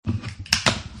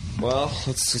Well,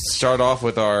 let's start off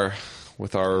with our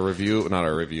review, not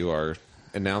our review, our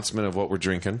announcement of what we're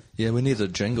drinking. Yeah, we need a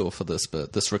jingle for this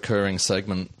bit, this recurring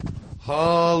segment.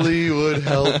 Hollywood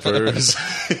Helpers.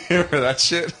 Remember that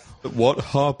shit? What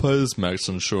hoppers Max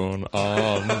and Sean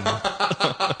on?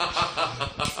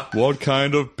 What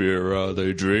kind of beer are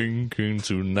they drinking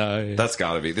tonight?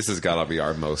 This has gotta be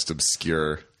our most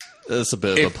obscure. It's a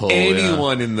bit of a pull.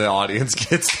 Anyone in the audience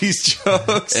gets these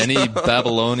jokes. Any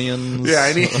Babylonians? Yeah,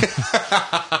 any.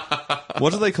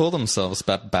 What do they call themselves?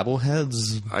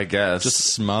 Babbleheads? I guess.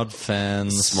 Just Smod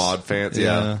fans. Smod fans,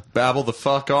 yeah. Babble the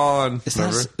fuck on.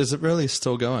 Is it really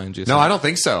still going, do you No, think? I don't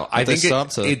think so. I think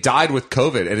it died with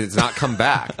COVID and it's not come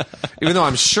back. Even though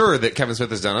I'm sure that Kevin Smith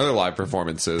has done other live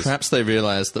performances. Perhaps they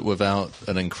realized that without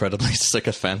an incredibly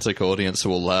sycophantic audience who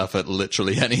will laugh at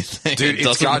literally anything, Dude, it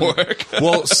doesn't work.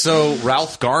 Well, so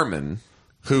Ralph Garman,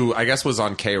 who I guess was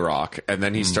on K-Rock, and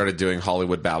then he started doing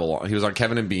Hollywood Babylon. He was on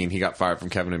Kevin and Bean. He got fired from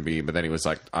Kevin and Bean, but then he was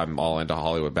like, I'm all into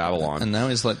Hollywood Babylon. And now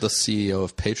he's like the CEO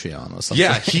of Patreon or something.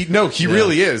 Yeah, he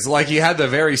really is. Like, he had the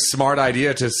very smart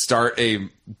idea to start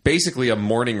basically a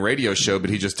morning radio show,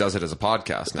 but he just does it as a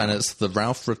podcast now. And it's the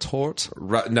Ralph Retort?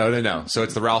 No. So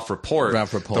it's the Ralph Report.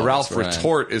 Ralph Report. The Ralph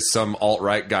Retort is some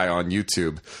alt-right guy on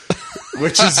YouTube,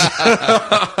 which is...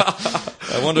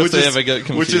 I wonder if they ever get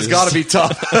confused. Which has got to be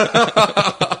tough.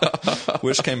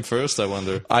 Which came first, I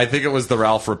wonder? I think it was the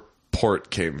Ralph Report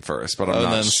came first, but I'm not sure.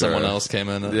 And then someone else came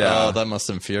in. Yeah. Oh, that must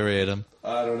infuriate him.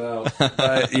 I don't know.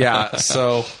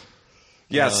 So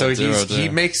he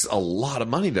makes a lot of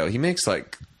money, though. He makes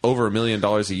like over $1 million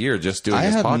a year just doing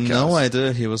his podcast. I had no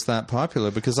idea he was that popular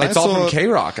because it's all from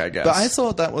K-Rock, I guess. But I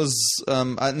thought that was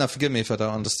now forgive me if I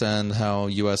don't understand how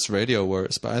US radio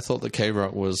works, but I thought that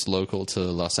K-Rock was local to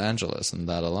Los Angeles and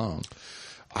that alone.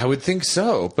 I would think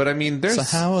so, but I mean, there's... So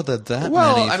how are there that many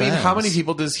Well, I fans? mean, how many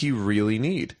people does he really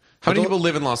need? How many people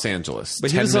live in Los Angeles?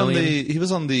 But 10 million? he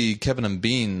was on the Kevin and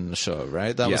Bean show,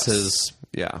 right? That was his...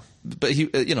 Yeah. But he,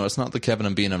 it's not the Kevin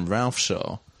and Bean and Ralph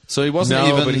show. So he wasn't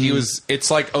No, even... but he was... It's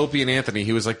like Opie and Anthony.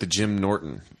 He was like the Jim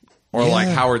Norton. Or like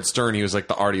Howard Stern. He was like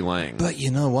the Artie Lang. But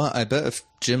you know what? I bet if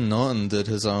Jim Norton did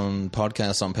his own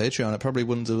podcast on Patreon, it probably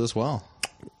wouldn't do as well.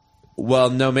 Well,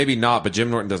 no, maybe not, but Jim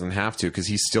Norton doesn't have to because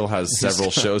he still has several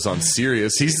shows on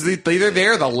Sirius.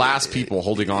 They're the last people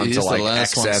holding on to like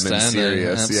XM and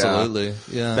Sirius. Absolutely,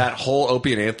 yeah. That whole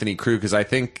Opie and Anthony crew, because I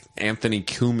think Anthony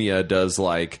Cumia does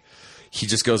like... He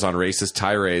just goes on racist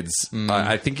tirades.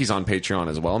 I think he's on Patreon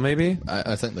as well, maybe?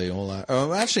 I think they all are.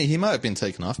 Oh, actually, he might have been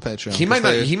taken off Patreon. He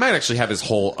might actually have his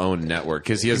whole own network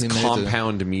because he has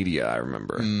Compound Media, I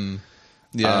remember.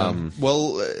 Yeah.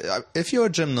 Well, if you're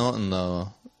Jim Norton,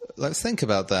 though... Let's think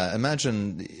about that.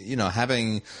 Imagine,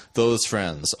 having those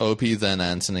friends, Opie, then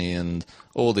Anthony, and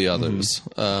all the others,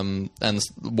 and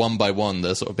one by one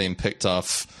they're sort of being picked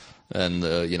off and,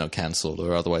 cancelled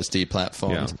or otherwise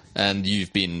deplatformed. Yeah. And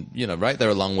you've been, right there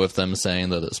along with them saying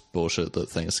that it's bullshit that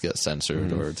things get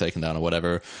censored or taken down or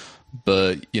whatever.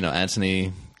 But,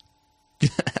 Anthony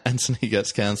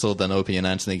gets cancelled, then Opie and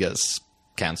Anthony gets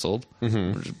cancelled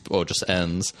or just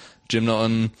ends. Jim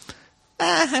Norton...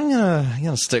 I'm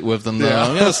gonna stick with them though. Yeah.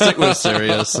 I'm gonna stick with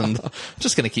Sirius, and I'm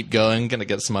just gonna keep going. Gonna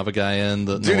get some other guy in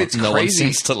that no one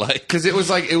seems to like. Because it was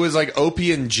like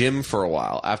Opie and Jim for a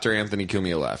while after Anthony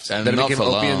Cumia left, and then it became for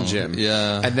Opie long. and Jim.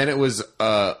 Yeah, and then it was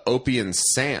Opie and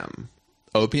Sam.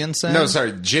 Opie and Sam? No,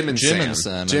 sorry, Jim and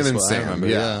Sam. Jim and Sam. I remember,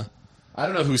 yeah. I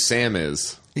don't know who Sam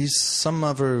is. He's some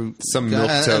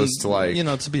milquetoast,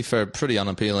 like to be fair, pretty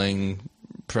unappealing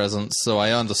presence. So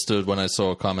I understood when I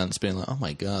saw comments being like, "Oh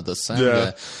my god, the Sam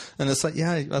guy," and it's like,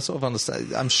 yeah, I sort of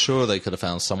understand. I'm sure they could have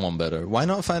found someone better. Why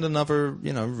not find another,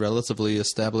 relatively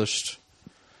established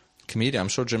comedian? I'm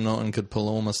sure Jim Norton could pull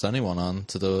almost anyone on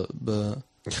to do it, but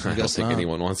I don't think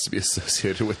anyone wants to be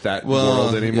associated with that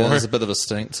world anymore. Yeah, there's a bit of a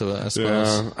stink to it, I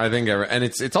suppose. Yeah, I think, and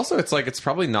it's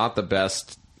probably not the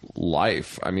best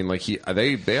life. I mean, like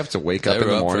they have to wake up in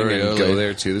the morning and go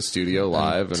there to the studio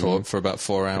live and talk for about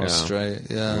 4 hours straight.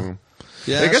 Yeah,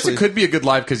 yeah. I guess it could be a good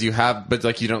life because you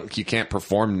can't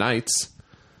perform nights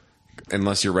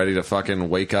unless you're ready to fucking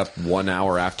wake up 1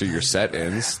 hour after your set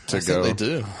ends to go. Think they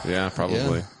do. Yeah, probably.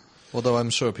 Yeah. Although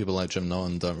I'm sure people like Jim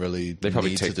Norton don't really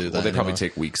need to do that. Well, they probably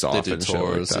take weeks off and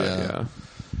tours. Like that, yeah.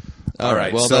 All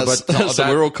right. Well, so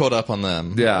we're all caught up on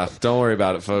them. Yeah, don't worry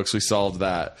about it, folks. We solved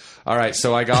that. All right.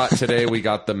 So we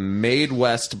got the Made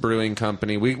West Brewing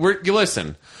Company. You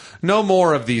listen. No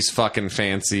more of these fucking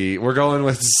fancy. We're going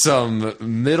with some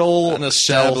middle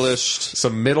shelf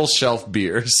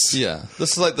beers. Yeah,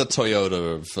 this is like the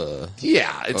Toyota of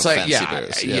it's like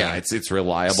beers. It's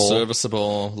reliable,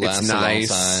 serviceable, lasts it's nice.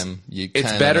 a long time.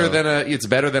 It's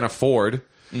better than a Ford.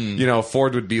 You know,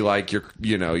 Ford would be like your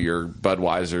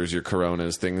Budweisers, your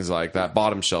Coronas, things like that.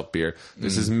 Bottom shelf beer.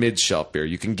 This is mid shelf beer.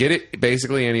 You can get it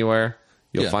basically anywhere.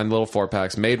 You'll find little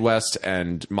 4-packs. Made West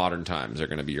and Modern Times are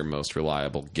going to be your most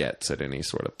reliable gets at any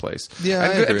sort of place. Yeah,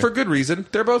 and for good reason.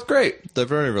 They're both great. They're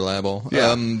very reliable.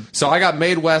 Yeah. So I got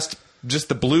Made West, just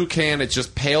the blue can. It's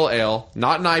just pale ale,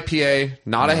 not an IPA,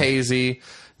 not a hazy,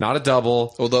 not a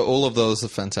double. Although all of those are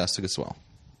fantastic as well.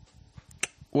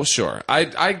 Well, sure.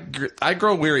 I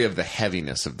grow weary of the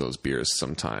heaviness of those beers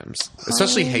sometimes,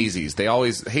 especially hazies.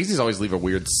 Hazies always leave a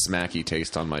weird smacky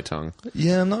taste on my tongue.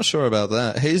 Yeah, I'm not sure about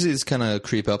that. Hazies kind of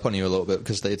creep up on you a little bit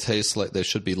because they taste like they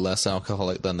should be less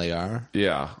alcoholic than they are.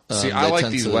 Yeah. See, I like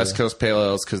these West Coast pale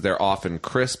ales because they're often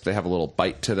crisp. They have a little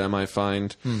bite to them, I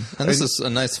find. And this is a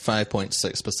nice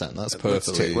 5.6%. That's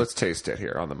perfectly... Let's taste it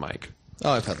here on the mic.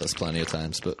 Oh, I've had this plenty of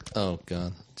times, but oh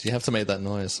god, do you have to make that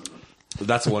noise?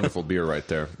 That's a wonderful beer right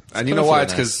there. And you know why?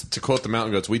 It's because, to quote the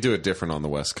Mountain Goats, we do it different on the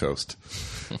West Coast.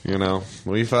 You know?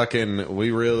 We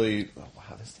really... Oh,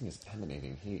 wow, this thing is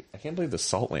emanating heat. I can't believe the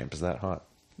salt lamp is that hot.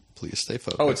 Please stay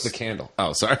focused. Oh, it's the candle.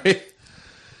 Oh, sorry.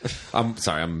 I'm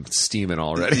sorry, I'm steaming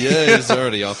already. Yeah, it's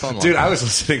already off on one. Dude, I was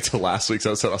listening to last week's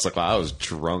episode. I was like, wow, I was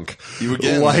drunk. You were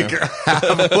getting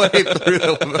halfway through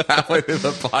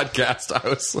the podcast. I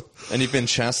was... And you've been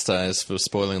chastised for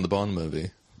spoiling the Bond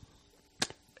movie.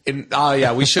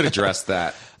 Yeah, we should address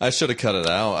that. I should have cut it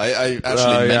out. I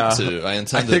actually meant to. I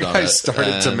intended on it. I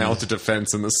started to mount a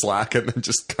defense in the Slack and then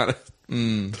just kind of...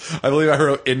 I believe I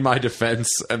wrote in my defense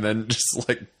and then just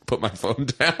like put my phone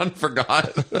down,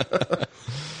 forgot.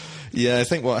 Yeah, I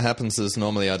think what happens is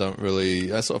normally I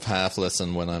sort of half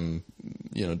listen when I'm,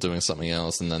 doing something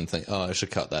else and then think, oh, I should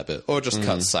cut that bit. Or just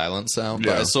cut silence out.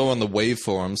 But I saw on the wave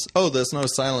forums, there's no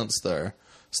silence there.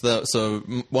 So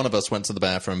one of us went to the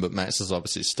bathroom, but Max is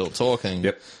obviously still talking.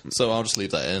 Yep. So I'll just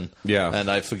leave that in. Yeah. And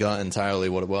I forgot entirely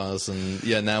what it was. And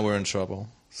yeah, now we're in trouble.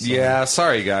 So. Yeah,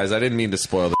 sorry guys. I didn't mean to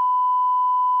spoil the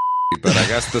but I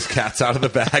guess this cat's out of the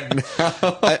bag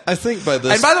now. I think by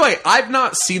this... And by the way, I've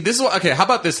not seen... Okay, how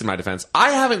about this in my defense?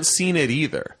 I haven't seen it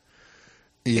either.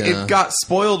 Yeah. It got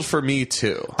spoiled for me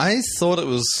too. I thought it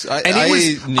was... I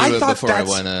knew it before I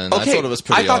went in. Okay, I thought it was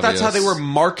pretty I thought obvious. that's how they were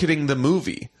marketing the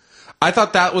movie. I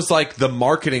thought that was like the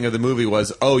marketing of the movie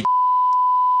was,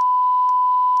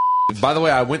 By the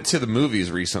way, I went to the movies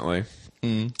recently,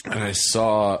 and I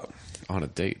saw... On a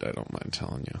date, I don't mind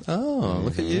telling you. Oh,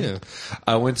 look at you.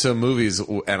 I went to movies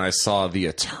and I saw The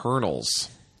Eternals.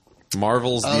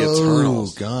 Marvel's The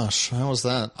Eternals. Oh, gosh. How was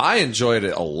that? I enjoyed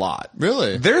it a lot.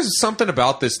 Really? There's something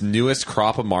about this newest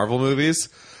crop of Marvel movies,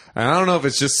 and I don't know if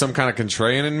it's just some kind of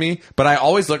contrarian in me, but I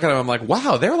always look at them, I'm like,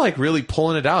 wow, they're like really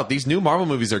pulling it out. These new Marvel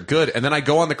movies are good. And then I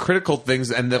go on the critical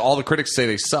things, and all the critics say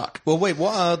they suck. Well, wait,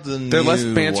 what are the They're new less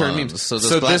banter ones? and memes.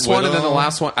 So Black this one and then the Widow?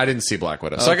 last one, I didn't see Black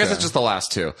Widow. So I guess Okay. it's just the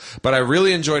last two. But I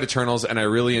really enjoyed Eternals, and I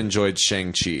really enjoyed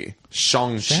Shang-Chi.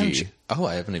 Shang-Chi. Oh,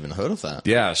 I haven't even heard of that.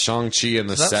 Yeah, Shang-Chi and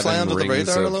the Did that Seven fly under the Rings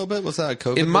radar a of... little bit? Was that a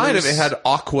COVID It might have. release? It had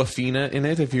Aquafina in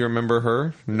it, if you remember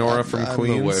her. Nora from I'm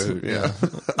Queens. aware, Yeah.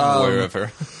 I'm aware of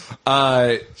her.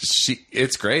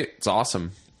 It's great. It's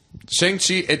awesome.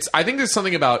 Shang-Chi, I think there's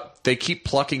something about they keep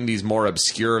plucking these more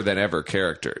obscure than ever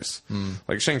characters.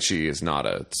 Like Shang-Chi is not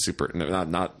a super...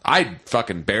 Not I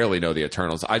fucking barely know the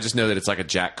Eternals. I just know that it's like a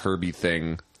Jack Kirby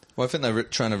thing. Well, I think they're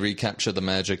trying to recapture the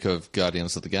magic of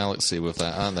Guardians of the Galaxy with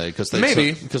that, aren't they? Because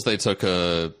they took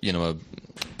a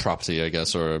property, I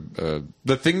guess, or a...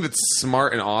 The thing that's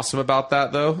smart and awesome about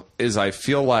that, though, is I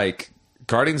feel like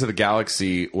Guardians of the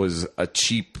Galaxy was a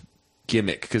cheap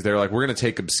gimmick because they're like, we're going to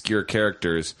take obscure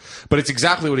characters, but it's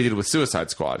exactly what he did with Suicide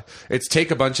Squad. It's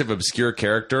take a bunch of obscure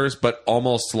characters, but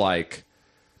almost like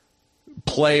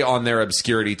play on their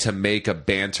obscurity to make a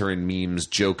banter and memes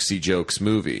jokesy jokes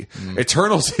movie.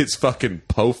 Eternals is fucking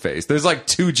po-face. There's like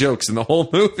 2 jokes in the whole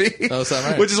movie. Oh, is that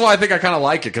right? Which is why I think I kind of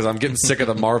like it, because I'm getting sick of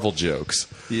the Marvel jokes.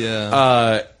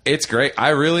 Yeah. It's great. I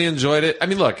really enjoyed it. I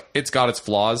mean, look, it's got its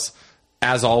flaws.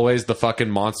 As always, the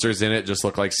fucking monsters in it just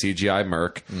look like CGI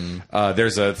Merc.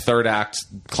 There's a third act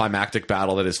climactic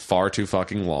battle that is far too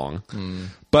fucking long.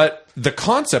 But the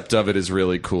concept of it is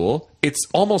really cool. It's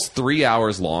almost 3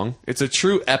 hours long. It's a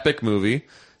true epic movie,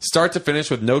 start to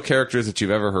finish, with no characters that you've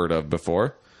ever heard of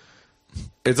before.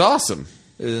 It's awesome.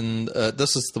 And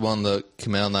this is the one that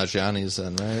Kumail Nanjiani's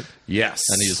in, right? Yes.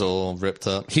 And he's all ripped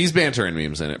up. He's banter and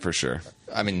memes in it for sure.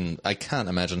 I mean, I can't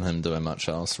imagine him doing much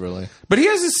else, really. But he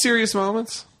has his serious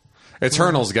moments.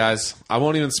 Eternals, guys. I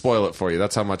won't even spoil it for you.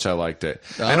 That's how much I liked it.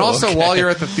 And also, while you're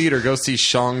at the theater, go see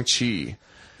Shang-Chi.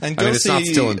 And I mean, it's not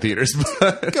still in theaters,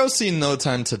 but... Go see No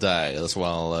Time to Die as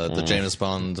well, the James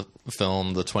Bond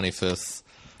film, the 25th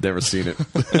Never seen it.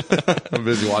 I'm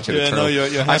busy watching it. no, you're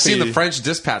I've seen happy. The French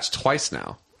Dispatch twice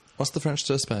now. What's the French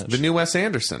Dispatch? The new Wes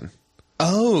Anderson.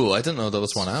 Oh, I didn't know there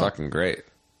was one out. Fucking great.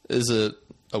 Is it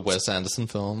a Wes Anderson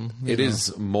film? It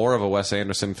is more of a Wes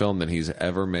Anderson film than he's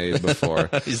ever made before.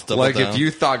 He's doubled like, down. if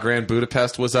you thought Grand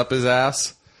Budapest was up his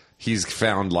ass, he's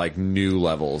found, like, new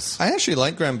levels. I actually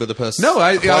like Grand Budapest. No,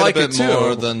 I like a bit it too.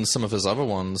 more than some of his other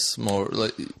ones. More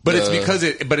like, But it's because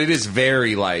it is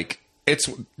very, like, it's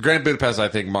Grand Budapest, I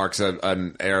think, marks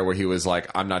an era where he was like,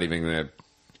 I'm not even going to.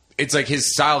 It's like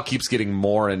his style keeps getting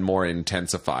more and more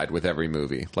intensified with every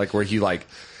movie. Like, where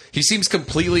he seems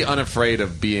completely unafraid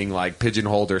of being, like,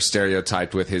 pigeonholed or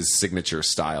stereotyped with his signature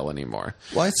style anymore.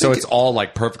 Well, I so think it's all,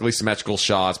 like, perfectly symmetrical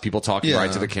shots, people talking Yeah.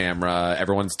 right to the camera,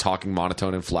 everyone's talking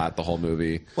monotone and flat the whole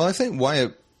movie. Well, I think why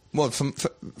it, well,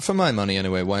 for my money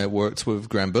anyway, why it worked with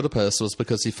Grand Budapest was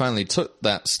because he finally took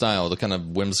that style, the kind of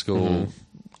whimsical,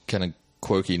 kind of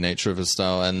quirky nature of his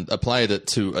style, and applied it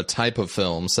to a type of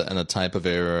film set in a type of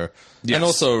era, Yes. and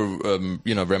also,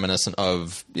 reminiscent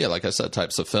of, like I said,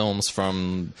 types of films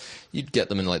from, you'd get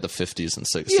them in like the 50s and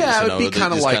 60s. Yeah, it would be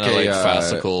kinda these like kinda a,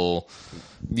 farcical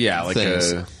Yeah, like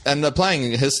things. a... And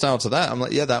applying his style to that, I'm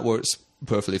like, yeah, that works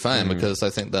perfectly fine, because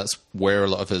I think that's where a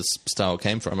lot of his style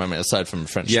came from. I mean, aside from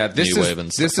French Yeah, this New is Wave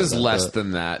and stuff this is like that, less but-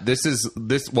 than that.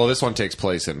 This one takes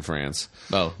place in France.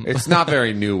 Oh. It's not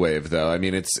very new wave though. I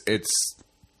mean, it's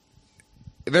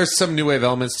there's some new wave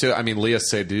elements to it. I mean, Léa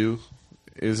Seydoux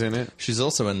is in it. She's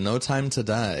also in No Time to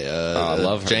Die. I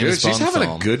love her. James Dude, she's Bond having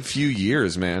film. a good few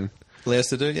years, man. Léa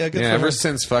Seydoux, yeah, good Yeah, for ever her.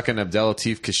 since fucking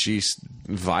Abdelatif Kashish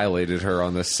violated her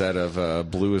on the set of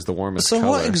Blue is the Warmest So Color.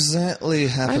 what exactly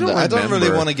happened? don't I don't really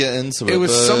remember. want to get into it. It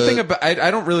was but something about.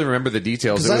 I don't really remember the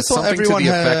details. 'Cause It I was thought something to the everyone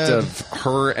effect had- of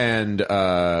her and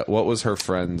what was her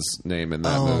friend's name in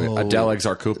that movie? Adele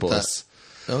Exarchopoulos.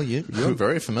 You're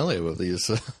very familiar with these.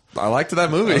 I liked that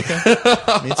movie. Me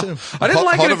too. I didn't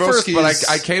like it at first, but Hodorowski's-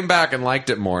 I came back and liked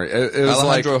it more. It was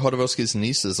like, Alejandro Hodorowski's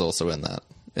niece is also in that,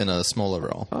 in a smaller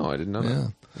role. oh, I didn't know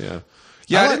that. Yeah.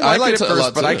 I I didn't like liked it at it a first,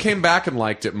 lot but too. I came back and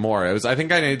liked it more. I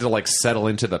think I needed to like settle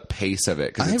into the pace of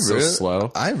it because it's so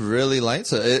slow. I really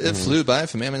liked it. It flew by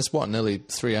for me. I mean, it's nearly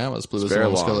 3 hours. Blue is the very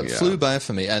Warmest long, Color. It yeah. flew by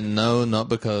for me, and no, not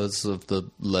because of the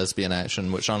lesbian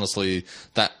action, which honestly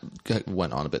that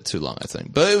went on a bit too long, I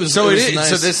think. But it was So it it was is.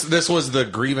 nice. So this was the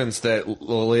grievance that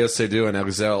Léa Seydoux and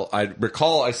Exel.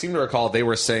 I seem to recall they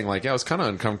were saying like, yeah, it was kind of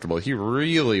uncomfortable. He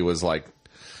really was like,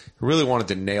 really wanted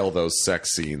to nail those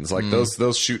sex scenes. Like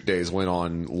those shoot days went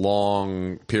on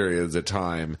long periods of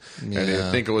time, and I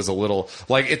think it was a little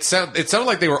like it sounded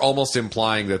like they were almost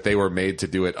implying that they were made to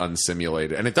do it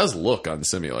unsimulated, and it does look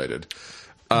unsimulated.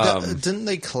 Didn't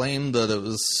they claim that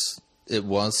it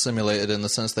was simulated in the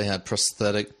sense they had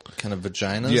prosthetic kind of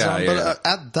vaginas Yeah, on? yeah. But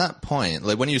at that point,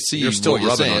 like when you see You're still what you're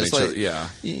rubbing saying, on it's each like, other, yeah.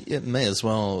 it may as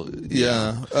well.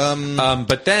 Yeah.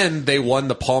 But then they won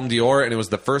the Palme d'Or, and it was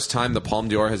the first time the Palme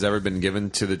d'Or has ever been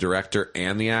given to the director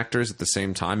and the actors at the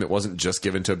same time. It wasn't just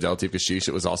given to Abdelatif Kashish;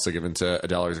 it was also given to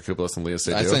Adele Exarchopoulos and Léa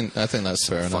Seydoux. I think that's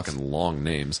fair enough. Fucking long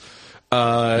names.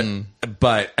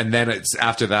 But and then it's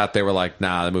after that they were like,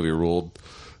 nah, the movie ruled.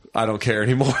 I don't care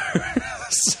anymore.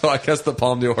 So I guess the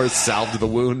Palme d'Or salved the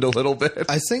wound a little bit.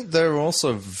 I think they're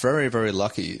also very, very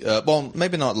lucky. Well,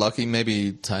 maybe not lucky.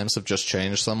 Maybe times have just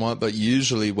changed somewhat. But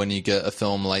usually, when you get a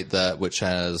film like that, which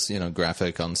has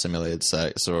graphic unsimulated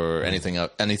sex or anything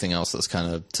else that's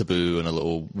kind of taboo and a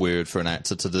little weird for an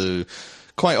actor to do,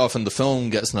 quite often the film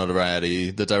gets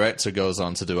notoriety. The director goes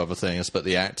on to do other things, but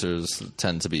the actors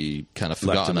tend to be kind of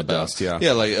forgotten in the about. dust, yeah.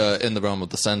 Yeah, like In the Realm of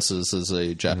the Senses is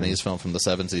a Japanese film from the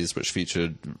 70s which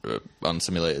featured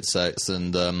unsimulated sex,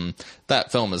 and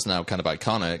that film is now kind of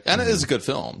iconic, and it is a good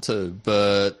film too.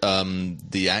 But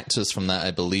the actors from that,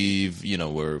 I believe,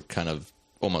 were kind of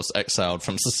almost exiled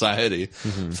from society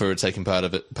for taking part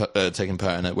in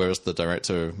it, whereas the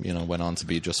director, went on to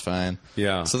be just fine.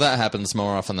 Yeah. So that happens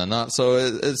more often than not. So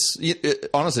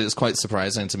honestly, it's quite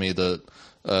surprising to me that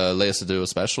Léa Seydoux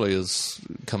especially has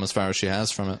come as far as she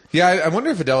has from it. Yeah, I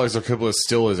wonder if Adele Exarchopoulos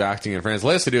still is acting in France.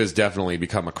 Léa Seydoux has definitely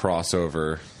become a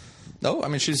crossover No, I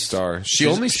mean she's star. She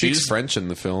only speaks French in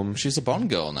the film. She's a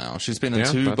Bond girl now. She's been in Yeah,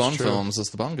 2 that's Bond true. films as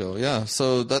the Bond girl. Yeah,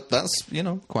 so that's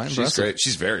quite impressive. She's great.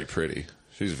 She's very pretty.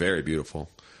 She's very beautiful.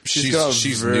 She's got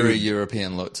a very nude.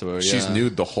 European look to her. Yeah. She's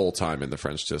nude the whole time in the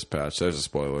French Dispatch. There's a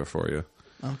spoiler for you.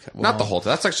 Okay, Not the whole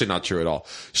time. That's actually not true at all.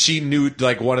 She nude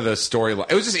like one of the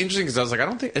storylines. It was just interesting because I was like, I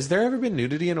don't think has there ever been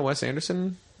nudity in a Wes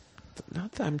Anderson?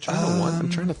 Not that I'm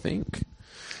trying to think.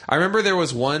 I remember there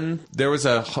was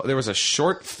a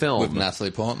short film with Natalie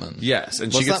Portman. Yes,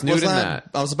 and Was she gets nude in that.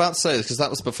 I was about to say because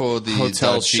that was before the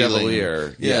Hotel Darjeeling.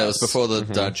 Chevalier. Yeah, it was Yes. before the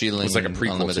Darjeeling. It was like a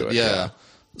prequel Unlimited. to it, Yeah. yeah.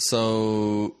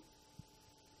 So,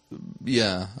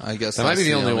 yeah, I guess That might that's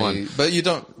be the only one. But you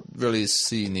don't really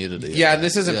see nudity. Yeah, and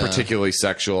this isn't particularly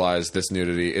sexualized, this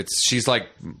nudity. She's like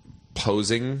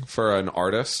posing for an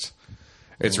artist.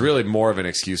 It's really more of an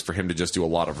excuse for him to just do a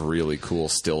lot of really cool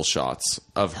still shots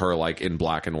of her like in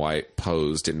black and white,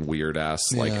 posed in weird ass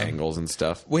like angles and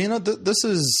stuff. Well, you know, this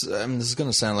is this is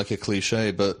going to sound like a cliche,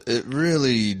 but it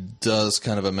really does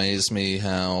kind of amaze me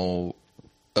how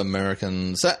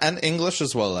Americans and English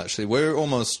as well. Actually, we're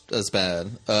almost as bad.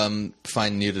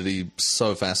 Find nudity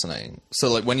so fascinating.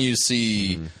 So, like when you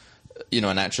see. You know,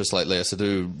 an actress like Lea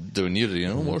Seydoux doing nudity,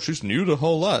 well, she's nude a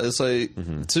whole lot. It's like,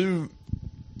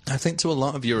 I think to a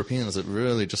lot of Europeans, it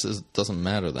really just doesn't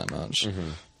matter that much.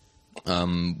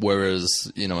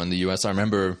 Whereas, you know, in the US, I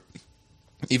remember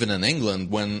even in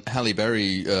England, when Halle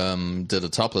Berry did a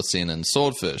topless scene in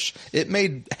Swordfish, it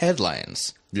made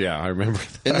headlines. Yeah, I remember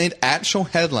that. It made actual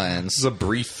headlines. It's a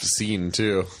brief scene,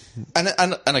 too. And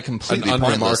a completely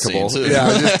pointless scene, too.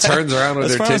 Yeah, it just turns around with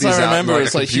as her far as titties I out remember, in like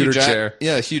it's a like computer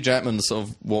chair. Hugh Jackman sort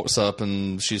of walks up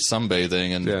and she's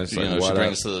sunbathing and it's you like, know, she what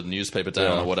brings the newspaper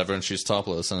down Yeah. or whatever and she's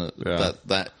topless and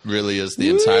that really is the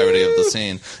entirety of the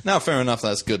scene. Now, fair enough,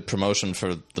 that's good promotion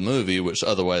for the movie, which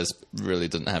otherwise really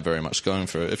didn't have very much going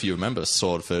for it. If you remember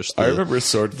Swordfish. I remember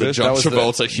Swordfish. The John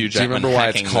Travolta, Hugh Do you Jackman remember why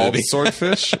it's hacking called movie.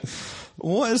 Swordfish?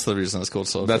 What is the reason it's called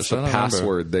Swordfish? That's the I don't remember.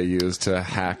 password they use to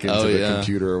hack into the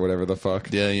computer or whatever the fuck.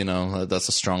 Yeah, you know, that's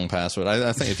a strong password.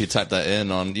 I think if you type that in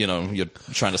on, you know, you're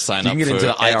trying to sign up You can for get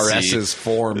into Etsy, IRS's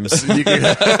forms. You can,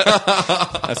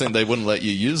 I think they wouldn't let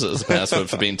you use it as a password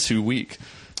for being too weak.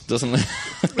 Doesn't it?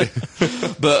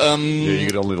 But you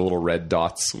get only the little red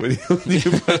dots with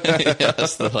you.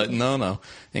 yes, they're like, no,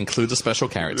 include a special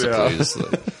character, please.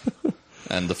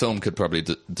 And the film could probably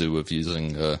do with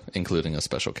using including a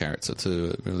special character too.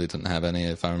 It really didn't have any,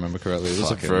 if I remember correctly. It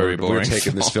was a very boring. We're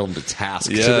taking this film to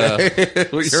task today.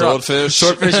 Swordfish,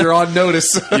 you're on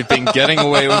notice. You've been getting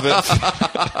away with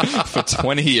it for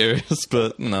 20 years,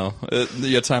 but no,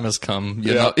 your time has come.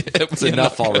 It's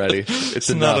enough already. It's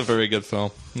not a very good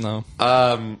film. No.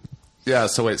 Yeah.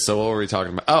 So wait. So what were we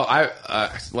talking about? Oh, I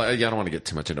don't want to get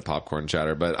too much into popcorn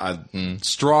chatter, but I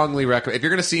strongly recommend if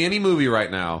you're going to see any movie right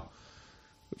now.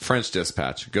 French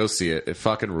Dispatch. Go see it. It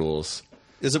fucking rules.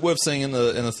 Is it worth seeing in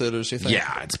the theaters, you think?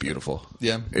 Yeah, it's beautiful.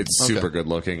 Yeah. It's super good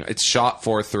looking. It's shot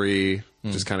 4:3,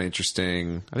 which is kind of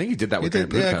interesting. I think he did that with Grand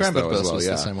Budapest, Grand Budapest as well. was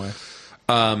Yeah. the same way.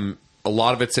 A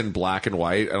lot of it's in black and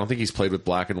white. I don't think he's played with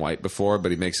black and white before,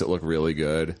 but he makes it look really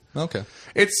good. Okay.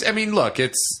 Look,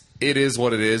 it is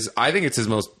what it is. I think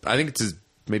it's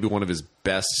maybe one of his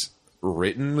best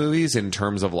written movies in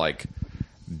terms of like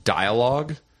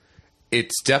dialogue.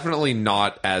 It's definitely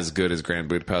not as good as Grand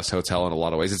Budapest Hotel in a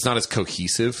lot of ways. It's not as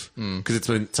cohesive because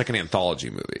it's like an anthology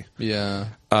movie. Yeah.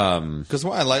 Because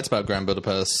what I liked about Grand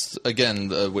Budapest, again,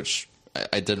 which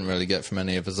I didn't really get from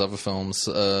any of his other films,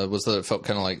 was that it felt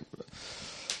kind of like...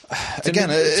 Again,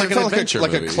 it like felt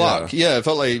like movie, a clock. Yeah, it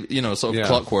felt like, you know, sort of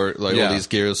clockwork, like all these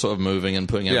gears sort of moving and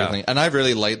putting everything. And I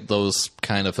really like those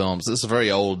kind of films. It's a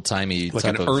very old-timey Like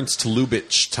type an of... Ernst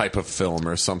Lubitsch type of film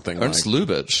or something. Ernst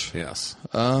Lubitsch? Yes.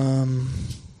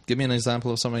 Give me an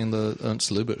example of something that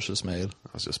Ernst Lubitsch has made. I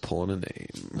was just pulling a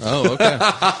name. Oh, okay.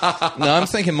 No, I'm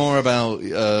thinking more about...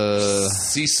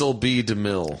 Cecil B.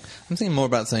 DeMille. I'm thinking more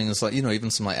about things like, you know, even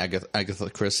some like Agatha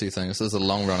Christie things. There's a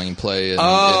long-running play in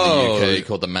the UK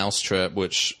called The Mousetrap,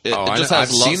 which it just has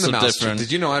I've lots seen the of Mousetrap. different...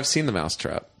 Did you know I've seen The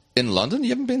Mousetrap? In London? You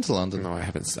haven't been to London? No, I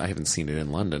haven't seen it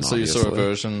in London, So obviously. you saw a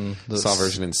version... Saw a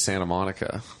version in Santa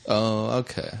Monica. Oh,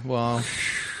 okay. Well...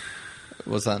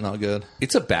 Was that not good?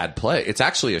 It's a bad play. It's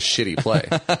actually a shitty play.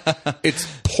 It's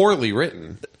poorly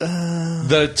written.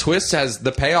 The twist has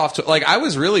the payoff. Like I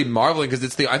was really marveling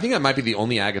because I think that might be the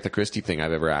only Agatha Christie thing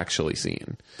I've ever actually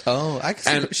seen. Oh,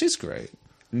 she's great.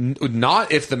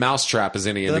 Not if the Mousetrap is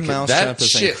any indication. The Mousetrap that is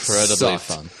shit incredibly sucked.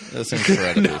 fun. It's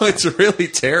incredibly No, fun. it's really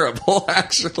terrible,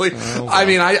 actually. Oh, wow. I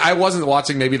mean, I wasn't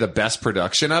watching maybe the best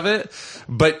production of it,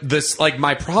 but this, like,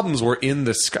 my problems were in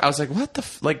the script. I was like, what the,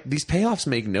 like, these payoffs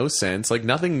make no sense. Like,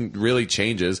 nothing really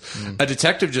changes. A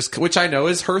detective which I know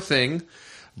is her thing,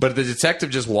 but the detective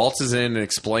just waltzes in and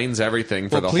explains everything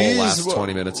for whole last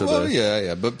 20 minutes of the...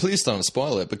 Yeah, but please don't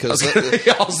spoil it because...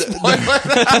 I'll spoil it.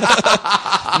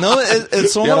 No,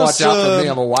 it's almost... You gotta watch out for me,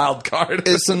 I'm a wild card.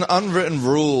 It's an unwritten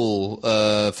rule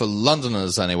for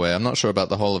Londoners anyway. I'm not sure about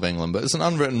the whole of England, but it's an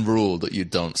unwritten rule that you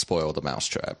don't spoil The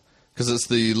Mousetrap. Because it's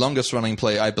the longest running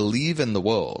play, I believe, in the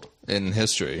world, in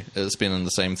history. It's been in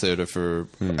the same theatre for,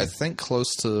 I think,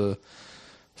 close to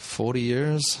 40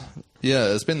 years.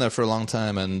 Yeah, it's been there for a long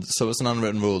time, and so it's an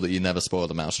unwritten rule that you never spoil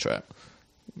The Mousetrap.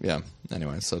 Yeah,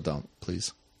 anyway, so don't,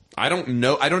 please. I don't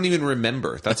know. I don't even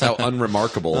remember. That's how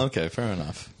unremarkable. Okay, fair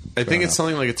enough. I think it's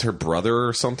something like it's her brother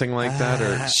or something like that,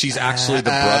 or she's actually the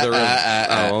brother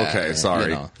of... okay,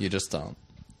 sorry. You just don't.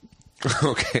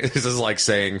 Okay, this is like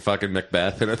saying fucking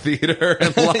Macbeth in a theater,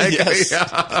 and like,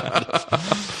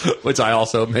 which I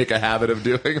also make a habit of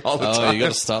doing all the time. Oh, you got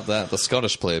to stop that. The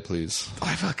Scottish play, please.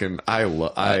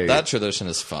 That tradition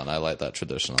is fun. I like that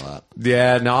tradition a lot.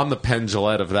 Yeah, no, I'm the Penn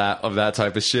Jillette of that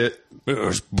type of shit.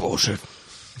 It's bullshit.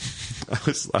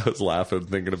 I was laughing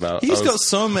thinking about. He's got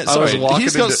so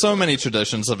many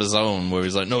traditions of his own where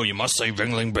he's like, no, you must say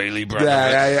Ringling Bailey.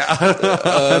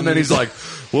 Yeah. And then he's like,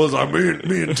 well,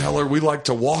 me and Teller, we like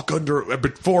to walk under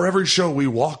before every show. We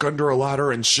walk under a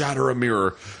ladder and shatter a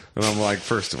mirror. And I'm like,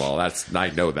 first of all, I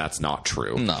know that's not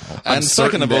true. No, and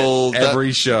second of all,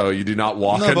 every show you do not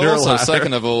walk under a ladder.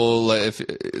 Second of all, if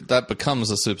that becomes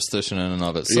a superstition in and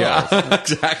of itself, yeah,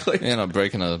 exactly.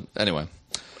 Anyway.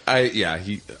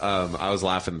 I was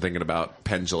laughing thinking about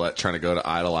Penn Jillette trying to go to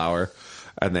Idle Hour,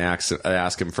 and they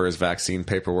ask him for his vaccine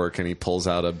paperwork, and he pulls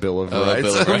out a Bill of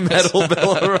Rights, a metal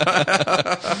Bill of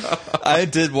Rights. I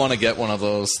did want to get one of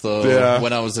those though. Yeah.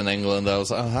 When I was in England, I was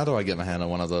like, how do I get my hand on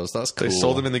one of those? That's cool. They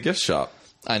sold them in the gift shop.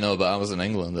 I know, but I was in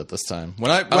England at this time.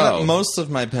 Most of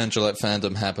my Penn Jillette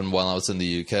fandom happened while I was in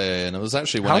the UK, and it was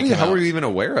actually when How were you even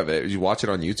aware of it? Did you watch it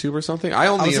on YouTube or something? I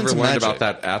only ever learned about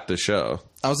that at the show.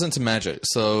 I was into Magic,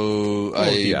 so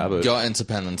I got into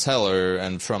Penn and Teller,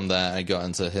 and from that I got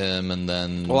into him, and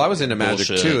then... Well, I was into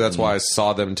Magic too, that's why I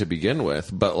saw them to begin with,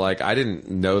 but like I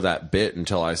didn't know that bit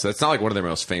until I... So it's not like one of their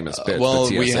most famous bits,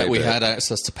 we had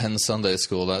access to Penn Sunday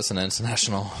School. That's an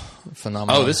international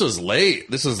phenomenon. Oh, this was late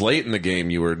in the game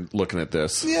you were looking at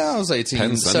this. Yeah, I was 18,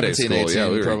 Penn 17, 18 yeah,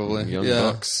 we were probably. Young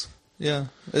bucks. Yeah,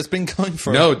 it's been going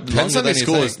for Penn Sunday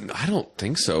School is. I don't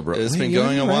think so, bro. It's been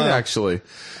going a while, actually.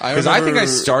 Because I think I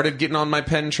started getting on my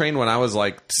Penn train when I was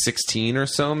like 16 or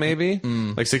so, maybe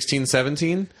like 16,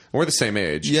 17. We're the same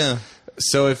age. Yeah.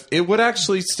 So if it would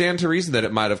actually stand to reason that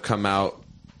it might have come out.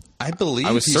 I believe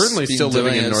I was certainly still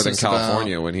living in Northern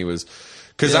California when he was.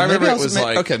 Because I remember it was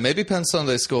like... Okay, maybe Penn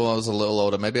Sunday School, I was a little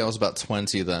older. Maybe I was about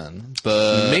 20 then.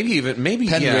 But maybe Penn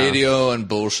Radio and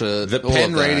bullshit. The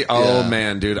Penn Radio... Oh,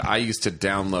 man, dude. I used to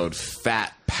download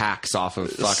fat packs off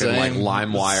of fucking like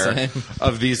LimeWire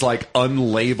of these like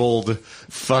unlabeled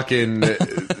fucking...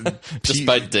 just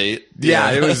by date. Yeah,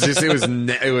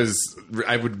 it was...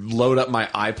 I would load up my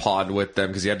iPod with them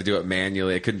because you had to do it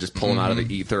manually. I couldn't just pull them out of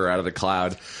the ether or out of the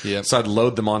cloud. Yep. So I'd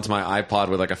load them onto my iPod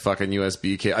with like a fucking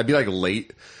USB kit. I'd be like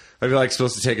late. I'd be like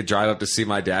supposed to take a drive up to see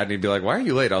my dad, and he'd be like, "Why are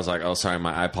you late?" I was like, "Oh, sorry,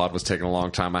 my iPod was taking a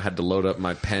long time. I had to load up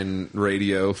my Penn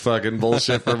Radio fucking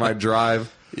bullshit for my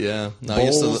drive." Yeah, no,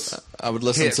 I would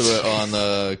listen to it on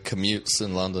commutes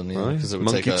in London because it would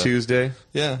Monkey take Tuesday.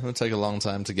 Yeah, it would take a long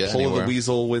time to get Hole anywhere. of the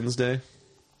Weasel Wednesday.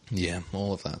 Yeah,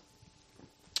 all of that.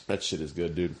 That shit is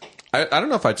good, dude. I don't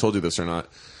know if I told you this or not.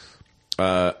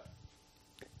 I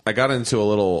got into a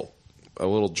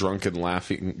little drunken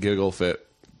laughing giggle fit,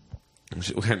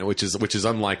 which is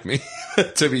unlike me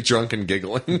to be drunk and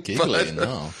giggling. Giggling,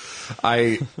 no.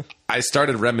 I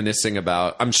started reminiscing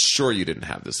about. I'm sure you didn't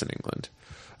have this in England.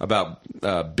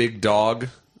 About Big Dog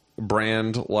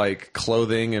brand like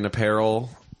clothing and apparel.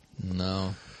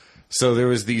 No. So there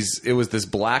was it was this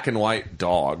black and white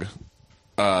dog.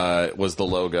 Was the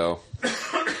logo.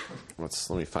 Let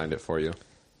me find it for you.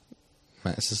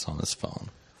 Max is on his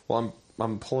phone. Well,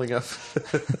 I'm pulling up.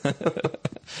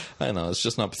 I know, it's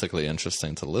just not particularly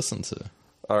interesting to listen to.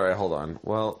 All right, hold on.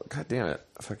 Well, god damn it.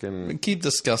 We keep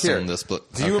discussing this.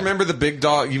 But do you remember the Big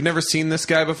Dog? You've never seen this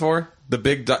guy before? The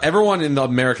Big Dog. Everyone in the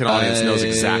American audience knows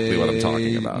exactly what I'm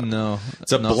talking about. No.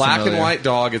 It's a black and white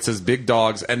dog. It says Big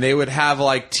Dogs. And they would have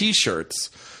like T-shirts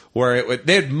where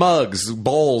they had mugs,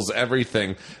 bowls,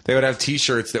 everything. They would have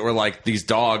T-shirts that were like these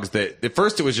dogs that at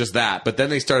first it was just that, but then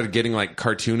they started getting like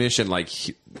cartoonish and like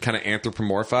kind of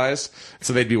anthropomorphized.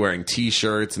 So they'd be wearing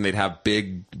T-shirts and they'd have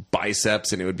big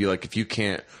biceps, and it would be like, if you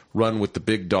can't run with the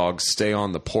big dogs, stay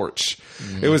on the porch.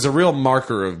 It was a real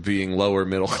marker of being lower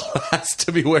middle class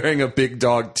to be wearing a Big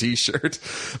Dog T-shirt.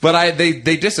 But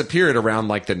they disappeared around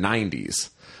like the 90s.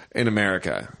 In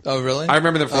America. Oh, really? I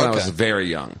remember them when I was very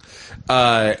young.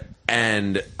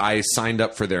 And I signed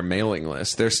up for their mailing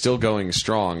list. They're still going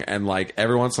strong. And like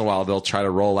every once in a while, they'll try to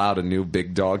roll out a new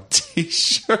Big Dog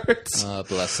T-shirt.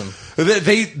 Bless them.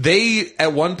 They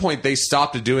at one point, they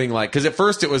stopped doing like, because at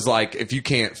first it was like, if you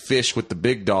can't fish with the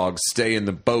big dogs, stay in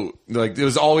the boat. Like it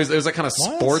was like kind of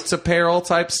sports apparel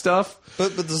type stuff.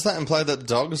 But does that imply that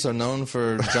dogs are known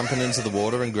for jumping into the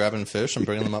water and grabbing fish and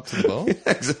bringing them up to the boat?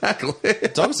 Exactly.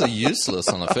 Dogs are useless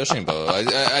on a fishing boat.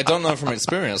 I don't know from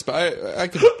experience, but I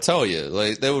could tell you,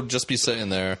 like, they would just be sitting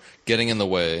there, getting in the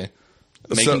way,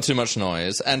 making too much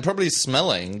noise, and probably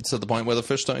smelling to the point where the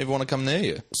fish don't even want to come near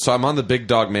you. So I'm on the Big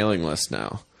Dog mailing list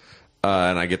now.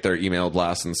 And I get their email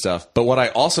blasts and stuff. But what I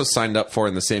also signed up for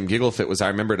in the same Giggle Fit was I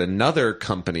remembered another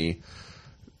company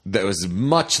that was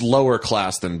much lower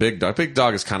class than Big Dog. Big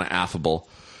Dog is kind of affable.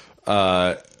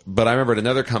 But I remembered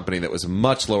another company that was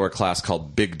much lower class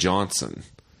called Big Johnson.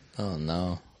 Oh,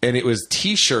 no. And it was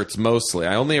T-shirts mostly.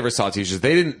 I only ever saw T-shirts.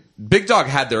 Big Dog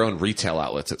had their own retail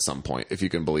outlets at some point, if you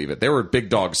can believe it. They were Big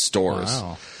Dog stores.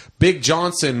 Wow. Big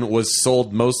Johnson was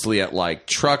sold mostly at like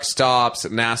truck stops,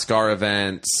 NASCAR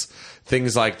events,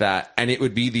 things like that. And it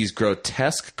would be these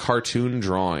grotesque cartoon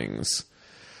drawings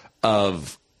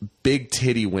of big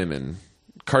titty women,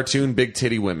 cartoon big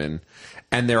titty women.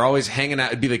 And they're always hanging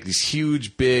out. It'd be like these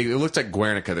huge, big... It looks like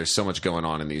Guernica. There's so much going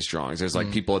on in these drawings. There's like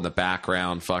people in the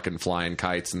background fucking flying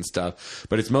kites and stuff.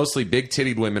 But it's mostly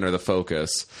big-tittied women are the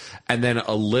focus. And then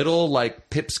a little like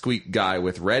pipsqueak guy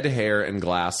with red hair and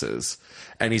glasses.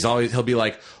 And he'll be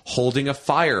like holding a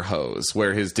fire hose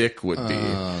where his dick would be.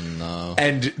 Oh, no.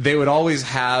 And they would always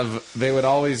have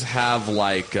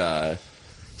like...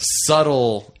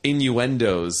 subtle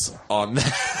innuendos on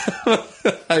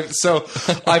that. So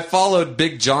I followed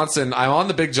Big Johnson. I'm on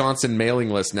the Big Johnson mailing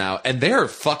list now, and they're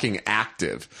fucking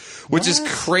active, which is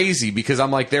crazy because I'm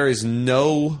like, there is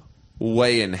no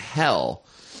way in hell.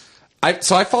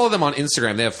 So I follow them on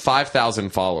Instagram. They have 5,000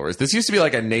 followers. This used to be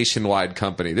like a nationwide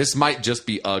company. This might just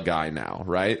be a guy now,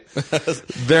 right?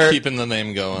 They're keeping the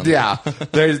name going. Yeah.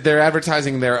 They're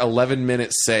advertising their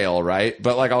 11-minute sale, right?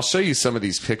 But like, I'll show you some of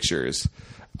these pictures.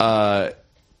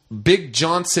 Big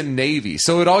Johnson Navy.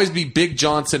 So it would always be Big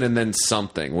Johnson and then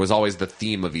something was always the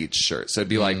theme of each shirt. So it'd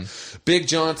be like Big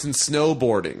Johnson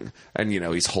snowboarding. And,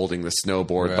 he's holding the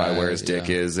snowboard by where his dick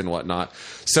is and whatnot.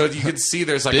 So you can see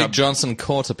there's like Big Johnson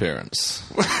court appearance.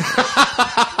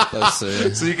 Let's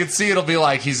see. So you can see it'll be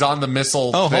like he's on the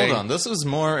missile thing. Hold on. This is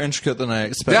more intricate than I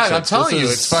expected. Yeah, I'm telling you,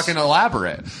 it's fucking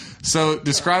elaborate. So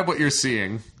describe what you're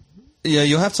seeing. Yeah,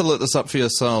 you'll have to look this up for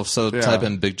yourself. So type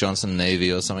in Big Johnson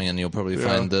Navy or something and you'll probably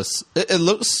find this. It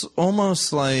looks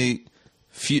almost like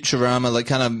Futurama, like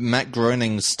kind of Matt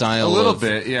Groening style. A little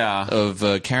bit, yeah.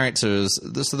 Of characters.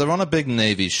 So they're on a big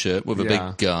Navy ship with a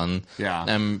big gun. Yeah.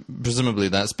 And presumably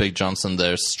that's Big Johnson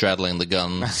there straddling the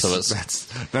gun. So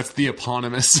that's the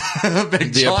eponymous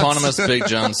Big Johnson. The eponymous Big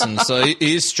Johnson. So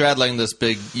he's straddling this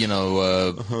big,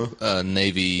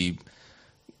 Navy...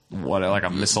 What, like a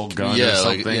missile gun or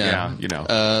something?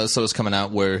 So it's coming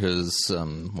out where his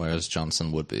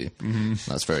Johnson would be. Mm-hmm.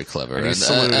 That's very clever. And he's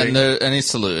saluting. And he's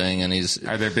saluting. And he's...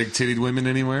 Are there big-tittied women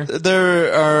anywhere?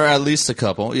 There are at least a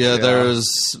couple. Yeah,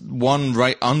 there's one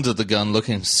right under the gun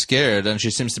looking scared, and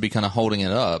she seems to be kind of holding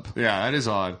it up. Yeah, that is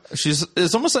odd.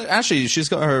 It's almost like, actually, she's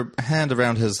got her hand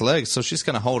around his leg, so she's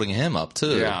kind of holding him up,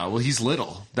 too. Yeah, well, he's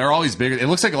little. They're always bigger. It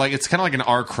looks like it's kind of like an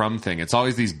R. Crumb thing. It's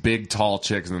always these big, tall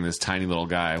chicks and then this tiny little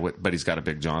guy. But he's got a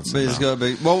Big Johnson. But he's got a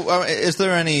big. Well, is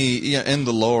there any in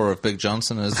the lore of Big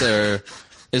Johnson? Has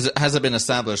it been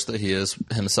established that he is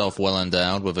himself well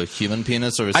endowed with a human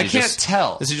penis, or is I can't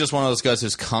tell? Is he just one of those guys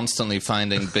who's constantly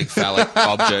finding big phallic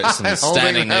objects and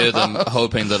standing near them,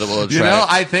 hoping that it will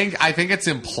attract? I think it's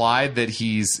implied that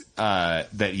he's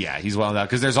he's well endowed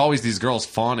because there's always these girls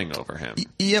fawning over him.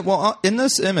 Yeah, well, in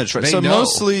this image, right? So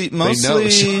mostly.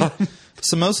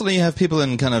 So mostly you have people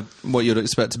in kind of what you'd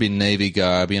expect to be Navy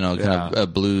garb, kind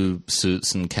of blue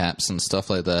suits and caps and stuff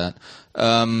like that.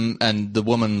 And the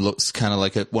woman looks kind of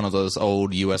like one of those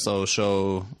old USO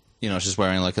show. She's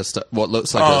wearing like what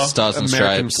looks like a Stars and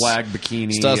American Stripes flag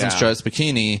bikini. Stars and Stripes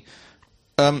bikini.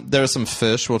 There are some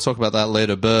fish. We'll talk about that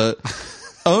later, but.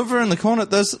 Over in the corner,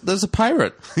 there's a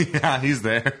pirate. Yeah, he's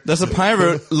there. There's a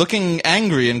pirate looking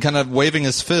angry and kind of waving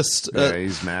his fist.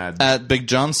 He's mad at Big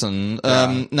Johnson.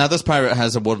 Now this pirate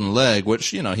has a wooden leg, which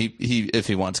he if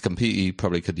he wanted to compete, he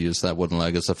probably could use that wooden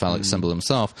leg as a phallic symbol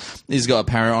himself. He's got a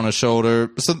parrot on his shoulder,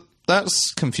 so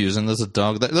that's confusing. There's a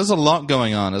dog. There's a lot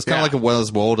going on. It's kind of like a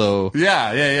Where's Waldo.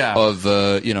 Yeah. Of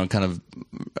kind of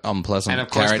unpleasant and of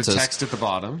course characters. The text at the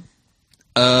bottom.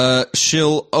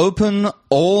 She'll open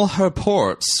all her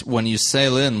ports when you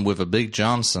sail in with a Big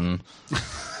Johnson.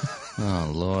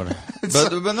 Oh, Lord.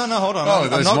 But no, hold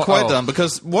on. I'm not quite done,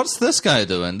 because what's this guy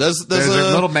doing? There's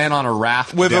a little man on a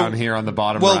raft down here on the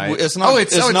bottom right. Well, it's not...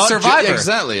 it's not Survivor.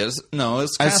 Exactly. It's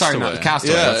Castaway. Sorry, not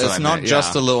Castaway. Yeah, it's not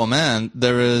just a little man.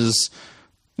 There is...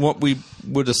 what we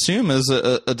would assume is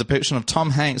a depiction of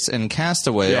Tom Hanks in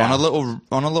Castaway Yeah.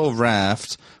 on a little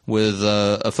raft with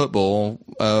a football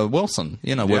Wilson,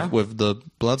 with the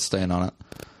blood stain on it.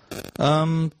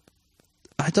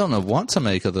 I don't know what to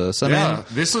make of this. I mean,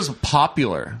 this was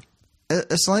popular.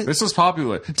 it's like This was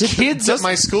popular. Kids at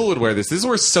my school would wear this. These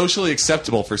were socially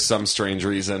acceptable for some strange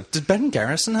reason. did Ben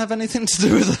Garrison have anything to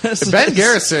do with this? Ben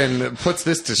Garrison puts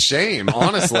this to shame,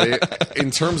 honestly, in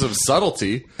terms of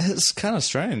subtlety. It's kind of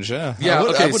strange, yeah. Yeah,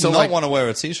 I would so, not like- want to wear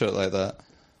a T-shirt like that.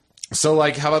 So,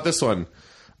 like, how about this one?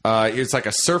 It's like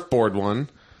a surfboard one,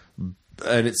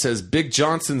 and it says Big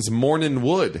Johnson's Mornin'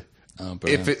 Wood. Oh,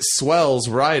 brilliant. If it swells,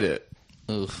 ride it.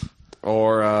 Oof.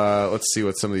 Or let's see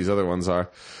what some of these other ones are.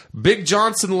 Big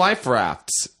Johnson life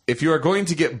rafts. If you are going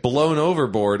to get blown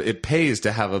overboard, it pays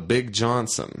to have a Big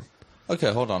Johnson.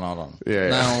 Okay, hold on. Yeah.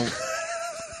 Now,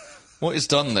 what is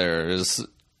done there is,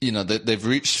 they've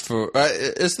reached for...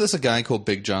 is this a guy called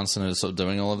Big Johnson who's sort of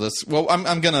doing all of this? Well,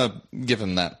 I'm going to give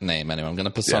him that name anyway. I'm going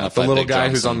to personify the little Big guy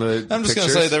Johnson. who's on the I'm just going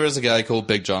to pictures. say there is a guy called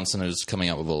Big Johnson who's coming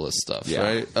up with all this stuff, Yeah.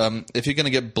 right? If you're going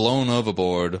to get blown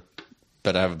overboard,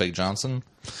 better have a Big Johnson.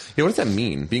 Yeah, what does that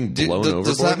mean? Being blown overboard?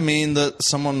 Does that mean that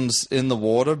someone's in the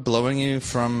water blowing you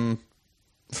from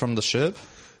the ship?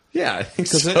 Yeah, I think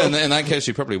Because so. in that case,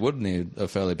 you probably would need a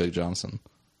fairly Big Johnson.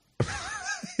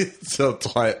 So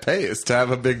that's why it pays to have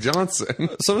a Big Johnson.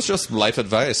 So it's just life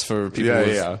advice for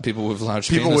people people with large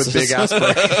People with big penises.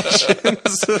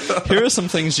 aspirations. Here are some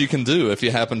things you can do if you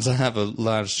happen to have a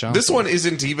large Johnson. This one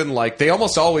isn't even like, they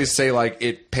almost always say like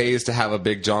it pays to have a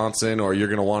Big Johnson, or you're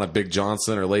going to want a Big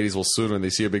Johnson, or ladies will sue when they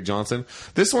see a Big Johnson.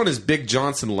 This one is Big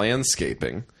Johnson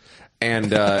Landscaping,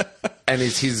 and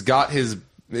he's got his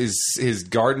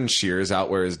garden shears out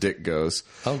where his dick goes.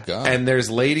 Oh, God. And there's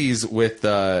ladies with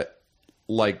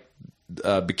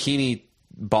bikini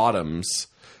bottoms,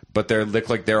 but they look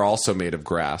like they're also made of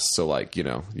grass. So like, you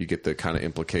get the kind of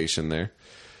implication there.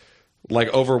 Like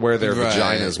over where their Right.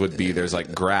 vaginas would be, there's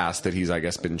like grass that he's, I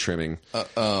guess, been trimming.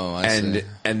 I see.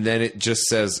 And then it just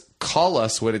says, "Call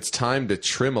us when it's time to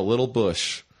trim a little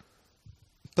bush."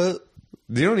 But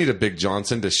You don't need a Big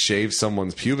Johnson to shave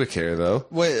someone's pubic hair, though.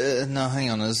 wait, no, hang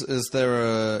on.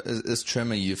 Is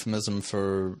trim a euphemism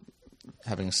for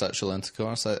having sexual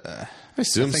intercourse? I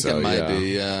assume think so, it might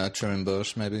yeah. be trimming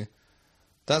bush, maybe.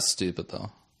 That's stupid,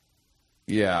 though.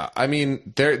 Yeah, I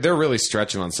mean, they're really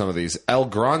stretching on some of these. El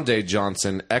Grande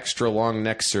Johnson, extra long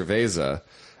neck cerveza,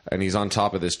 and he's on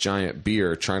top of this giant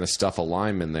beer trying to stuff a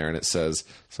lime in there, and it says,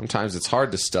 "Sometimes it's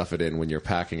hard to stuff it in when you're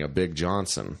packing a Big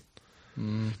Johnson."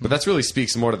 Mm-hmm. But that really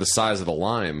speaks more to the size of the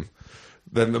lime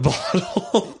than the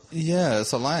bottle. Yeah,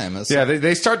 it's a lime. It's Yeah,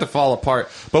 they start to fall apart.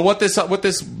 But what this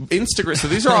Instagram? So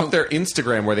these are off their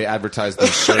Instagram where they advertise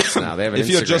these shirts now. They have an If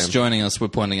Instagram. you're just joining us, we're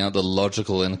pointing out the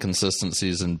logical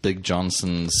inconsistencies in Big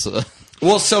Johnson's.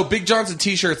 Well, so Big Johnson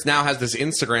T-shirts now has this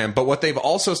Instagram, but what they've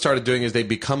also started doing is they've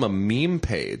become a meme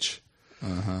page,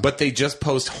 but they just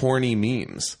post horny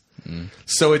memes.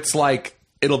 So it's like,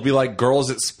 it'll be like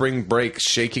girls at spring break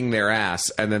shaking their ass,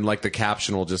 and then like the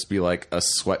caption will just be like a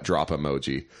sweat drop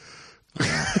emoji.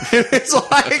 It's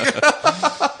like,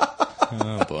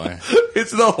 Oh boy!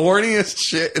 it's the horniest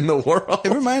shit in the world.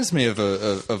 It reminds me of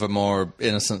a more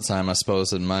innocent time, I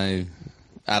suppose, in my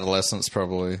adolescence,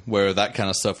 probably, where that kind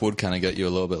of stuff would kind of get you a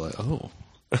little bit like, oh.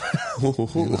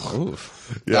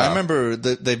 Oof. Yeah. I remember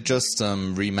that they've just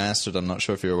remastered. I'm not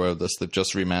sure if you're aware of this. They've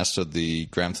just remastered the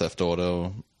Grand Theft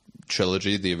Auto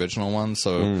trilogy, the original one.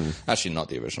 So actually, not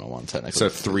the original one technically. So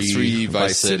three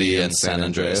Vice City and San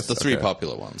Andreas, the three Okay.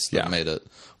 popular ones that Yeah. made it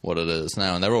what it is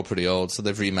now, and they're all pretty old. So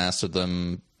they've remastered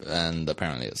them, and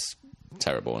apparently it's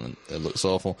terrible and it looks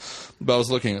awful. But I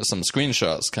was looking at some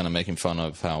screenshots, kind of making fun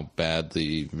of how bad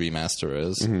the remaster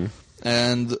is,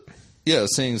 and yeah,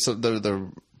 seeing so they're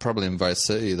probably in Vice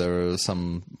City, there are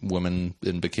some women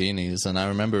in bikinis, and I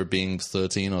remember being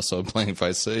 13 or so playing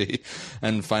Vice City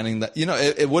and finding that,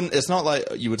 it wouldn't. It's not like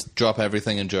you would drop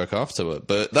everything and jerk off to it,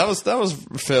 but that was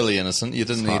fairly innocent. You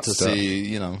didn't need hot to stuff.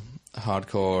 see,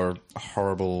 hardcore,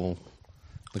 horrible,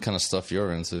 the kind of stuff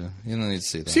you're into. You don't need to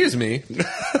see that. Excuse me.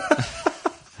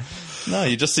 No,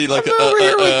 you just see like I'm over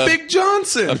here with Big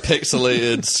Johnson. a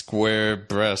pixelated square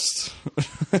breast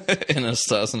in a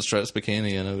Stars and Stripes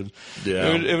bikini, and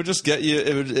it would just get you.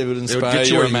 It would inspire get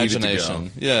you your where you needed to imagination.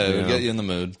 go. Yeah, it would Yeah. get you in the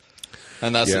mood.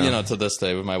 And that's Yeah. to this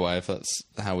day with my wife, that's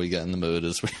how we get in the mood.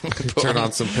 Is we put Turn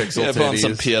on some pixel put on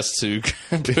some titties.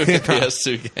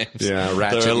 PS2 games. Yeah,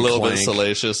 Ratchet they're a and little bit Clank.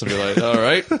 salacious, and be like, all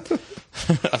right.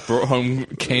 I brought home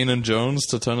Kane and Jones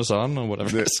to turn us on, or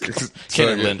whatever it's called. Kane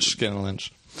and Lynch.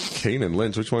 Kane and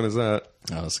Lynch. Which one is that?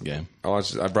 Oh, that's a game.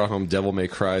 I brought home Devil May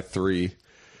Cry 3.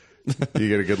 You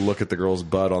get a good look at the girl's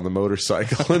butt on the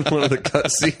motorcycle in one of the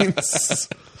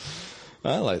cutscenes.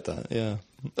 I like that. Yeah.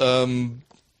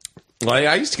 Well,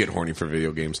 I used to get horny for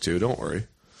video games too. Don't worry.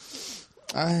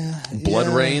 Blood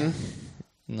yeah. Rain.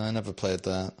 No, I never played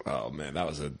that. Oh man, that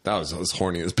was as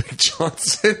horny as Big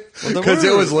Johnson, Well, because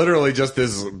it was literally just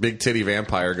this big titty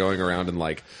vampire going around, and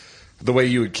like the way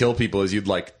you would kill people is you'd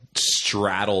like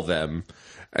straddle them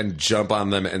and jump on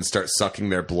them and start sucking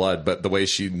their blood. But the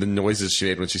noises she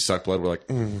made when she sucked blood were like,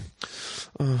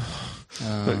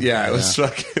 yeah, it was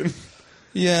fucking.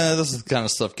 Yeah, this is the kind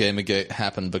of stuff Gamergate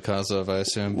happened because of, I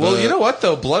assume. Well, you know what,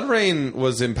 though? Blood Rain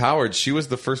was empowered. She was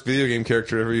the first video game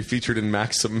character to ever be featured in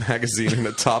Maxim magazine in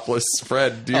a topless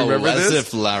spread. Do you remember as this?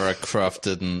 if Lara Croft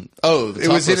didn't... Oh, it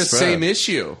was in the spread. same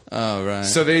issue. Oh, right.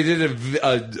 So they did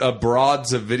a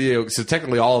broads of video... So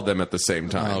technically all of them at the same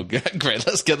time. Oh, great.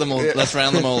 Let's get them all... Let's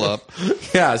round them all up.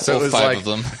 Yeah, so All it was 5 like... of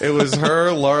them. It was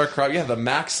her, Lara Croft... Yeah, the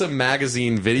Maxim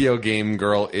magazine video game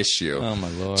girl issue. Oh, my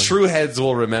Lord. True heads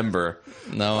will remember.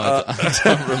 No, I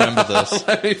don't remember this.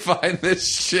 Let me find this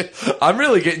shit. I'm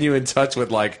really getting you in touch with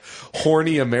like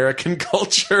horny American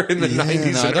culture in the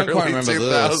 90s no, I and don't quite early remember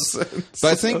 2000s. this.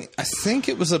 But I think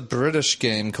it was a British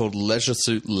game called Leisure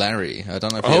Suit Larry. I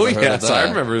don't know if you Oh, ever heard of yes, that. I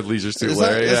remember Leisure Suit Is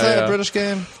Larry. that a British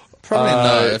game? Probably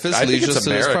not. If it's I think Leisure it's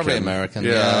Suit, it's probably American.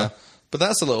 American. Yeah. But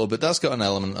that's a little bit... That's got an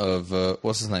element of...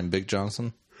 what's his name? Big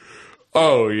Johnson?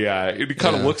 Oh, yeah. It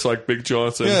kind of Yeah. looks like Big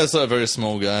Johnson. Yeah, it's not a very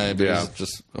small guy, but Yeah. he's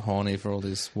just horny for all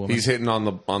these women. He's hitting on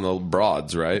the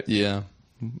broads, right? Yeah,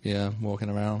 walking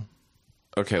around.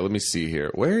 Okay, let me see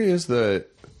here. Where is the...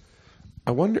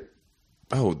 I wonder...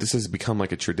 Oh, this has become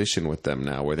like a tradition with them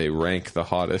now, where they rank the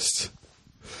hottest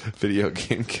video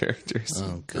game characters.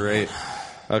 Oh, God. Great.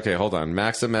 Okay, hold on.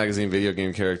 Maxim Magazine video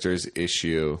game characters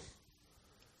issue.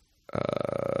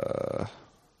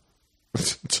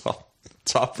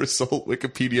 Top result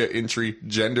Wikipedia entry: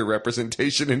 gender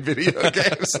representation in video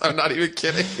games. I'm not even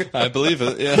kidding. I believe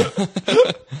it, yeah.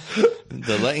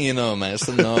 They're letting you know, man.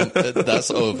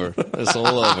 That's over. It's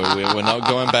all over. We're not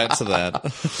going back to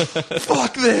that.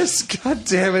 Fuck this. God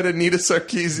damn it, Anita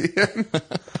Sarkeesian.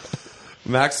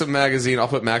 Maxim Magazine. I'll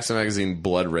put Maxim Magazine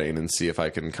Blood Rain and see if I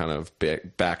can kind of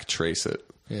back trace it.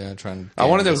 Yeah, try and... I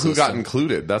want to know who got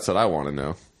included. That's what I want to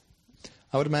know.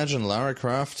 I would imagine Lara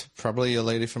Croft, probably a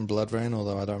lady from Blood Rain,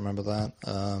 although I don't remember that.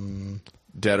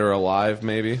 Dead or Alive,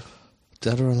 maybe?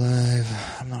 Dead or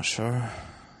Alive, I'm not sure.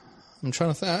 I'm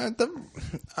trying to think.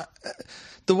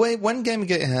 The way when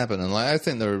Gamergate happened, and like I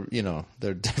think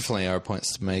there definitely are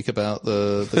points to make about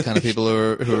the kind of people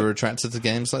who are attracted to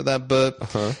games like that. But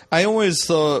I always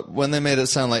thought when they made it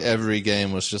sound like every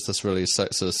game was just this really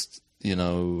sexist,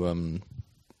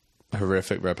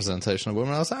 horrific representation of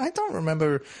women. I was like, I don't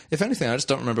remember. If anything, I just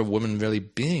don't remember women really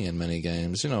being in many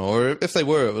games. Or if they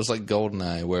were, it was like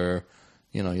GoldenEye, where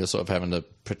you're sort of having to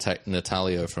protect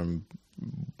Natalia from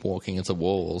walking into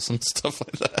walls and stuff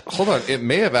like that. Hold on, it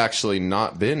may have actually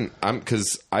not been.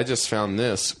 Because I just found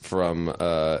this from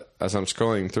as I'm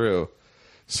scrolling through.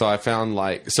 So I found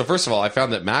first of all, I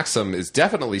found that Maxim is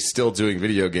definitely still doing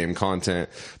video game content,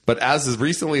 but as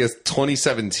recently as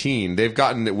 2017, they've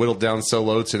gotten it whittled down so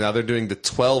low to now they're doing the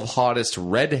 12 hottest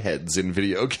redheads in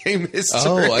video game history.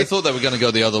 Oh, I thought they were going to go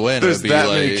the other way. And There's it'd be that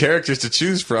like, many characters to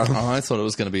choose from. Oh, I thought it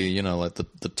was going to be, like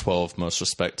the 12 most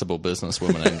respectable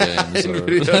businesswomen in games. In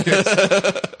video games.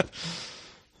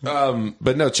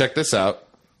 But no, check this out.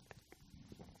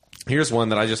 Here's one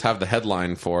that I just have the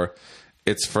headline for.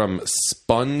 It's from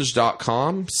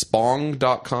sponge.com,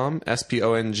 spong.com,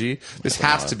 S-P-O-N-G. This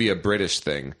has to be a British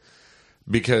thing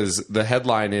because the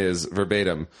headline is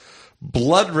verbatim.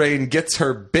 Blood Rain gets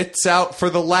her bits out for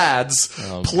the lads.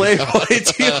 Oh, Playboy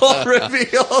deal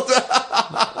revealed.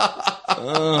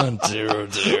 Oh,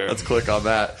 dear. Let's click on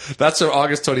that. That's from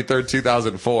August 23rd,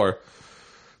 2004.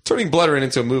 Turning Blood Rain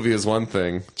into a movie is one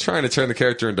thing. Trying to turn the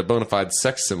character into a bona fide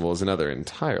sex symbol is another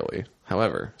entirely.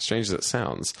 However, strange as it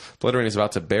sounds, Blood Rain is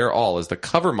about to bear all as the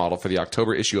cover model for the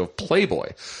October issue of Playboy.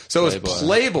 So it's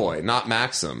Playboy, not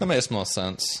Maxim. That makes more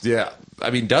sense. Yeah. I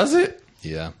mean, does it?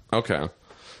 Yeah. Okay.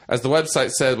 As the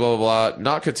website said, blah, blah, blah,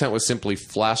 not content with simply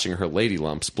flashing her lady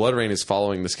lumps, Blood Rain is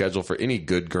following the schedule for any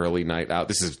good girly night out.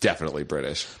 This is definitely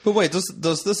British. But wait,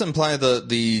 does this imply that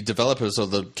the developers or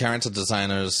the character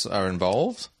designers are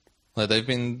involved? Like they've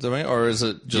been doing it? Or is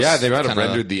it just... Yeah, they might have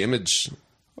rendered the image...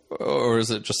 Or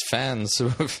is it just fans who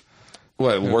have...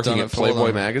 What, working at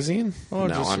Playboy magazine? Or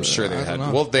no, just, I'm sure they had...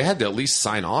 know. Well, they had to at least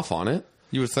sign off on it.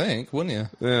 You would think, wouldn't you?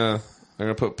 Yeah. I'm going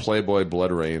to put Playboy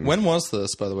Blood Rain. When was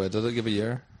this, by the way? Did it give a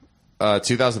year?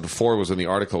 2004 was when the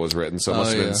article was written, so it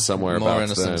must have been somewhere More about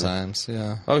innocent then. times,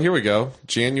 yeah. Oh, here we go.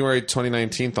 January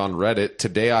 2019 on Reddit.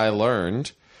 Today I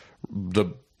learned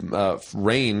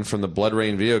Rain from the Blood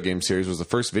Rain video game series was the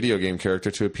first video game character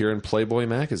to appear in Playboy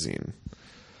magazine.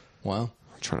 Wow.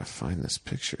 I'm trying to find this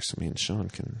picture so me and Sean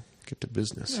can get to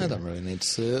business. I don't really need to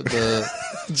see it,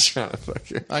 but Trying to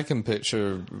fucking... I can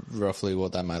picture roughly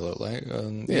what that might look like.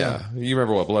 Yeah. You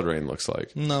remember what Blood Rain looks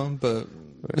like? No, but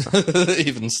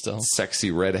even still.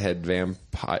 Sexy redhead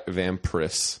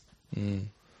vampiress.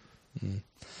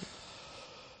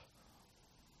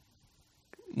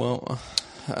 Well,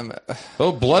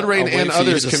 Blood Rain I'll wait and for you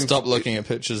others to can stop looking at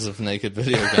pictures of naked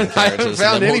video game characters. I haven't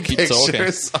found and then any we'll keep talking.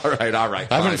 pictures. All right. I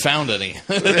fine. haven't found any.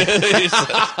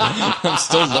 I'm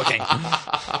still looking.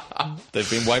 They've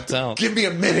been wiped out. Give me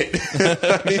a minute.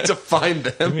 I need to find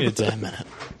them. Give me a damn minute.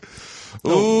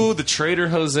 Ooh, the Trader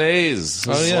Jose's.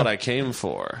 This is yeah. what I came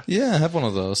for. Yeah, have one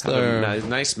of those. Have They're a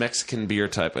nice Mexican beer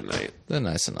type of night. they're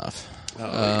nice enough.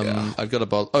 yeah. I've got a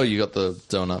bottle. Oh, you got the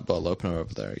donut bottle opener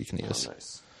over there. You can use.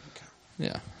 Nice. Okay.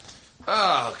 Yeah.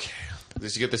 Oh, okay.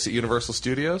 Did you get this at Universal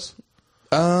Studios?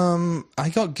 I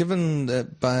got given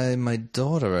it by my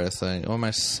daughter, I think, or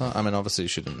my son. I mean, obviously,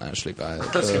 she didn't actually buy it.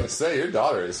 I was going to say, your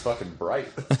daughter is fucking bright.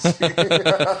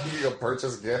 You go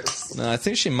purchase gifts. No, I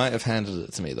think she might have handed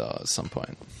it to me though at some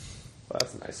point. Well,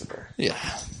 that's nice of her. Yeah.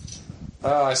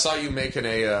 I saw you making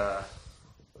a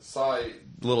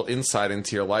little insight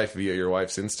into your life via your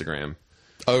wife's Instagram.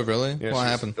 Oh, really? Yeah, What she's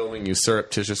happened? filming you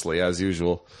surreptitiously as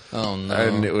usual. Oh no!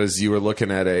 And it was you were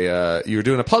looking at you were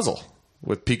doing a puzzle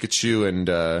with Pikachu and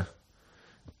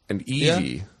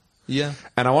Eevee. Yeah.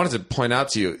 And I wanted to point out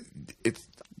to you,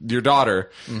 your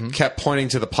daughter Mm-hmm. kept pointing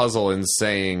to the puzzle and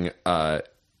saying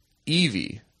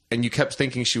Eevee, and you kept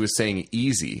thinking she was saying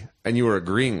easy, and you were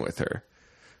agreeing with her.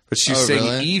 But she was saying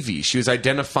really? Eevee. She was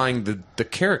identifying the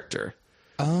character.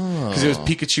 Oh. Because it was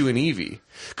Pikachu and Eevee.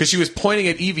 Because she was pointing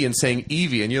at Eevee and saying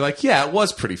Eevee, and you're like, yeah, it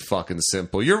was pretty fucking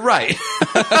simple. You're right.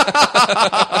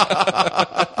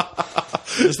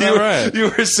 Is that right? You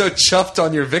were so chuffed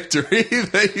on your victory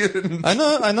that you didn't. I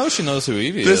know she knows who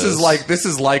Eevee This is.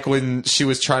 is like when she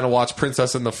was trying to watch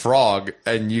Princess and the Frog,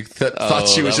 and you thought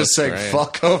she was that just was saying great.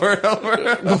 "fuck" over and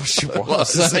over. Oh, she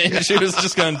was. I mean, she was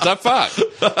just going, the fuck,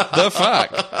 the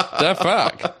fuck, the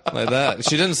fuck, like that.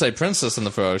 She didn't say Princess and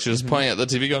the Frog. She was pointing at the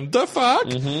TV going, the fuck.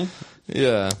 Mm-hmm.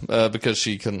 Yeah, because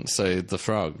she couldn't say the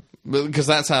frog. Because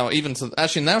that's how,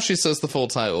 actually now she says the full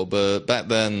title, but back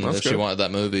then, if she wanted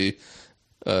that movie,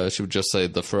 she would just say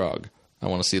the frog. I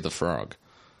want to see the frog.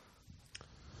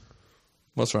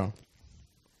 What's wrong?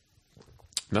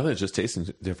 Nothing, it just tastes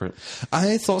different.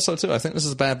 I thought so too. I think this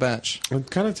is a bad batch. It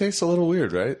kind of tastes a little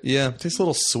weird, right? Yeah. It tastes a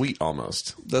little sweet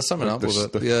almost. There's something up with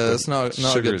it. The It's not a good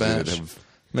sugars in it batch. have-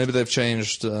 Maybe they've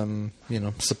changed,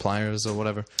 suppliers or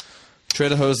whatever.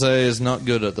 Trader Jose is not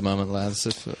good at the moment, lads.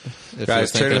 If Guys, you're Trader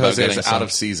thinking about Jose getting is some. out of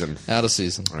season. Out of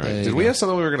season. All right. Did we have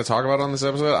something we were going to talk about on this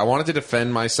episode? I wanted to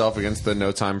defend myself against the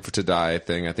No Time to Die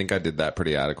thing. I think I did that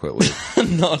pretty adequately.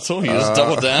 Not at all. You just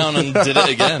doubled down and did it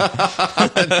again.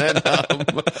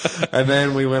 And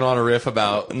then we went on a riff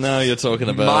about Now you're talking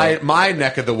about my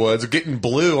neck of the woods, getting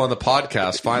blue on the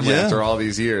podcast finally Yeah. after all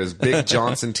these years. Big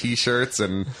Johnson T-shirts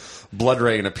and Blood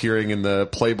Rain appearing in the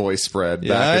Playboy spread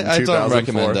back in I 2004. don't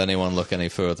recommend anyone look any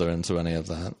further into any of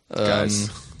that. Guys,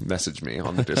 message me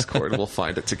on the Discord. We'll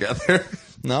find it together.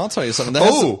 No, I'll tell you something.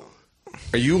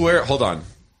 Are you aware? Hold on.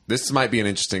 This might be an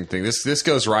interesting thing. This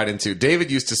goes right into. David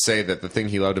used to say that the thing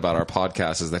he loved about our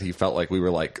podcast is that he felt like we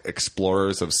were like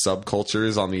explorers of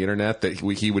subcultures on the internet that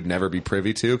he would never be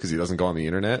privy to because he doesn't go on the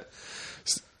internet.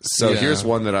 So Yeah. here's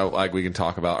one that we can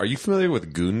talk about. Are you familiar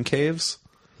with Goon Caves?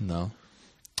 No.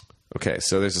 Okay,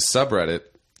 so there's a subreddit,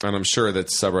 and I'm sure that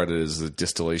subreddit is the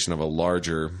distillation of a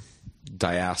larger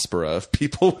diaspora of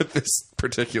people with this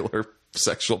particular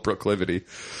sexual proclivity,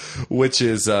 which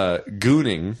is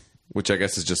gooning, which I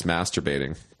guess is just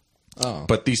masturbating. Oh.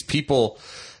 But these people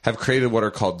have created what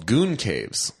are called goon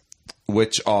caves,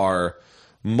 which are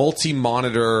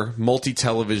multi-monitor,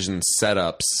 multi-television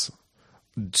setups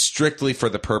strictly for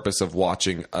the purpose of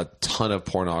watching a ton of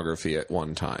pornography at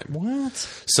one time. What?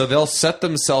 So they'll set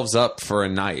themselves up for a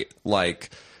night, like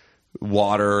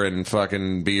water and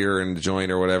fucking beer and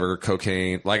joint or whatever,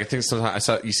 cocaine. Like I think sometimes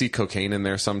you see cocaine in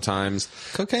there sometimes.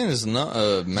 Cocaine is not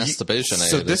a masturbation aid.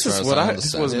 So this as is far what as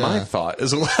this was my thought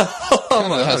as well.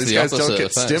 It has These the guys opposite don't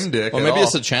get effects. stim dick. Or at maybe all.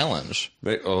 it's a challenge.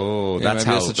 That's maybe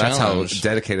how it's a that's how challenge.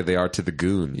 dedicated they are to the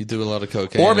goon. You do a lot of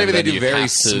cocaine. Or maybe and they then do you very have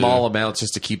to- small amounts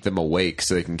just to keep them awake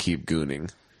so they can keep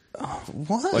gooning.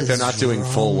 What? Like they're not doing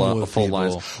full lines.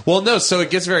 People? Well, no. So it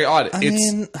gets very odd.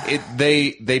 mean-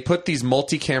 They put these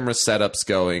multi-camera setups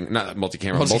going. Not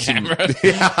multi-camera.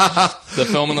 They're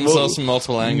filming themselves from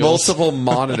multiple angles. Multiple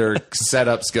monitor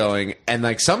setups going, and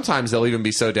like sometimes they'll even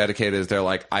be so dedicated as they're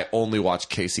like, I only watch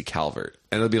Casey Calvert,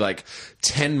 and it'll be like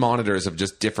 10 monitors of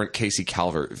just different Casey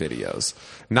Calvert videos.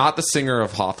 Not the singer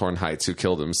of Hawthorne Heights who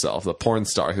killed himself, the porn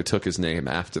star who took his name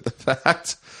after the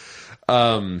fact.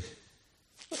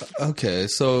 Okay,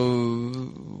 so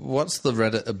what's the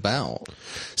Reddit about?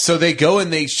 So they go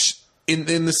and they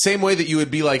in the same way that you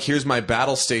would be like, here's my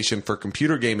battle station for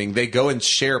computer gaming, they go and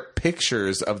share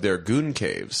pictures of their goon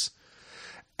caves.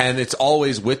 And it's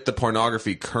always with the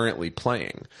pornography currently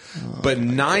playing. But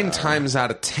 9 times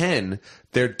out of 10,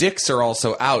 their dicks are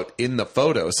also out in the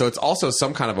photo. So it's also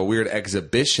some kind of a weird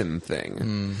exhibition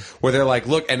thing where they're like,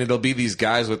 look, and it'll be these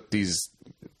guys with these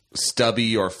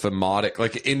stubby or phimotic,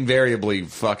 like invariably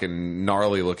fucking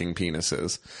gnarly looking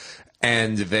penises.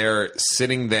 And they're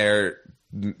sitting there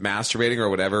masturbating or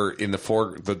whatever in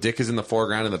the dick is in the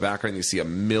foreground. In the background, you see a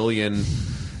million.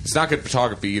 It's not good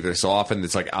photography either. So often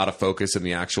it's like out of focus in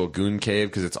the actual goon cave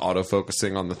because it's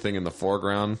auto-focusing on the thing in the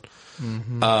foreground.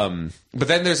 But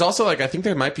then there's also like, I think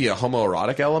there might be a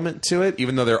homoerotic element to it,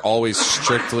 even though they're always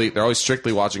strictly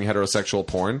watching heterosexual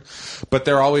porn. But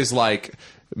they're always like,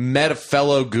 met a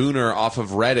fellow gooner off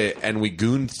of Reddit and we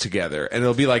gooned together. And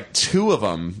it'll be like 2 of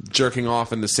them jerking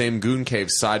off in the same goon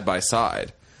cave side by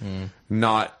side.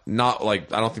 Not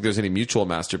like, I don't think there's any mutual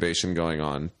masturbation going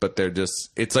on, but they're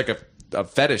just, it's like a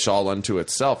fetish all unto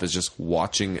itself is just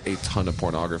watching a ton of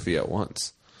pornography at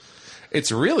once.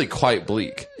 It's really quite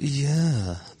bleak.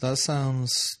 Yeah, that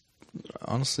sounds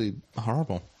honestly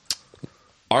horrible.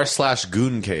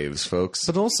 r/goon caves, folks.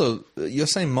 But also, you're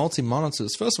saying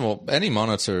multi-monitors. First of all, any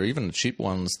monitor, even the cheap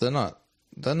ones, they're not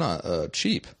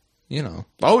cheap. You know.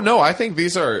 Oh no, I think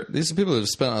these are people who've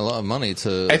spent a lot of money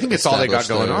to. I think it's all they got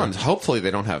going on. Hopefully,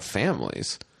 they don't have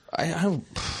families. I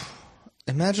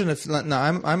imagine if now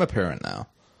I'm a parent now,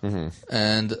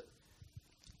 and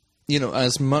you know,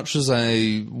 as much as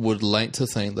I would like to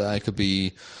think that I could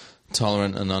be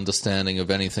tolerant and understanding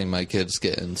of anything my kids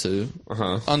get into,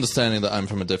 understanding that I'm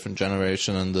from a different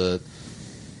generation and the.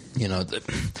 You know,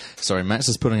 sorry, Max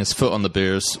is putting his foot on the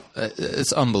beers.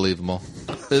 It's unbelievable.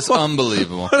 It's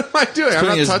unbelievable. What am I doing? I'm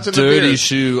not his touching dirty the beers.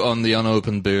 shoe on the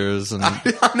unopened beers. And I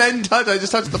didn't touch. I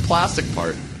just touched the plastic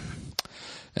part.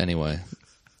 Anyway,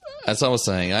 as I was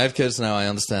saying, I have kids now. I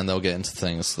understand they'll get into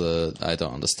things that I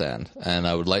don't understand, and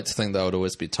I would like to think that I would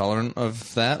always be tolerant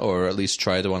of that, or at least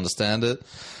try to understand it.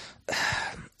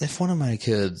 If one of my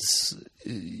kids,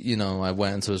 you know, I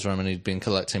went into his room and he'd been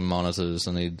collecting monitors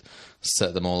and he'd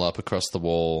set them all up across the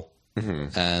wall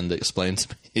and explained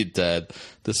to me, Dad,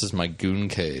 this is my goon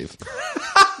cave.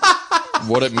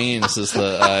 What it means is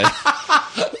that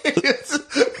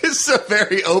it's a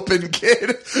very open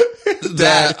kid.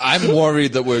 Dad, I'm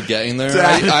worried that we're getting there.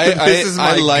 Dad, this is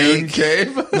my goon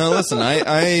cave. No, listen,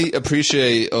 I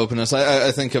appreciate openness.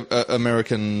 I think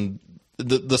American...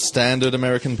 The standard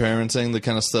American parenting, the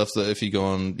kind of stuff that if you go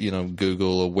on, you know,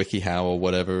 Google or WikiHow or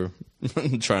whatever,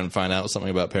 try and find out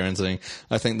something about parenting,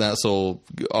 I think that's all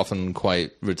often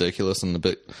quite ridiculous and a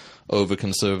bit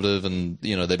over-conservative. And,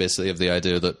 you know, they basically have the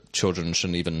idea that children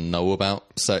shouldn't even know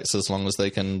about sex as long as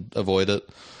they can avoid it.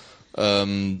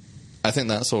 I think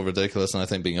that's all ridiculous, and I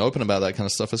think being open about that kind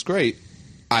of stuff is great.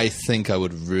 I think I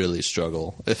would really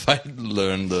struggle if I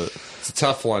learned that it's a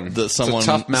tough one. That someone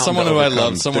who I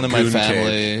loved, someone in my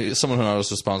family, someone who I was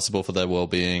responsible for their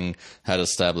well-being, had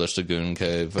established a goon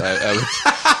cave.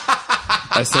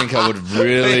 I think I would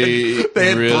really, they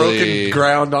had really broken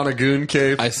ground on a goon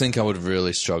cave. I think I would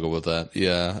really struggle with that.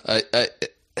 Yeah,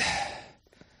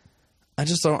 I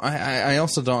just don't. I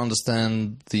also don't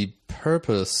understand the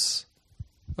purpose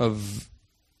of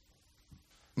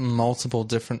multiple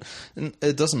different.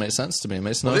 It doesn't make sense to me. It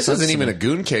makes no sense. This isn't even a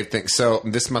goon cave thing. So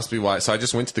this must be why. So I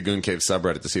just went to the goon cave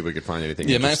subreddit to see if we could find anything.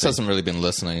 Yeah, Max hasn't really been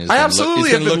listening. I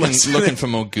absolutely have been looking for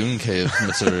more goon cave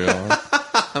material.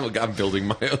 I'm building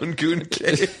my own goon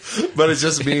cave, but it's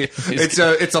just me.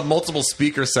 It's a multiple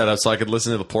speaker setup, so I could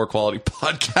listen to the poor quality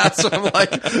podcast from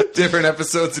like different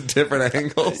episodes and different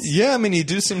angles. Yeah, I mean, you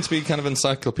do seem to be kind of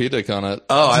encyclopedic on it.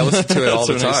 Oh, I listen to it all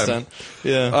the time. Extent.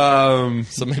 Yeah.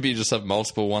 So maybe you just have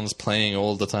multiple ones playing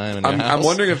all the time in your house. I'm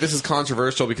wondering if this is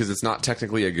controversial because it's not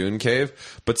technically a goon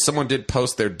cave, but someone did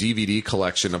post their DVD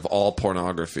collection of all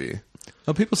pornography.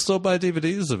 Oh, people still buy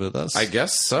DVDs of it. I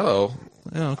guess so.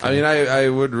 Yeah, okay. I mean, I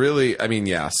would really... I mean,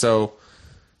 yeah. So,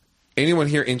 anyone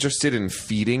here interested in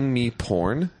feeding me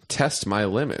porn? Test my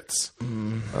limits.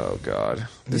 Oh, God.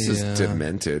 This is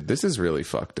demented. This is really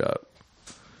fucked up.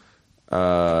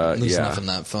 There's yeah. nothing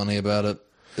that funny about it.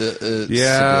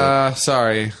 Yeah,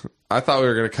 sorry. I thought we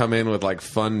were going to come in with like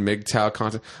fun MGTOW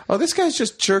content. Oh, this guy's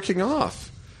just jerking off.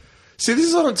 See, this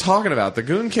is what I'm talking about. The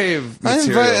Goon Cave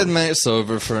material. I invited mates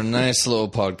over for a nice little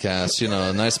podcast,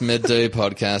 a nice midday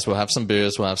podcast. We'll have some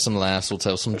beers, we'll have some laughs, we'll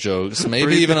tell some jokes,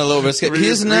 maybe even a little bit. He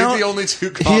is now the only two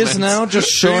comments. He is now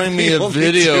just showing me a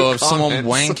video of someone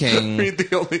wanking. Read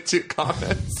the only two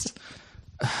comments.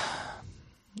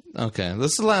 Okay,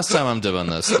 this is the last time I'm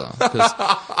doing this, though.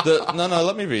 No,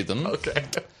 let me read them. Okay.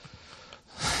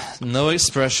 No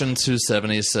Expression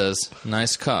 270 says,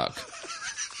 nice cock.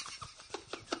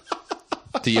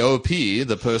 The OP,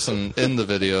 the person in the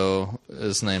video,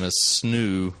 his name is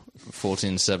Snoo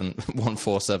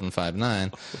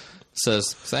 14759,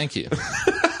 says, thank you.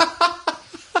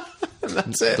 And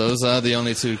that's it. Those are the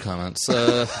only two comments.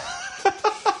 There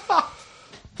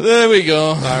we go.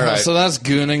 All right. So that's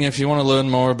gooning if you want to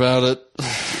learn more about it.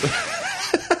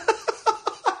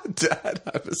 Dad,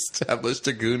 I've established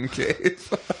a Goon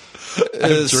Cave. I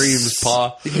have dreams,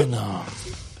 Pa.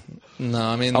 No,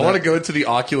 I mean... I want to go into the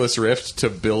Oculus Rift to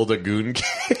build a Goon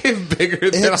Cave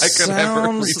bigger than I could ever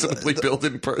reasonably build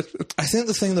in person. I think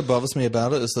the thing that bothers me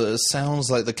about it is that it sounds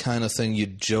like the kind of thing you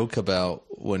joke about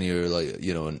when you're like,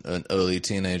 an early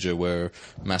teenager, where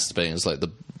masturbating is like the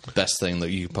best thing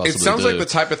that you could possibly do. It sounds like the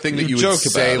type of thing that you would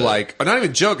say, like... Or not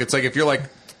even joke, it's like if you're like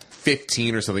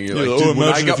 15 or something, you're like, dude, when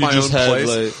I got my own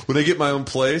place... When I get my own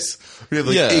place, we have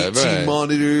like 18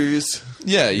 monitors...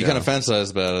 Yeah, you kind of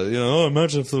fantasize about it.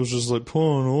 Imagine if there was just like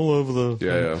porn all over the...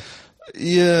 Yeah.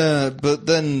 Yeah, but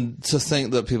then to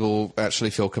think that people actually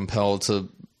feel compelled to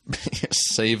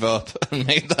save up and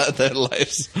make that their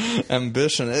life's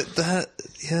ambition, that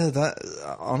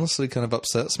honestly kind of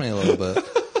upsets me a little bit.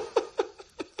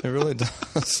 It really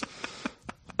does.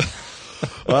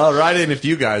 Well, write in if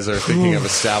you guys are thinking of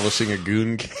establishing a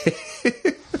Goon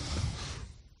Cave.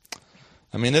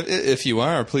 I mean, if you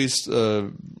are, please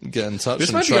get in touch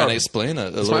and try and explain it.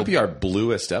 This might be our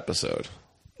bluest episode.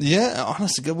 Yeah,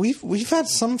 honestly, we've had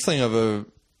something of a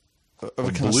kind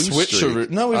of switcheroo.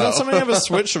 Streak. No, we've had something of a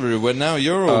switcheroo where now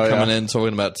you're all coming in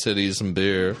talking about titties and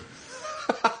beer.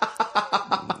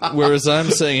 Whereas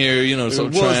I'm sitting here, sort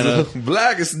of trying to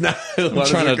blackest night.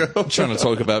 trying to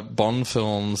talk about Bond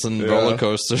films and roller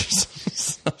coasters and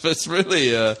stuff. It's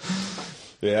really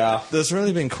there's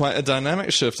really been quite a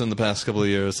dynamic shift in the past couple of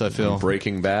years, I feel.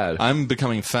 Breaking Bad. I'm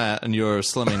becoming fat and you're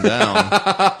slimming down.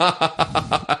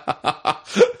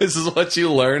 This is what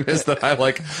you learn, is that I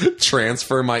like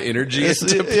transfer my energy into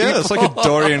people. Yeah, it's like a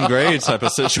Dorian Gray type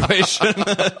of situation.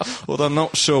 Although I'm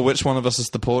not sure which one of us is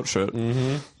the portrait.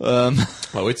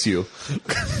 Mm-hmm. It's you.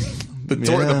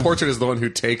 The portrait is the one who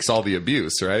takes all the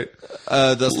abuse, right?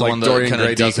 That's the like one that Dorian kind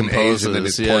Gray of doesn't age, decomposes. and then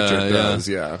his portrait does.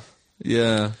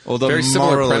 Yeah. Although very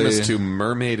similar premise to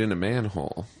Mermaid in a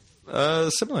Manhole.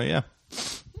 Similar, yeah.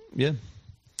 Yeah.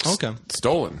 Okay.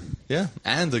 Stolen. Yeah.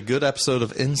 And a good episode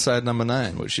of Inside Number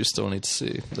 9, which you still need to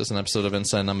see. There's an episode of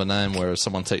Inside Number 9 where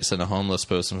someone takes in a homeless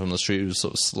person from the street who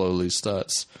sort of slowly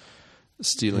starts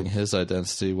stealing his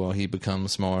identity while he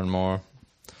becomes more and more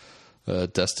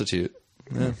destitute.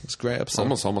 Yeah, it's a great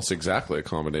episode. Almost exactly a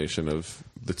combination of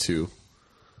the two.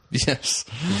 Yes.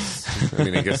 I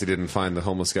mean, I guess he didn't find the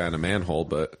homeless guy in a manhole,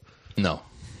 but... No,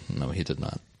 he did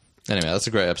not. Anyway, that's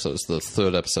a great episode. It's the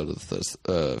third episode of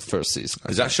the first season.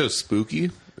 Is that show spooky?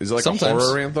 Is it like Sometimes. a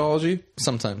horror anthology?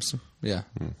 Sometimes, yeah.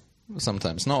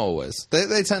 Sometimes, not always.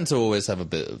 They tend to always have a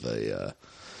bit of a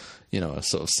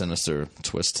sort of sinister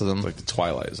twist to them. Like the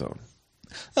Twilight Zone.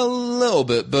 A little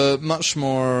bit, but much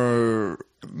more...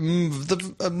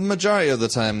 The majority of the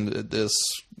time it is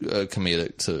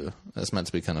comedic too. It's meant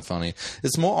to be kind of funny.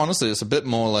 It's more, honestly, it's a bit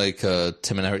more like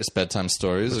Tim and Eric's Bedtime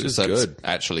Stories. Which is except good. It's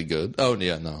actually good. Oh,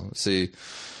 yeah, no. See,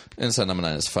 Inside Number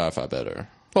 9 is far, far better.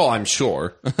 Well, I'm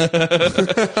sure.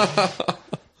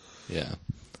 Yeah.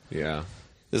 Yeah.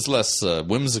 It's less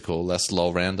whimsical, less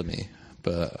low randomy,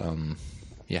 but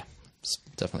yeah, it's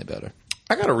definitely better.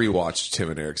 I gotta rewatch Tim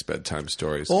and Eric's Bedtime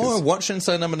Stories. Or watch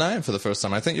Inside Number 9 for the first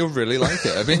time. I think you'll really like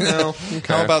it. I mean,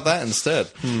 how about that instead?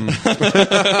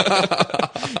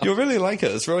 You'll really like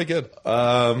it. It's really good.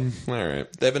 All right.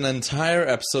 They have an entire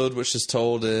episode which is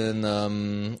told in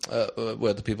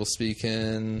where the people speak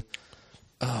in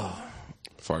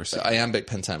Farsi. iambic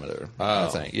pentameter, I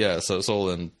think. Yeah, so it's all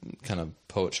in kind of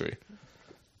poetry.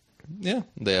 Yeah,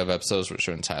 they have episodes which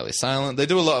are entirely silent. They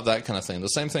do a lot of that kind of thing. The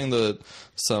same thing that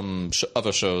some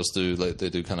other shows do. Like they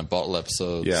do kind of bottle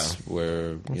episodes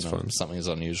where something is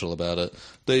unusual about it.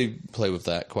 They play with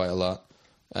that quite a lot.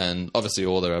 And obviously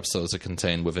all their episodes are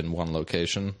contained within one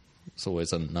location. It's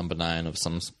always a number 9 of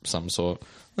some sort.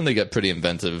 And they get pretty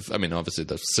inventive. I mean, obviously,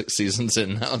 they're 6 seasons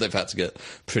in now. They've had to get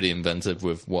pretty inventive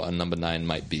with what a number 9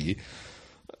 might be.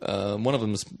 One of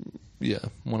them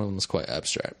is quite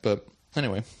abstract. But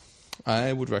anyway,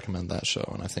 I would recommend that show,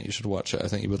 and I think you should watch it. I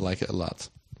think you would like it a lot.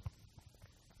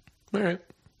 All right.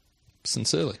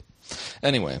 Sincerely.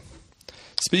 Anyway,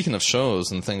 speaking of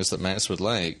shows and things that Max would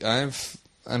like,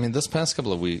 this past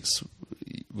couple of weeks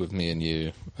with me and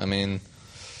you,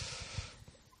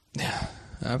 yeah,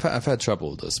 I've had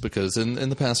trouble with this because in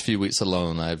the past few weeks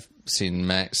alone, I've seen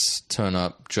Max turn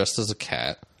up dressed as a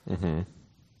cat,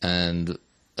 and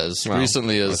as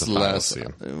recently as last.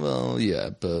 Well, yeah,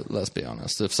 but let's be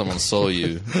honest. If someone saw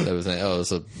you, they would think, "Oh,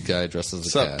 it's a guy dressed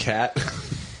as a cat." What's up, cat?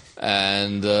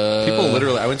 And people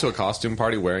literally, I went to a costume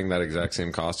party wearing that exact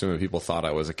same costume, and people thought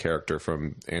I was a character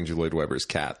from Andrew Lloyd Webber's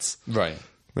Cats. Right.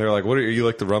 They were like, "What are you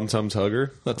like the Rum Tum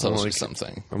Tugger?" That tells you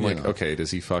something. I'm like, okay,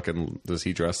 does he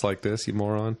dress like this, you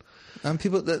moron? And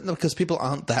because people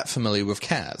aren't that familiar with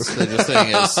cats. They're just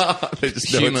saying it's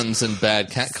humans in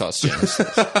bad cat costumes,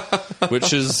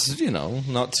 which is,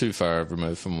 not too far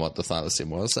removed from what the thylacine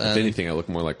was. If anything, I look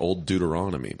more like old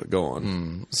Deuteronomy, but go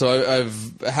on. So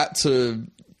I've had to,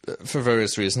 for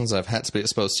various reasons, I've had to be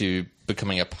exposed to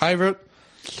becoming a pirate,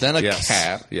 then a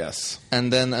cat. Yes.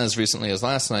 And then, as recently as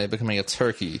last night, becoming a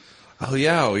turkey. Oh,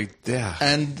 yeah. Yeah.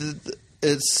 And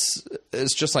it's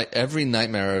just like every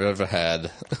nightmare I've ever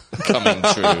had coming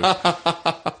true.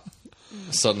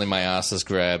 Suddenly my ass is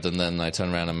grabbed, and then I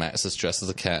turn around and Max is dressed as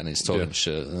a cat, and he's talking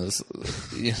shit. And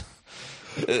you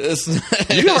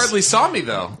hardly saw me,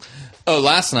 though. Oh,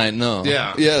 last night? No.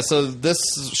 Yeah. Yeah, so this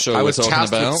show I was we're talking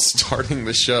tasked about... with starting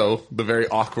the show, the very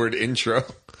awkward intro.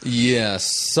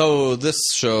 Yes. So this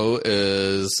show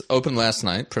is open last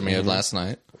night, premiered last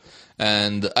night.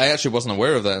 And I actually wasn't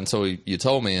aware of that until you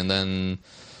told me. And then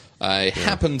I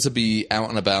happened to be out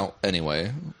and about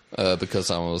anyway,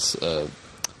 because I was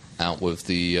out with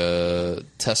the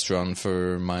test run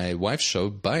for my wife's show,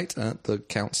 Bite, at the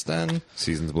Count's Den.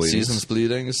 Seasons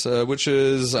Bleedings, which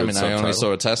is, Good I subtitle. only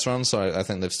saw a test run, so I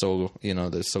think they've still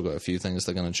got a few things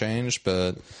they're going to change,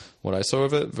 but what I saw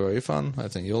of it, very fun. I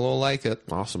think you'll all like it.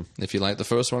 Awesome. If you like the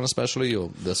first one especially,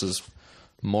 this is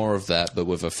more of that, but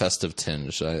with a festive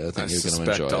tinge. I think you're going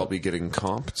to enjoy it. I'll be getting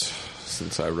comped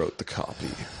since I wrote the copy.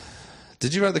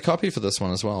 Did you write the copy for this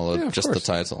one as well, or of just course. the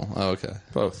title? Oh, okay.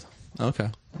 Both. Okay.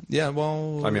 Yeah,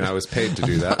 well... I was paid to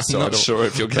do that, so I'm I not don't, sure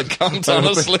if you'll get comped,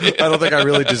 honestly. I don't think I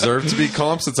really deserve to be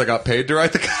comped since I got paid to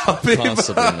write the copy.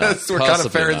 Possibly not. We're kind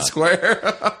of fair and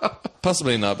square.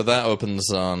 Possibly not, but that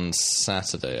opens on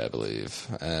Saturday, I believe,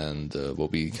 and we'll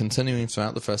be continuing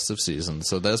throughout the festive season.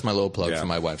 So there's my little plug for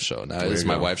my wife's show. Now, it is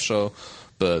my wife's show,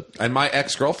 but... And my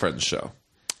ex-girlfriend's show.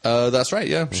 That's right,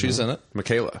 yeah. She's in it.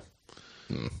 Michaela.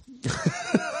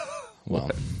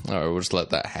 Well, all right, we'll just let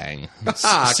that hang.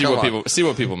 See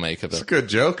what people make of It's a it. good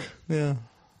joke. Yeah.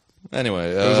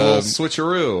 Anyway, It was a little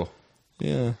switcheroo.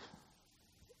 Yeah.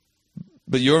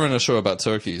 But you're in a show about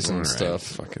turkeys and stuff.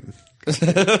 Fucking.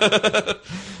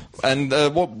 And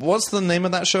what's the name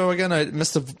of that show again?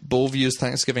 Mr. Bullview's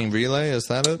Thanksgiving Relay. Is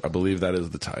that it? I believe that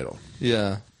is the title.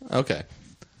 Yeah. Okay.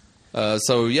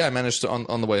 So yeah, I managed to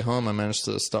on the way home. I managed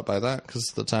to stop by that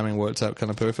because the timing worked out kind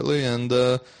of perfectly, and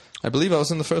I believe I was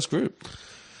in the first group.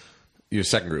 Your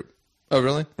second group. Oh,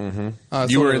 really? Mm-hmm.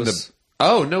 You were in the.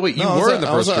 Oh no! Wait, you were in the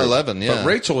first I was at group. 11. Yeah, but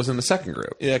Rachel was in the second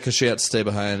group. Yeah, because she had to stay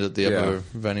behind at the other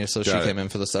venue, so she Got it. came in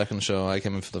for the second show. I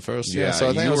came in for the first. Yeah, so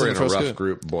I think you I was were in in the a first rough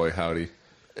group. Boy, howdy.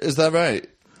 Is that right?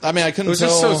 I mean, I couldn't It was tell.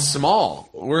 just so small.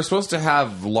 We're supposed to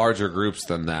have larger groups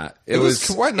than that. It was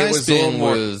quite nice it was a little being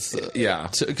more, with. Yeah.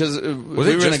 Because Was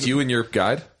it just you and your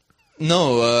guide?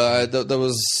 No, there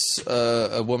was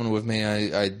a woman with me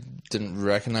I didn't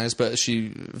recognize, but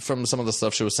from some of the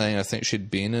stuff she was saying, I think she'd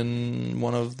been in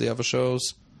one of the other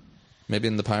shows. Maybe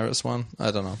in the Pirates one.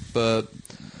 I don't know. But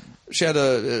she had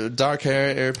a dark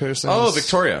hair piercings. Oh,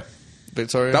 Victoria.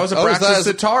 Victoria. That was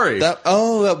Abraxas Citari. That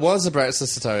was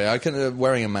Abraxas Citari. I couldn't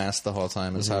wearing a mask the whole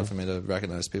time. It's hard for me to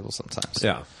recognize people sometimes.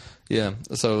 Yeah. Yeah.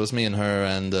 So it was me and her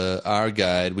and our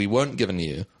guide. We weren't given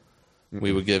you.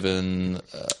 We were given...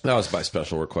 That was by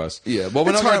special request. Yeah. Well,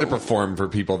 it's hard to perform for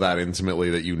people that intimately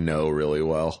that you know really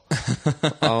well.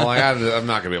 I'm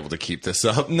not going to be able to keep this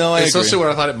up. No, I Especially agree. when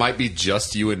I thought it might be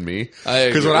just you and me. I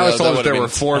agree. Because when I was That told that would've there were been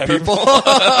 4 people...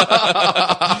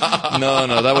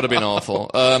 No, that would have been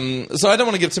awful. So I don't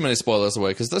want to give too many spoilers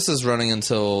away because this is running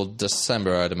until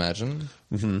December, I'd imagine.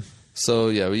 Mm-hmm. So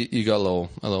yeah, you got a little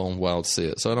while to see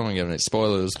it. So I don't want to give any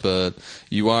spoilers, but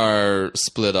you are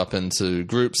split up into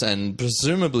groups, and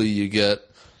presumably you get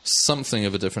something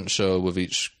of a different show with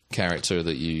each character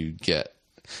that you get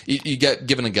you get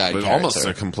given a guy. It's character. almost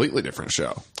a completely different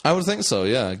show. I would think so.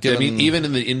 Yeah. I mean, even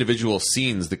in the individual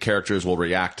scenes, the characters will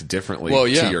react differently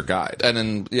to your guide.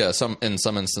 And in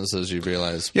some instances, you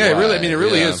realize. Yeah, why. it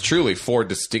really is truly 4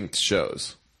 distinct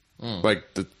shows. Like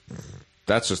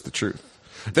that's just the truth.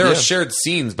 There are shared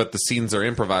scenes, but the scenes are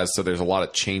improvised, so there's a lot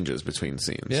of changes between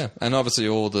scenes. Yeah, and obviously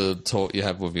all the talk you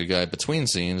have with your guide between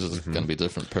scenes is going to be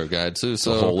different per guide too.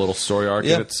 So the whole little story arc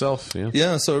in itself.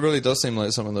 Yeah, so it really does seem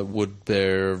like something that would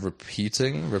bear repeat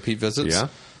visits. Yeah.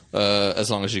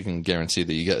 As long as you can guarantee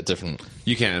that you get a different.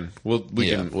 You can. We'll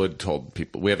told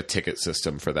people we have a ticket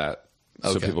system for that,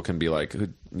 so people can be like,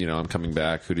 I'm coming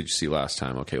back. Who did you see last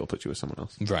time? Okay, we'll put you with someone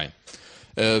else. Right.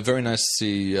 Very nice to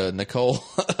see Nicole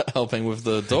helping with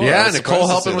the door. Yeah, Nicole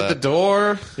helping with the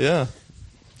door. Yeah.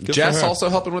 Good Jess also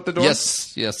helping with the door.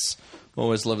 Yes.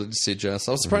 Always lovely to see Jess.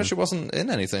 I was surprised she wasn't in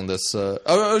anything this.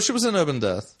 She was in Urban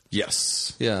Death.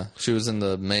 Yes. Yeah, she was in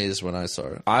the maze when I saw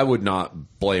her. I would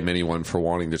not blame anyone for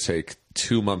wanting to take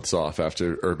 2 months off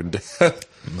after Urban Death.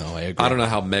 No, I agree. I don't know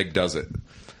how Meg does it.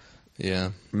 Yeah.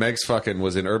 Meg's fucking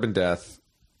was in Urban Death,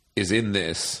 is in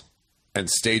this, and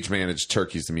stage managed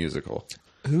Turkey's the Musical.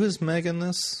 Who is Meg in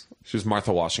this? She was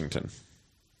Martha Washington.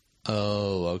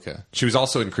 Oh, okay. She was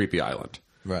also in Creepy Island.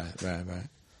 Right.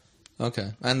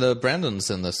 Okay. And Brandon's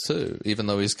in this too, even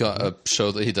though he's got a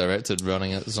show that he directed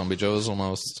running at Zombie Joe's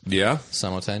almost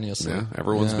simultaneously. Yeah,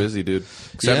 everyone's busy, dude.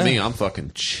 Except me, I'm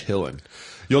fucking chilling.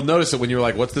 You'll notice it when you're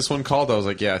like, what's this one called? I was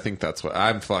like, yeah, I think that's what I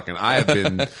have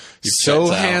been so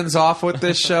hands off with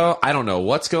this show. I don't know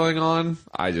what's going on.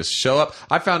 I just show up.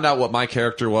 I found out what my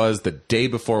character was the day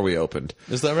before we opened.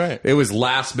 Is that right? It was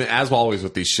last minute, as always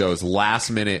with these shows, last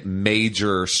minute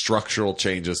major structural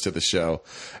changes to the show.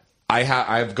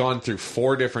 I've gone through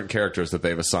 4 different characters that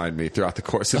they've assigned me throughout the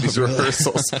course of these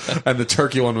rehearsals, and the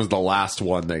turkey one was the last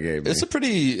one they gave me. It's a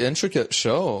pretty intricate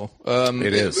show.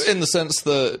 It is. In the sense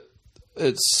that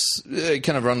it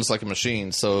kind of runs like a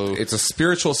machine. So it's a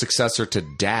spiritual successor to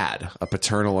Dad, a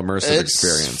paternal immersive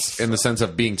experience, in the sense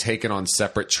of being taken on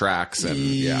separate tracks and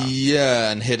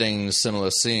and hitting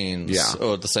similar scenes,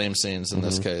 or the same scenes in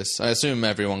this Mm-hmm. case. I assume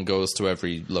everyone goes to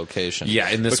every location. Yeah,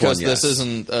 in this because one, yes. this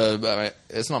isn't.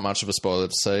 It's not much of a spoiler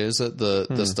to say, is it?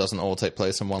 This doesn't all take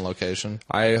place in one location.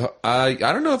 I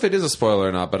don't know if it is a spoiler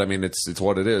or not, but I mean it's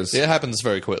what it is. It happens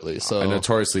very quickly. So I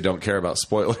notoriously don't care about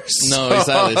spoilers. No,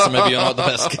 exactly. So maybe you're not the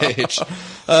best gauge.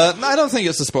 I don't think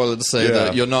it's a spoiler to say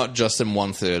that you're not just in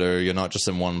one theater, you're not just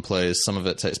in one place. Some of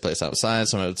it takes place outside,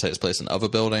 some of it takes place in other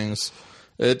buildings.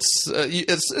 It's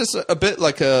a bit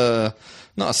like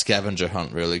not a scavenger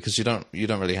hunt really, because you don't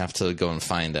really have to go and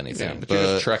find anything. But you're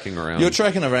just trekking around. You're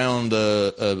trekking around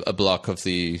a block of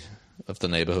the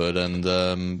neighborhood and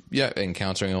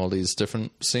encountering all these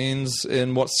different scenes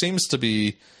in what seems to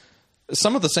be.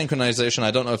 Some of the synchronization,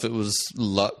 I don't know if it was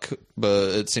luck, but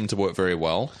it seemed to work very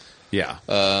well. Yeah.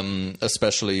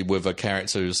 Especially with a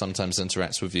character who sometimes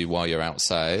interacts with you while you're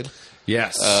outside.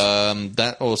 Yes.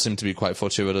 That all seemed to be quite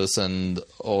fortuitous, and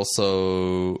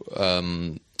also,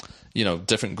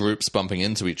 different groups bumping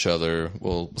into each other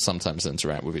will sometimes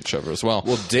interact with each other as well.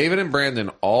 Well, David and Brandon,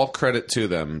 all credit to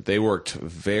them. They worked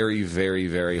very, very,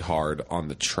 very hard on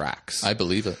the tracks. I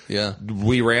believe it, yeah.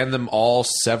 We ran them all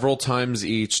several times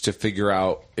each to figure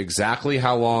out exactly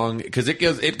how long, because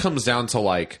it comes down to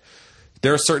like,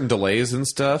 there are certain delays and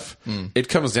stuff. It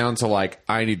comes down to like,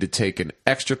 I need to take an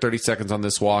extra 30 seconds on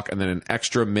this walk and then an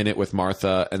extra minute with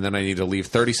Martha, and then I need to leave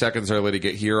 30 seconds early to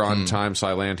get here on time so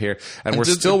I land here. And we're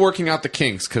still working out the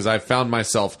kinks because I found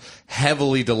myself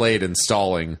heavily delayed and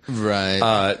stalling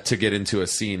to get into a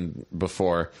scene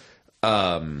before.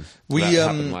 That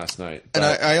happened last night. And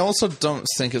I also don't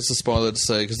think it's a spoiler to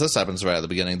say, because this happens right at the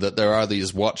beginning, that there are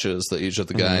these watches that each of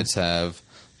the guides have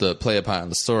that play a part in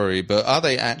the story, but are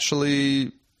they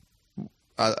actually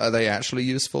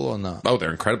useful or not? Oh, they're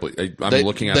incredibly. I'm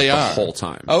looking at it the whole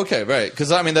time. Okay, right.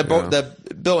 Because I mean, they're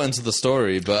built into the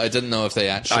story, but I didn't know if they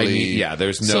actually.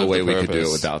 There's no way we could do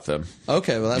it without them.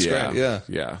 Okay, well that's great. Yeah.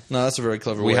 No, that's a very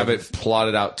clever. We have it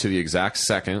plotted out to the exact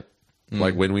second.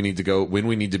 Like when we need to go, when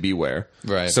we need to be where.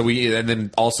 Right. So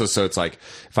so it's like,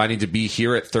 if I need to be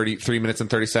here at 3 minutes and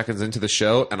 30 seconds into the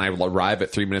show and I will arrive at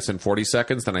 3 minutes and 40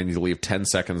 seconds, then I need to leave 10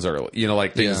 seconds early.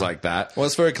 Things like that. Well,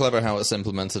 it's very clever how it's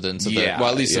implemented into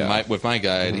at least with my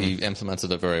guide, he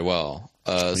implemented it very well.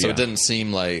 So it didn't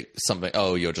seem like something,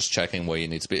 you're just checking where you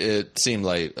need to be. It seemed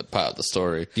like a part of the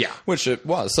story. Yeah. Which it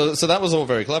was. So that was all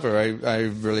very clever. I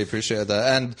really appreciate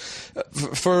that. And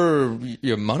for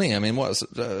your money, I mean, it was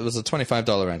a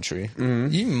 $25 entry.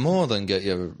 You more than get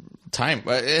your time,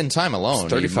 in time alone.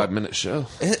 It's a 35-minute show.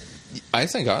 I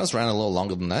think ours ran a little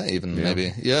longer than that, even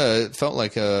maybe. Yeah, it felt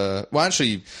like well,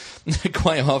 actually,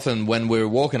 quite often when we're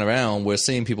walking around, we're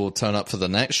seeing people turn up for the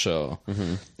next show,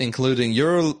 including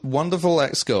your wonderful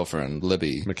ex-girlfriend,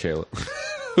 Libby. Michaela.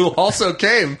 Who also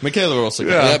came. Michaela also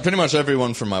came. Yeah, pretty much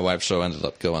everyone from my wife's show ended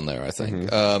up going there, I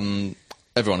think.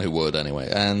 Everyone who would, anyway.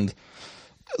 And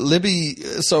Libby,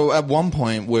 so at one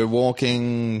point we're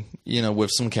walking,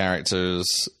 with some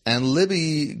characters, and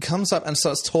Libby comes up and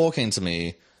starts talking to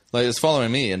me. Like, it's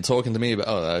following me and talking to me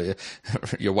about,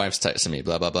 your wife's texting me,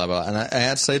 blah, blah, blah, blah. And I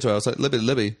had to say to her, I was like,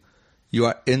 Libby, you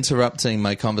are interrupting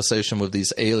my conversation with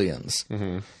these aliens.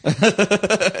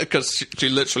 Because she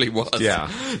literally was. Yeah.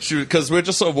 Because we're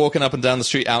just sort of walking up and down the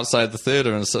street outside the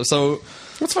theater and stuff. So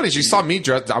what's funny, she saw me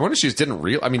dressed. I wonder if she just didn't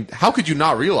realize. I mean, how could you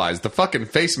not realize the fucking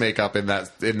face makeup in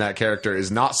that character is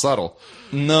not subtle?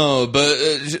 No, but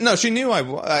no, she knew.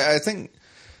 I think.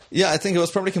 Yeah, I think it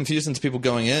was probably confusing to people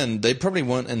going in. They probably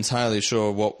weren't entirely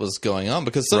sure what was going on,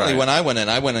 because certainly when I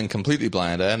went in completely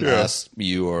blind. I hadn't asked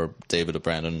you or David or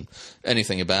Brandon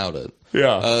anything about it.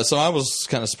 Yeah. So I was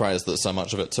kind of surprised that so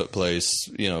much of it took place,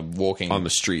 walking on the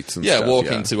streets and stuff.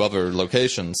 Walking to other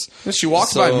locations. And she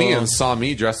walked by me and saw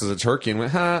me dressed as a turkey and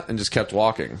went, huh, and just kept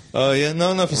walking. Oh, yeah.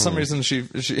 No, for some reason, she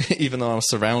even though I was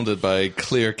surrounded by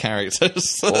clear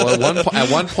characters. Well, at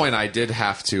one point, I did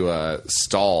have to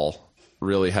stall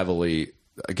really heavily,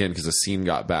 again, because the scene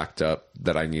got backed up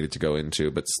that I needed to go into,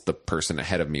 but the person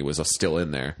ahead of me was still in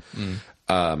there.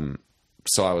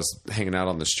 So I was hanging out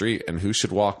on the street, and who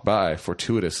should walk by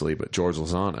fortuitously but George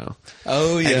Lozano?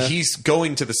 Oh, yeah. And he's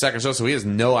going to the second show, so he has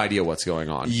no idea what's going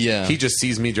on. Yeah. He just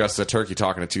sees me dressed as a turkey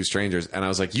talking to two strangers, and I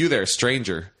was like, you there,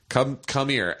 stranger. Come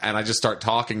here. And I just start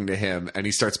talking to him, and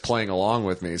he starts playing along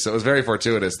with me. So it was very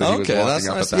fortuitous that he was walking up at that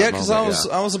moment. Yeah, because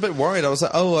I was a bit worried. I was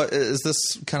like, is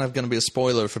this kind of going to be a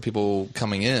spoiler for people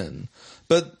coming in?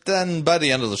 But then by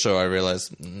the end of the show, I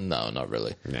realized, no, not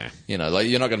really. Nah. You're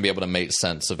not going to be able to make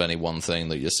sense of any one thing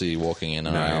that you see walking in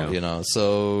and out,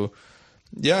 So,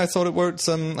 yeah, I thought it worked.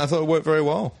 I thought it worked very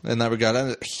well in that regard.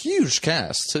 And a huge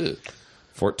cast, too.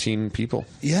 14 people.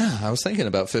 Yeah, I was thinking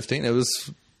about 15. It was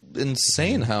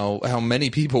insane how many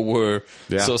people were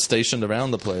sort of stationed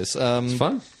around the place. It's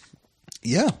fun.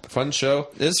 Yeah, fun show.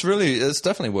 It's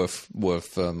definitely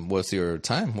worth your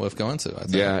time, worth going to. I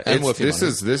think. Yeah, and this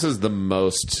is the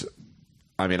most.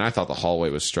 I mean, I thought the hallway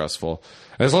was stressful.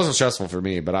 This wasn't stressful for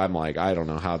me, but I'm like, I don't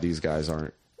know how these guys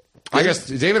aren't. I guess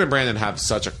David and Brandon have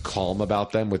such a calm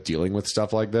about them with dealing with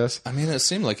stuff like this. I mean, it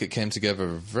seemed like it came together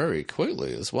very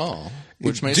quickly as well,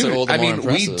 which makes it all the more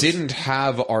impressive. We didn't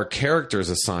have our characters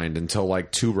assigned until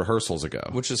like 2 rehearsals ago,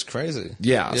 which is crazy.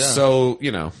 Yeah. So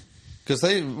because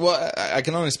I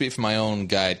can only speak for my own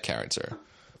guide character,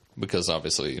 because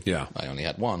obviously I only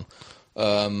had one.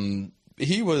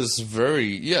 He was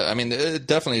very I mean, it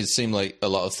definitely seemed like a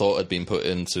lot of thought had been put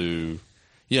into.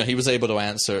 He was able to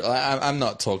answer. I'm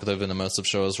not talkative in immersive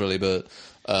shows, really, but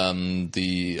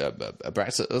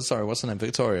sorry, what's her name?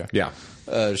 Victoria. Yeah.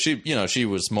 She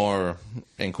was more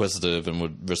inquisitive and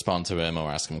would respond to him or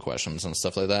ask him questions and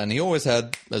stuff like that. And he always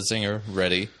had a zinger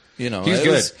ready. He's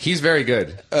good. He's very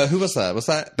good. Who was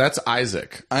that? That's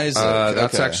Isaac.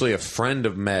 That's actually a friend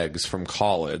of Meg's from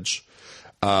college.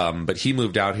 But he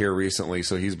moved out here recently,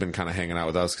 so he's been kind of hanging out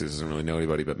with us because he doesn't really know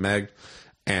anybody but Meg.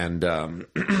 And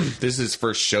this is his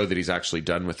first show that he's actually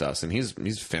done with us, and he's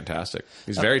fantastic.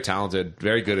 He's very talented,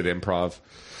 very good at improv.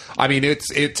 I mean,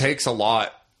 it takes a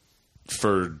lot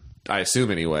for, I assume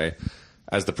anyway,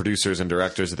 as the producers and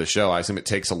directors of the show, I assume it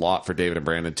takes a lot for David and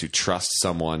Brandon to trust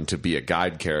someone to be a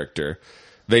guide character.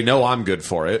 They know I'm good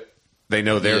for it. They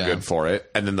know they're good for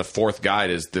it. And then the fourth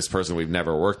guide is this person we've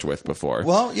never worked with before.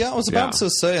 Well, I was about to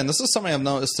say, and this is something I've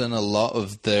noticed in a lot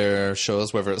of their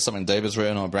shows, whether it's something David's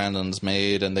written or Brandon's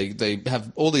made, and they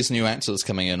have all these new actors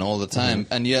coming in all the time.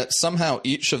 And yet somehow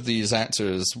each of these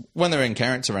actors, when they're in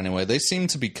character anyway, they seem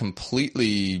to be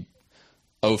completely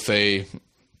au fait.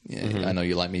 Yeah, I know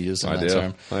you like me using that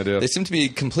term. I do. They seem to be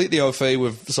completely au fait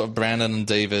with sort of Brandon and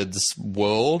David's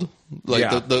world, like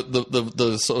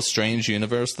the sort of strange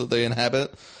universe that they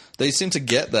inhabit. They seem to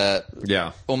get that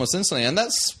almost instantly, and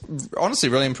that's honestly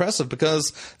really impressive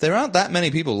because there aren't that many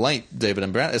people like David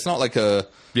and Brandon. It's not like a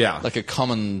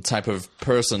common type of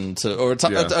person or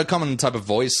a common type of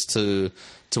voice to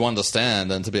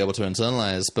understand and to be able to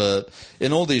internalize. But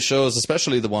in all these shows,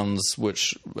 especially the ones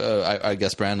which I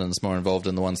guess Brandon's more involved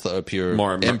in, the ones that are pure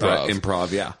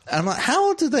improv. Yeah. And I'm like,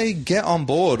 how do they get on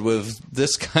board with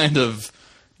this kind of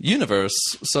universe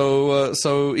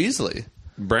so easily?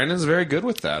 Brandon's very good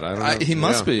with that. I don't know. He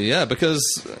must be,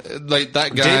 because like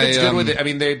that guy. David's good with it. I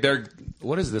mean, they're.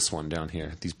 What is this one down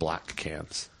here? These black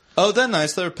cans. Oh, they're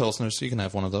nice. They're Pilsners, so you can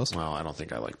have one of those. Well, I don't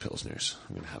think I like Pilsners.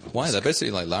 I'm going to have a Why? They're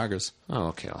basically like lagers. Oh,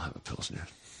 okay. I'll have a Pilsner.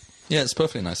 Yeah, it's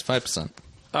perfectly nice. 5%.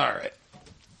 All right.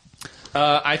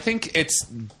 I think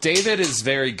David is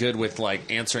very good with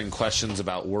like answering questions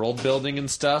about world building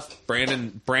and stuff.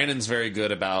 Brandon's very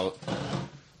good about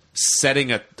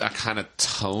setting a kind of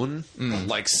tone,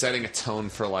 like setting a tone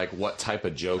for like what type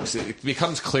of jokes. It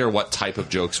becomes clear what type of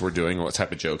jokes we're doing or what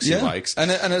type of jokes he likes.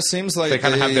 And it seems like they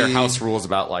kind of have their house rules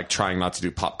about like trying not to do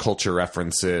pop culture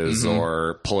references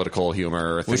or political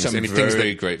humor, or things, which I'm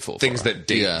very grateful for. Things that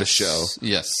date the show.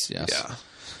 Yes. Yeah.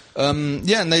 And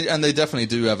they definitely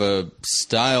do have a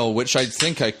style which I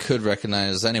think I could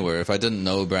recognize anywhere. If I didn't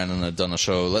know Brandon had done a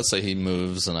show, let's say he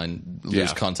moves and I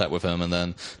lose contact with him, and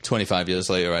then 25 years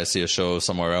later I see a show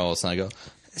somewhere else and I go,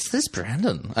 "Is this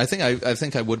Brandon?" I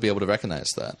think I would be able to recognize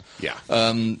that. Yeah.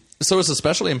 So it's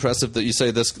especially impressive that you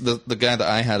say this. The guy that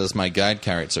I had as my guide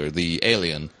character, the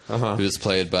alien, who's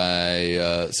played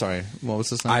by sorry, what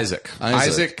was his name?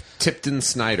 Isaac Tipton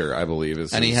Snyder, I believe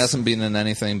is. And he hasn't been in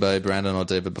anything by Brandon or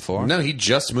David before. No, he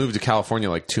just moved to California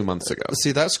like 2 months ago.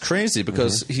 See, that's crazy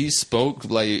because he spoke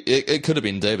like it could have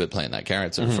been David playing that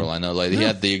character for all I know. Like he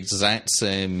had the exact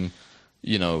same,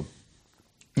 you know.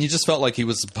 You just felt like he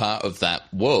was part of that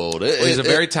world. He's a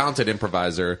very talented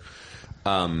improviser.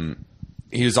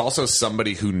 He was also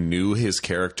somebody who knew his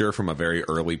character from a very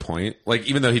early point. Like,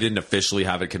 even though he didn't officially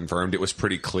have it confirmed, it was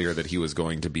pretty clear that he was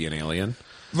going to be an alien.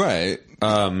 Right.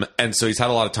 And so he's had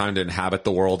a lot of time to inhabit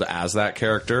the world as that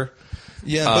character.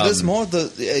 Yeah, but it's more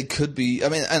that it could be. I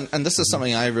mean, and this is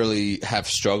something I really have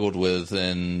struggled with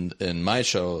in my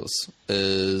shows,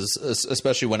 is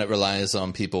especially when it relies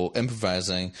on people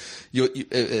improvising.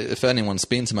 If anyone's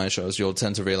been to my shows, you'll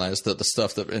tend to realize that the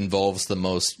stuff that involves the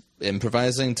most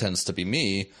improvising tends to be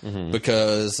me,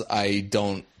 because I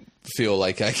don't feel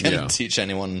like I can teach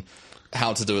anyone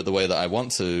how to do it the way that I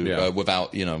want to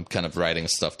without kind of writing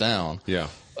stuff down. Yeah.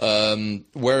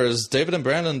 Whereas David and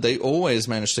Brandon, they always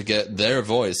managed to get their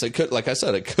voice. It could, like I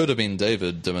said, it could have been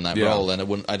David doing that role,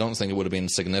 and I don't think it would have been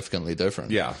significantly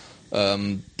different. Yeah.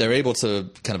 They're able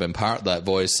to kind of impart that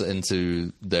voice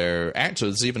into their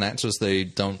actors, even actors they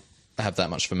don't have that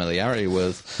much familiarity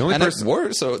with, and it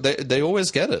works. So they always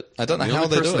get it. I don't know how they do it.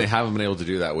 The only person they haven't been able to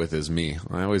do that with is me.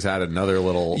 I always had another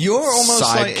little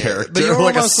side character, but you're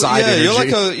like almost, a side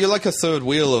energy. You're like a third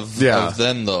wheel of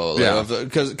them, though.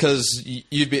 Because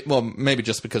you'd be maybe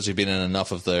just because you've been in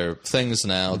enough of their things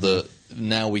now that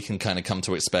now we can kind of come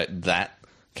to expect that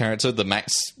character, the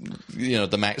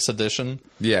Max edition.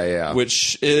 Yeah.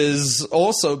 Which is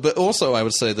also, but also I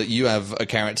would say that you have a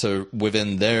character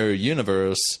within their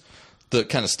universe that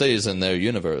kind of stays in their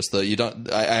universe, that you don't.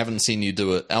 I haven't seen you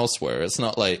do it elsewhere. It's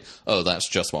not like, oh, that's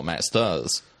just what Max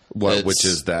does. Which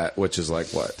is like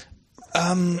what?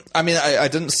 I mean, I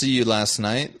didn't see you last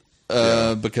night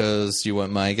because you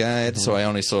weren't my guide, so I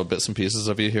only saw bits and pieces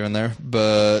of you here and there.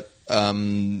 But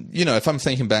if I'm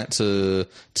thinking back to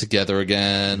Together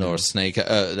Again or Snake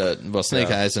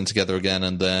Eyes and Together Again,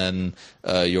 and then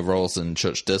your roles in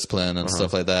Church Discipline and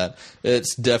stuff like that,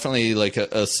 it's definitely like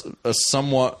a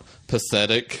somewhat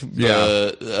pathetic,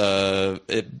 but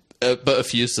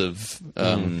effusive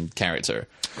character.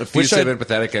 Effusive and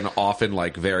pathetic, and often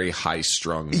like very high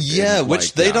strung. Yeah,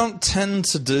 which they don't tend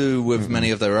to do with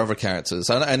many of their other characters.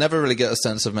 I never really get a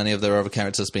sense of many of their other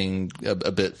characters being a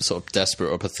bit sort of desperate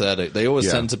or pathetic. They always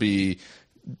tend to be,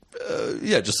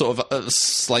 just sort of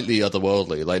slightly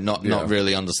otherworldly, like not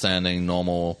really understanding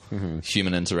normal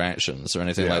human interactions or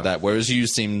anything like that. Whereas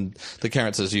the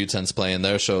characters you tend to play in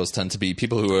their shows tend to be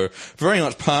people who are very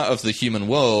much part of the human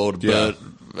world, but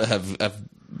have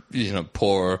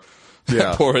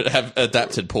have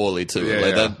adapted poorly to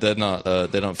it. They're not.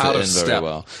 They don't fit in very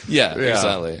well. Yeah,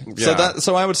 exactly. Yeah.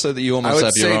 So I would say that you almost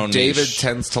have your own. David niche.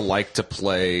 tends to like to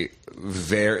play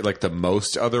very like the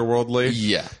most otherworldly.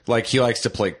 Yeah, like he likes to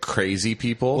play crazy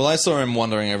people. Well, I saw him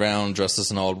wandering around dressed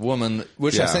as an old woman,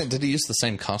 which I think, did he use the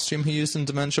same costume he used in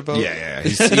Dementia Vote? Yeah.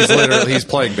 He's literally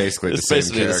playing basically the same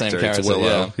character. It's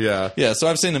Willow. Yeah. So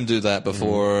I've seen him do that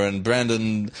before, and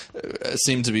Brandon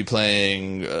seemed to be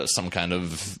playing some kind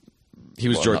of. He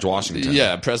was George Washington.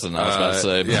 Yeah, president, I was about to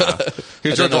say. He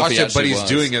was George Washington, but he's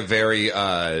doing a very,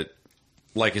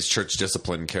 like his Church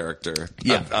Discipline character.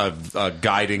 Yeah. A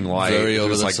guiding light. Very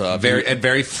over the top.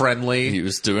 Very friendly. He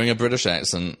was doing a British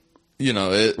accent.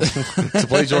 To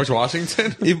play George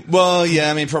Washington?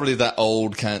 Probably that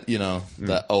old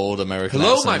that old American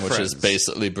Hello, accent, my which friends. is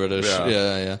basically British.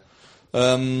 Yeah.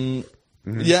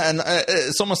 Yeah, and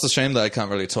it's almost a shame that I can't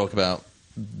really talk about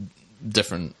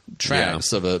different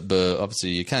tracks of it, but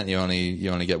obviously you can't. You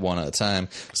only get one at a time.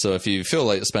 So if you feel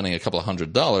like spending a couple of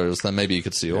 $100, then maybe you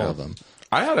could see all of them.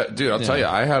 I had a dude. I'll tell you,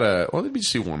 I had a. Well, let me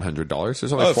just see $100.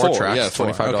 There's only four tracks. Yeah,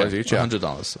 $25 each. Yeah.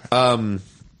 $100.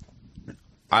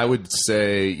 I would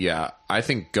say, yeah. I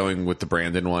think going with the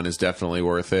Brandon one is definitely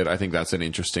worth it. I think that's an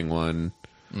interesting one.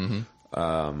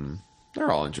 Mm-hmm. They're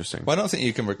all interesting. Well, I don't think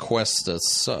you can request as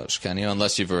such, can you?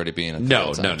 Unless you've already been.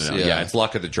 No. Yeah, it's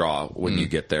luck of the draw when you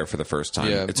get there for the first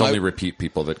time. Yeah, it's only repeat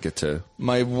people that get to.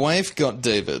 My wife got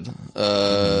David,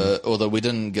 although we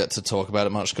didn't get to talk about it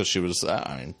much because she was.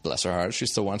 I mean, bless her heart, she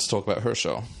still wanted to talk about her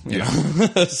show. You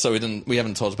know? So we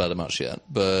haven't talked about it much yet.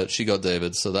 But she got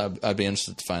David, so that I'd be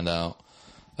interested to find out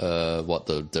what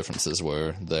the differences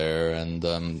were there, and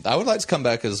I would like to come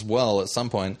back as well at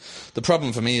some point. The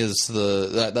problem for me is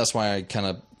that's why I kind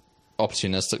of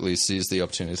opportunistically seized the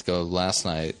opportunity to go last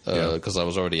night because I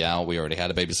was already out. We already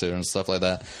had a babysitter and stuff like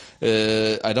that.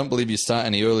 I don't believe you start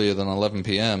any earlier than 11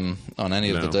 p.m. on any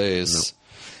of the days.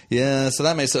 No. Yeah, so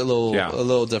that makes it a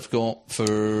little difficult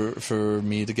for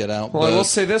me to get out. Well, I will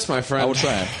say this, my friend. I will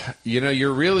try. You know,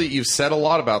 you've said a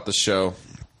lot about the show.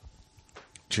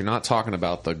 You're not talking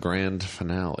about the grand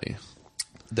finale.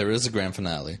 There is a grand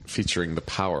finale. Featuring the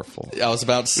powerful. I was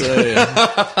about to say,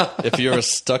 if you're a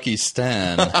Stucky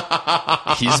stan,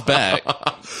 he's back.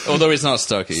 Although he's not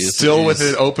Stucky. He's with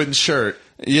an open shirt.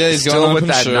 Yeah, he's still with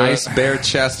that nice bare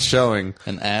chest showing.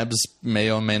 And abs may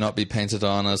or may not be painted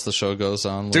on as the show goes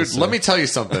on. Dude, let me tell you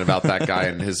something about that guy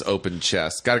and his open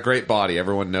chest. Got a great body.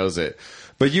 Everyone knows it.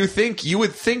 But you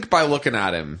would think by looking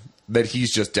at him that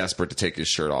he's just desperate to take his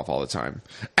shirt off all the time.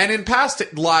 And in past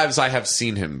lives, I have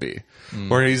seen him be.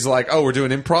 Where he's like, oh, we're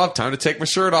doing improv, time to take my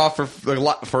shirt off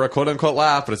for a quote-unquote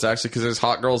laugh, but it's actually because there's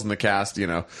hot girls in the cast, you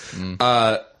know.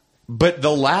 But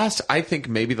I think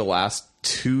maybe the last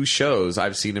two shows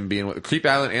I've seen him be in, with Creep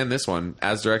Island and this one,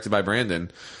 as directed by Brandon,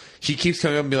 he keeps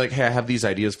coming up and be like, hey, I have these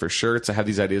ideas for shirts, I have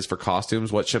these ideas for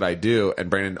costumes, what should I do? And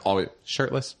Brandon always,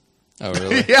 shirtless. Oh,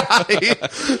 really? Yeah.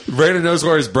 Brandon knows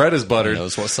where his bread is buttered. He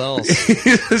knows what sells.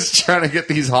 He's trying to get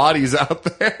these hotties out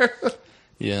there.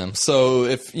 Yeah. So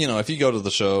if you go to the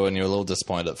show and you're a little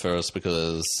disappointed at first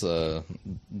because the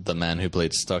man who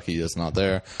played Stucky is not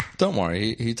there, don't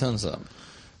worry. He turns up.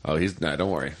 Oh, don't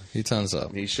worry. He turns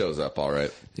up. He shows up all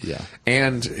right. Yeah.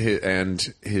 And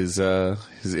his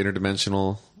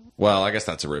interdimensional. Well, I guess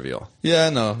that's a reveal. Yeah.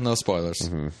 No spoilers.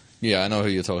 Mm-hmm. Yeah, I know who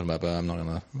you're talking about, but I'm not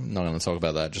gonna talk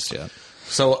about that just yet.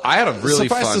 So I had a really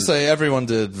Suffice to say, everyone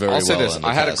did very well. I'll say this: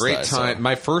 I had a great time. So.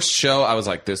 My first show, I was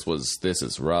like, "This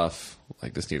is rough.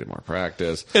 Like, this needed more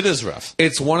practice." It is rough.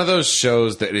 It's one of those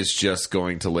shows that is just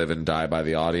going to live and die by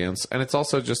the audience, and it's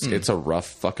also just it's a rough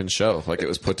fucking show. Like, it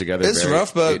was put together. It's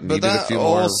rough, but that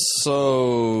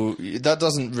also that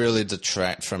doesn't really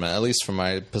detract from it. At least from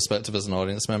my perspective as an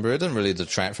audience member, it didn't really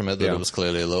detract from it. That it was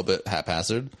clearly a little bit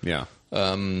haphazard. Yeah.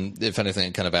 If anything,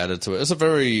 it kind of added to it. It's a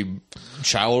very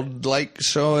childlike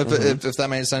show, if that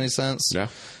makes any sense. Yeah.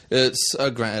 It's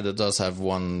granted, it does have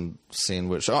one scene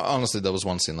which, honestly, there was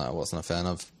one scene that I wasn't a fan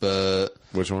of. But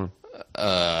which one?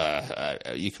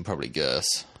 You can probably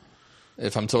guess.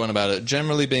 If I'm talking about it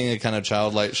generally being a kind of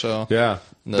childlike show. Yeah.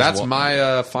 That's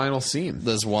my final scene.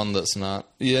 There's one that's not.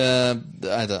 Yeah,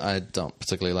 I don't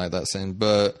particularly like that scene,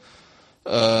 but.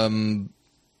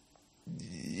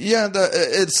 Yeah,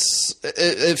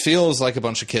 it feels like a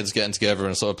bunch of kids getting together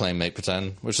and sort of playing make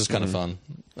pretend, which is kind of fun,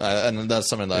 and that's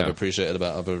something that I've appreciated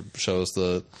about other shows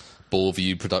that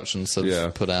Ballview Productions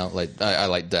have put out. Like I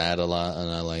like Dad a lot,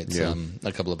 and I liked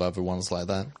a couple of other ones like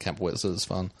that. Camp Witzer is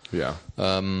fun. Yeah.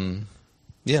 Although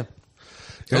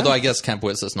I guess Camp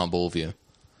Witzer's not Ballview.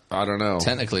 I don't know.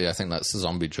 Technically, I think that's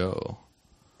Zombie Joe.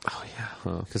 Oh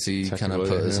yeah, because he kind of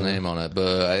put his name on it,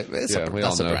 but that's a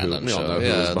Brandon show. We all know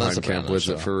who was behind Camp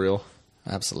Wizard for real.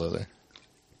 Absolutely.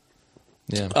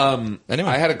 Yeah. Anyway,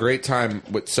 I had a great time.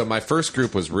 So my first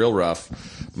group was real rough.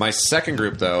 My second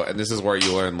group, though, and this is where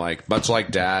you learn, like, much like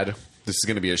Dad, this is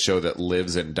going to be a show that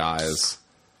lives and dies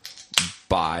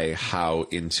by how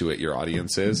into it your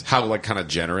audience is, how like kind of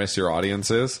generous your audience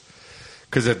is.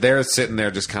 Because if they're sitting there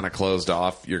just kind of closed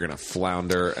off, you're going to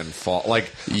flounder and fall.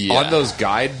 Like, on those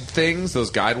guide things,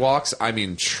 those guide walks, I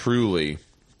mean, truly,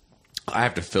 I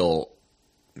have to fill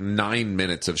 9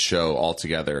 minutes of show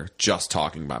altogether just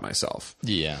talking by myself.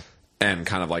 Yeah. And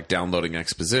kind of like downloading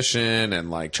exposition and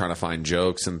like trying to find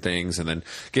jokes and things, and then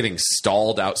getting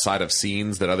stalled outside of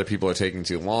scenes that other people are taking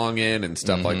too long in and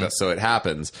stuff like that. So it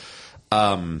happens.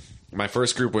 My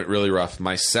first group went really rough.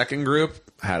 My second group,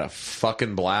 Had a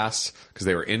fucking blast because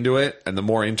they were into it, and the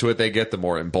more into it they get, the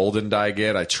more emboldened I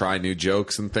get. I try new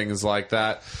jokes and things like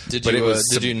that. Did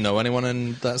you know anyone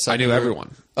in that second I knew group?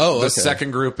 everyone. Oh, okay. The second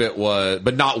group it was,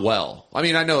 but not well. I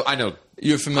mean, I know.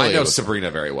 You're familiar I know with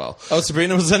Sabrina very well. Oh,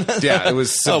 Sabrina was in it? Yeah, it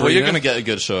was Sabrina. Oh, well, you're going to get a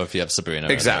good show if you have Sabrina.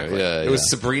 Exactly. Yeah, it was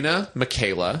Sabrina,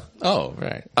 Michaela. Oh,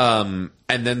 right. And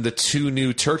then the two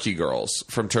new Turkey girls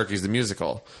from Turkey's the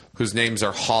Musical, whose names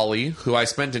are Holly, who I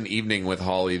spent an evening with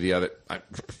Holly the other...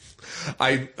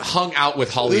 I hung out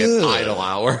with Holly at Idle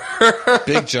Hour.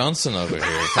 Big Johnson over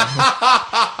here.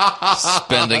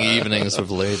 Spending evenings with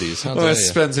ladies. How dare I you?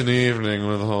 spent an evening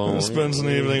with Holly. Spends an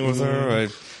evening with her. I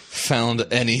found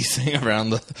anything around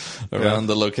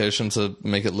the location to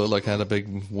make it look like I had a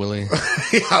big willy.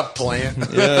 Yeah, plant.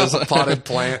 Yeah, a potted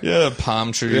plant. Yeah,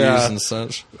 palm trees and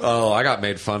such. Oh, I got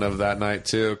made fun of that night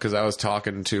too because I was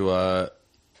talking to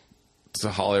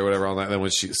Holly or whatever on that. And then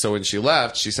when she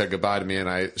left, she said goodbye to me, and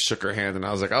I shook her hand, and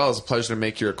I was like, "Oh, it's a pleasure to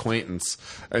make your acquaintance."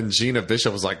 And Gina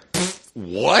Bishop was like,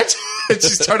 "What?" And she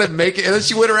started making, and then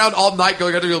she went around all night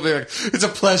going up to people being like, "It's a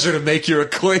pleasure to make your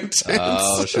acquaintance."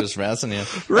 Oh, she was razzing you.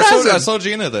 Razzing. I saw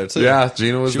Gina there too. Yeah,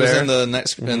 Gina was there. She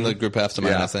was in the group after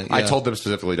mine, I think. Yeah. I told them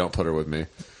specifically, don't put her with me.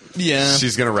 Yeah,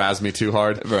 she's gonna razz me too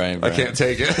hard. Right. I can't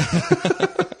take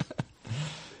it.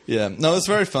 Yeah, no, it's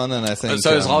very fun, and I think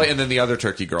so. There's Holly, and then the other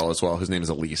Turkey girl as well, whose name is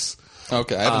Elise.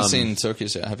 Okay, I haven't seen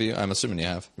Turkeys yet. Have you? I'm assuming you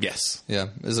have. Yes. Yeah.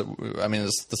 Is it? I mean,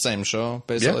 it's the same show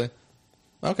basically.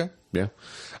 Yeah. Okay. Yeah.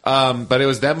 But it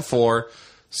was them four.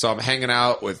 So I'm hanging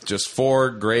out with just four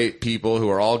great people who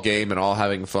are all game and all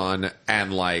having fun.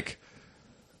 And like,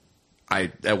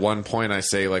 at one point I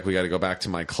say like, we got to go back to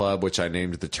my club, which I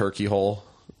named the Turkey Hole.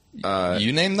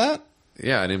 You named that?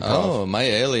 Yeah, an improv. Oh, my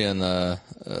alien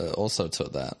also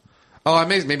took that. Oh,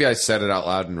 maybe I said it out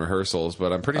loud in rehearsals,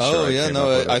 but I'm pretty sure. Oh, yeah,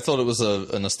 no, I thought it was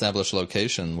an established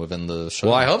location within the show.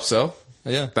 Well, I hope so.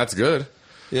 Yeah. That's good.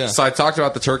 Yeah. So I talked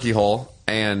about the Turkey Hole,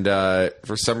 and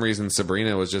for some reason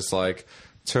Sabrina was just like,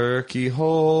 Turkey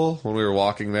Hole, when we were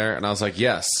walking there, and I was like,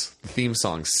 yes, the theme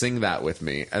song, sing that with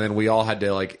me. And then we all had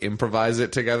to like improvise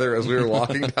it together as we were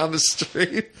walking down the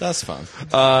street. That's fun.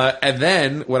 And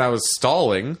then when I was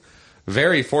stalling,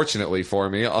 very fortunately for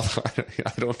me, although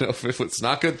I don't know if it's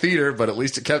not good theater, but at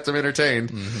least it kept them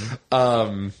entertained.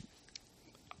 Mm-hmm.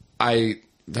 I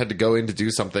had to go in to do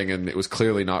something, and it was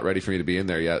clearly not ready for me to be in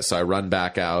there yet. So I run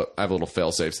back out. I have a little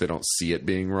fail-safe so they don't see it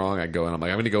being wrong. I go in. I'm like,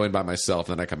 I'm going to go in by myself.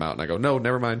 And then I come out, and I go, no,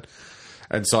 never mind.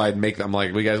 And so I'd make them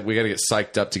like, we got to get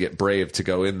psyched up to get brave to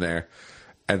go in there.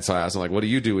 And so I asked them, like, what do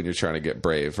you do when you're trying to get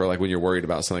brave? Or like when you're worried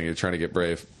about something, you're trying to get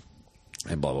brave,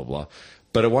 and blah, blah, blah.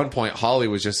 But at one point, Holly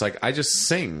was just like, I just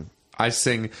sing. I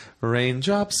sing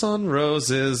raindrops on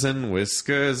roses and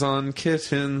whiskers on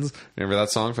kittens. Remember that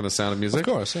song from The Sound of Music? Of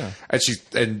course, yeah.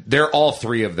 And they're all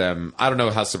three of them. I don't know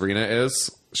how Sabrina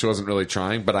is. She wasn't really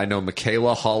trying, but I know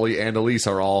Michaela, Holly, and Elise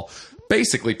are all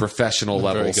basically professional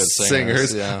level good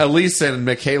singers. Yeah. Elise and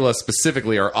Michaela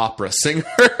specifically are opera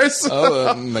singers.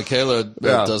 Oh, Michaela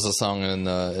does a song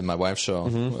in my wife's show,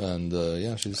 and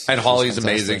she's Holly's fantastic.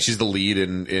 amazing. She's the lead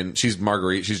in she's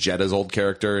Marguerite. She's Jetta's old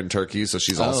character in Turkey, so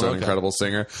she's also an incredible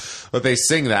singer. But they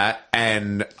sing that,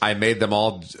 and I made them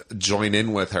all join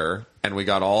in with her. And we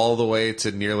got all the way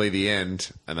to nearly the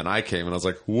end, and then I came and I was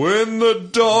like, "When the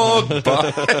dog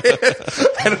bites,"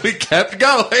 and we kept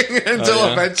going until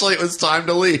eventually it was time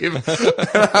to leave. And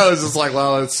I was just like,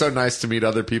 "Well, it's so nice to meet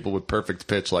other people with perfect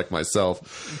pitch like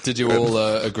myself." Did you all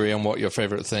agree on what your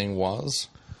favorite thing was,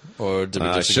 or did we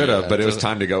just? I should have, but it was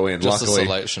time to go in. Just Luckily, a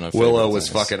selection of Willow was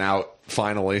things. fucking out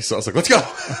finally, so I was like, "Let's go."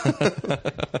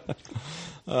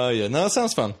 Yeah, no, it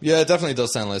sounds fun. Yeah, it definitely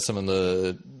does sound like some of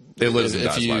the. It lives and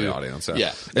dies by the audience. So.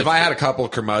 Yeah. If I had a couple of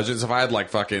curmudgeons, if I had like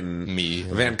fucking me,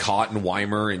 Van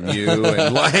Cottenweimer, and you,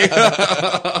 and like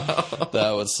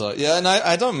that would suck. Yeah, and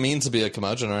I don't mean to be a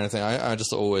curmudgeon or anything. I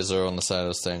just always are on the side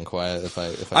of staying quiet. If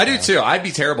I do too. I'd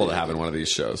be terrible to have in one of these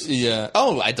shows. Yeah.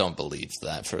 Oh, I don't believe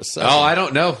that for a second. Oh, I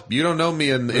don't know. You don't know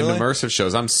me in immersive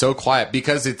shows. I'm so quiet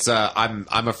because it's. I'm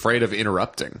afraid of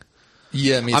interrupting.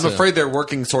 Yeah, me too. I'm afraid they're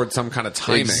working towards some kind of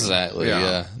timing. Exactly,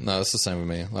 yeah. No, it's the same with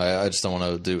me. I just don't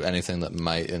want to do anything that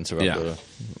might interrupt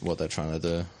what they're trying to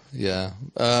do. Yeah.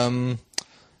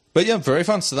 But yeah, very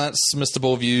fun. So that's Mr.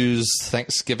 Ballview's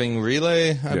Thanksgiving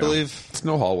relay, I believe. It's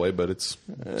no hallway, but it's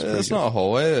not a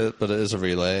hallway, but it is a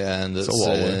relay, and it's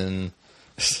a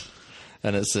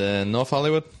it's in North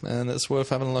Hollywood, and it's worth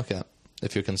having a look at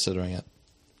if you're considering it.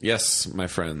 Yes, my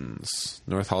friends.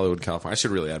 North Hollywood, California. I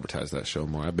should really advertise that show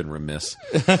more. I've been remiss.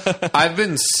 I've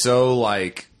been so,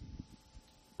 like,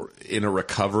 in a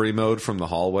recovery mode from the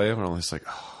hallway. Where I'm just like,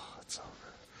 oh, it's over.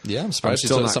 Yeah, I'm surprised you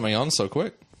took something on so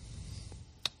quick.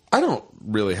 I don't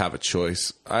really have a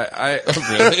choice. I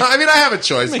Really? I mean, I have a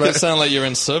choice, Make but it sound like you're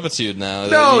in servitude now.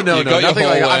 no, You got your nothing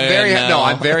like that. I'm hallway very now.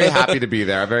 I'm very happy to be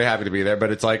there. I'm very happy to be there.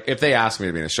 But it's like if they ask me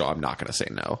to be in a show, I'm not going to say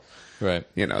no. Right.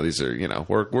 You know, these are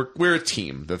we're a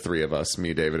team, the three of us,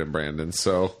 me, David, and Brandon.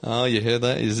 So Oh, you hear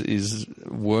that? He's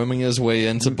worming his way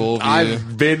into Ballview.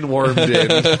 I've been wormed in.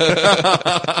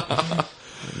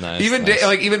 Nice, Even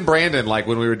nice. even Brandon, like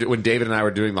when David and I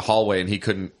were doing the hallway, and he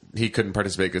couldn't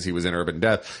participate because he was in Urban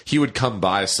Death. He would come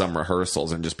by some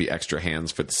rehearsals and just be extra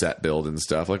hands for the set build and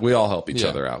stuff. Like we all help each Yeah.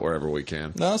 other out wherever we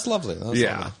can. No, that's lovely. That's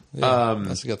Yeah. lovely.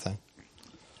 That's a good thing.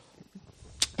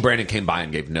 Brandon came by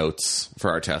and gave notes for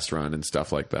our test run and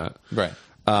stuff like that. Right.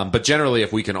 But generally,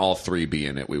 if we can all three be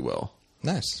in it, we will.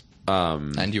 Nice.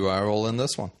 And you are all in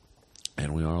this one.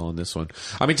 And we are all in this one.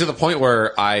 I mean, to the point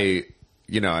where I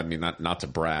mean, not to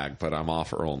brag, but I'm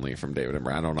offer only from David and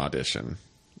Brandon. I don't audition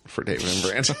for David and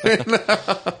Brandon.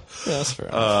 Yeah, that's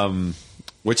fair.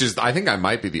 Which is, I think I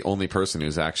might be the only person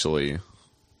who's actually,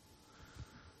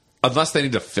 unless they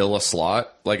need to fill a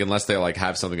slot, like unless they like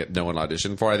have something that no one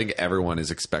auditioned for, I think everyone is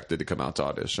expected to come out to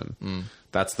audition.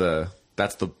 That's the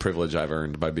privilege I've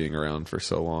earned by being around for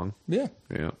so long. Yeah.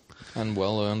 Yeah. And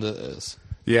well earned it is.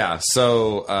 Yeah.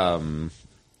 So,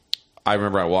 I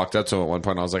remember I walked up to him at one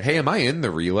point and I was like, "Hey, am I in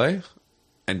the relay?"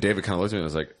 And David kind of looked at me and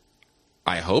was like,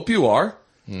 "I hope you are."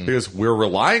 Because we're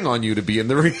relying on you to be in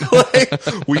the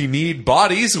relay. We need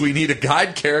bodies. We need a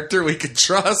guide character we can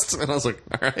trust. And I was like,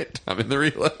 all right, I'm in the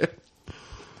relay.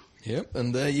 Yep,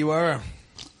 and there you are.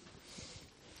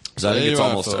 So I think There it's you are,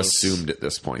 almost folks. assumed at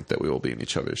this point that we will be in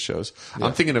each other's shows.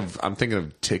 I'm thinking of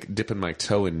dipping my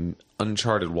toe in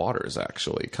uncharted waters.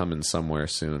 Actually, coming somewhere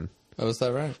soon. Oh, is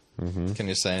that right? Mm-hmm. Can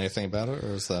you say anything about it,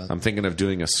 or is that? I'm thinking of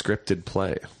doing a scripted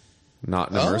play,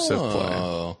 not an immersive play.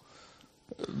 Oh.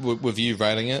 With you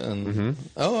writing it and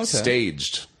oh, okay,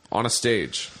 Staged on a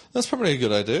stage. that's probably a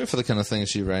good idea for the kind of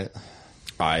things you write.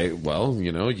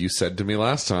 You said to me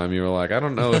last time, you were like, I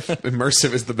don't know if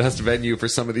immersive is the best venue for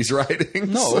some of these writings.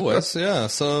 Not always, yeah.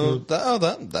 So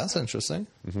that's interesting.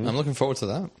 I'm looking forward to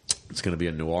that. It's going to be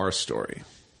a noir story.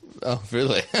 Oh,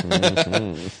 really?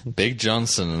 Big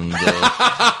Johnson and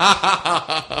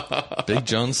Big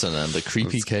Johnson and the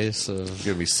creepy case of. It's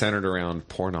going to be centered around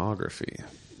pornography.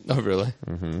 Oh, really?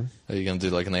 Mm-hmm. Are you going to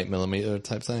do like an 8mm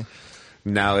type thing?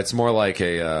 No, it's more like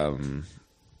a.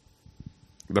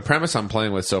 The premise I'm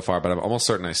playing with so far, but I'm almost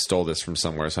certain I stole this from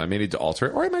somewhere, so I may need to alter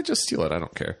it, or I might just steal it. I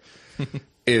don't care.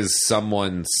 Is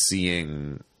someone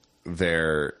seeing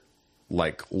their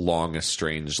like long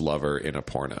estranged lover in a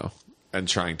porno and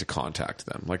trying to contact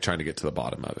them, like trying to get to the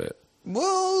bottom of it?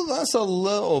 Well, that's a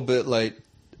little bit like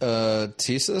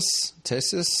Thesis.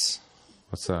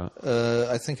 What's that?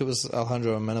 I think it was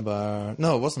Alejandro Amenabar.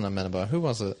 No, it wasn't Amenabar. Who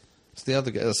was it? It's the other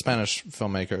guy, a Spanish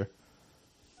filmmaker.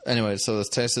 Anyway, so there's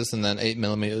Tesis, and then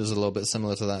 8mm is a little bit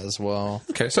similar to that as well.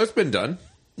 Okay, so it's been done.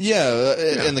 Yeah,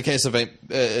 in the case of in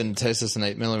Tesis and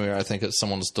 8mm, I think it's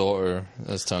someone's daughter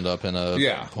that's turned up in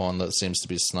a porn that seems to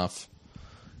be snuff.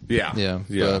 Yeah. Yeah.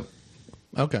 Yeah.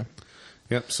 But, okay.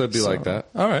 Yep, so it'd be like that.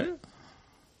 All right.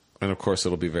 And of course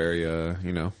it'll be very,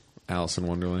 Alice in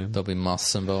Wonderland. There'll be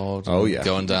moths involved. Oh, yeah.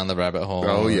 Going down the rabbit hole.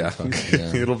 Oh, yeah.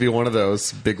 Yeah. It'll be one of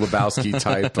those Big Lebowski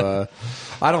type.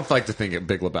 I don't like to think of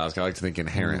Big Lebowski. I like to think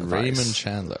Inherent Raymond Vice.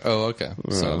 Chandler. Oh, okay.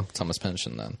 So Thomas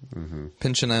Pynchon then.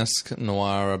 Pynchon-esque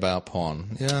noir about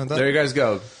porn. Yeah. There you guys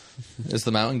go. Is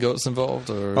the Mountain Goats involved?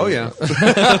 Or Oh, yeah.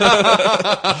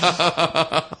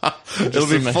 It'll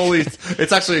be fully...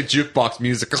 It's actually a jukebox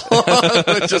musical.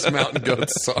 It's just Mountain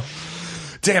Goats song.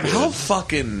 Damn, how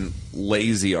fucking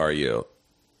lazy are you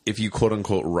if you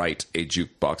quote-unquote write a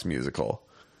jukebox musical?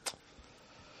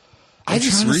 I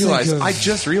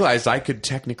just realized I could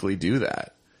technically do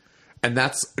that. And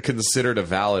that's considered a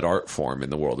valid art form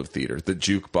in the world of theater, the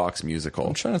jukebox musical.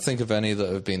 I'm trying to think of any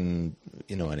that have been,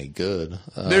 any good.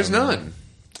 There's none.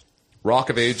 Rock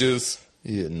of Ages.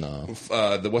 Yeah, no.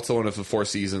 What's the one of the Four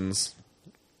Seasons?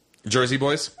 Jersey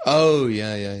Boys? Oh,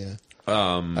 yeah.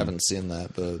 I haven't seen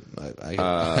that, but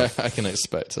I can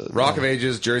expect it. Rock of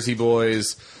Ages, Jersey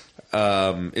Boys.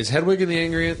 Is Hedwig and the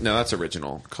Angry Inch? No, that's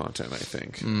original content, I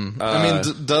think. I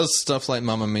mean, does stuff like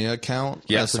Mamma Mia count?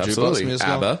 Yes, as a jukebox absolutely.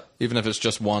 musical? ABBA. Even if it's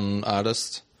just one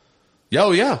artist?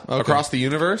 Oh, yeah. Across the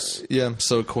universe? Yeah,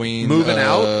 so Queen... Moving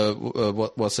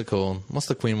Out? What's it called? What's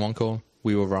the Queen one called?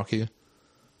 We Will Rock You?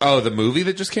 Oh, the movie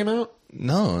that just came out?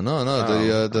 No. I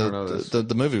don't know this.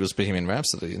 The movie was Bohemian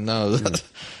Rhapsody. No,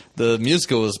 the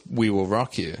musical was We Will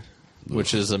Rock You,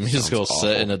 which is a musical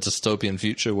set in a dystopian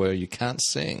future where you can't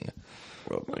sing.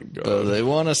 Oh my god. They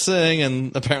want to sing,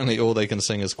 and apparently all they can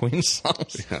sing is Queen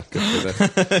songs. Yeah, good for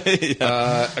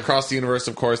them. Across the Universe,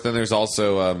 of course. Then there's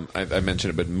also I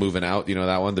mentioned it, but Moving Out. You know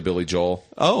that one, the Billy Joel.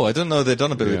 Oh, I didn't know they'd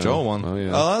done a Billy Joel one. Oh,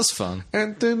 yeah. Oh, that's fun.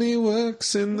 Anthony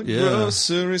works in the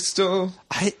grocery store.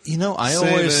 I always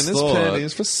Saving his thought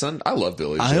pennies for Sunday. I love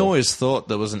Billy Joel. I always thought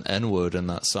there was an N-word in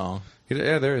that song.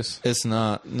 Yeah, there is. It's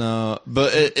not, no.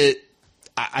 But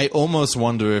I almost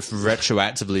wonder if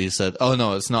retroactively he said, oh,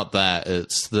 no, it's not that,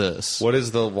 it's this. What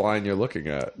is the line you're looking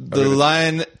at? The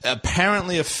line,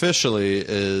 apparently officially,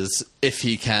 is if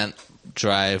he can't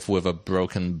drive with a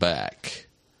broken back.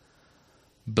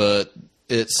 But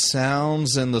it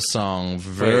sounds in the song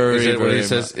very, is it very when he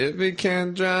says, if he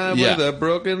can't drive with a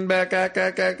broken back,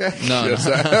 No,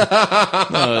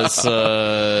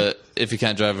 it's if he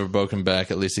can't drive with a broken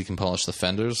back, at least he can polish the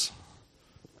fenders.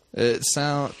 It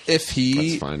sound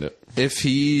Let's find it. If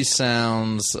he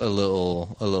sounds a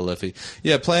little iffy,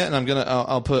 yeah, play it, and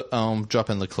I'll drop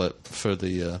in the clip for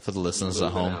the listeners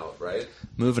at home. Out, right?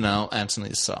 Moving Out,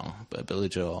 Anthony's song by Billy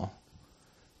Joel,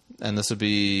 and this would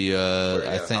be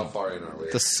I think how far in are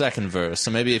we? the second verse.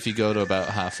 So maybe if you go to about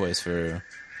halfway through.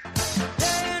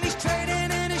 And he's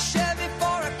trading in his Chevy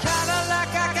for a Cadillac.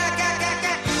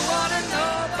 You wanna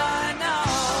know by now.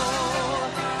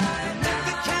 And if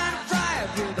you can't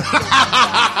drive with a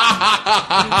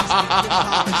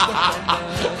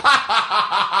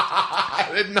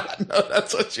I did not know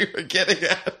that's what you were getting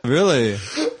at. Really,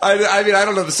 I mean, I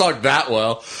don't know the song that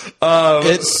well.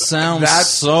 it sounds that's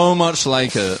so much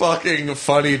like it. fucking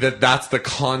funny that's the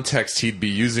context he'd be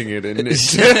using it in. It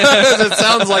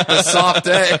sounds like the soft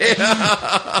A.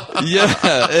 Yeah,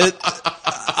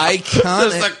 I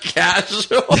can't. Just a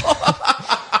casual.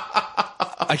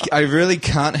 I really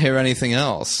can't hear anything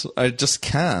else. I just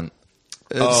can't.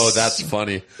 Oh, that's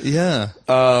funny. Yeah.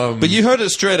 But you heard it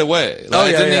straight away. Like,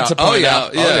 I didn't need to point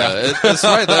out. Oh, yeah. It's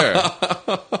right there.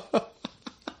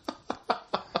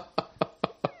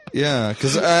 Yeah,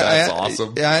 because That's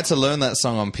awesome. I had to learn that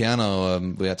song on piano.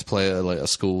 We had to play it at like a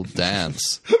school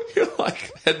dance. You're like,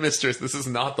 headmistress, this is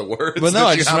not the words. But no, that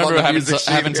I you just have on remember the having music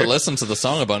sheet to here. listen to the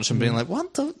song a bunch and being like,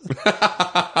 what the?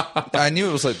 I knew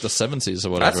it was like the 70s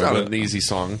or whatever. That's not but an easy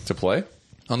song to play.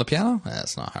 on the piano?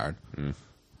 It's not hard.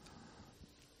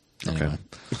 Anyway.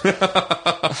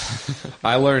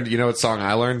 I learned, you know what song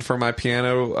I learned for my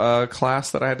piano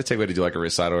class that I had to take? We had to do like a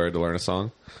recital where I had to learn a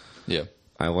song. Yeah.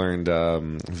 I learned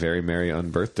Very Merry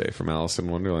Unbirthday from Alice in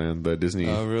Wonderland, the Disney.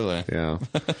 Oh, really? Yeah.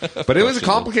 But it was a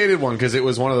complicated one because it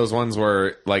was one of those ones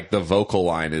where like the vocal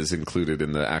line is included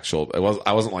in the actual. I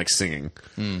wasn't like singing.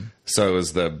 So it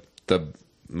was the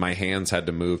my hands had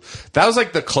to move. That was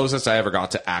like the closest I ever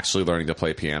got to actually learning to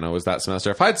play piano was that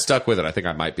semester. If I had stuck with it, I think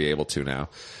I might be able to now.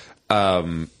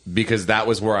 Because that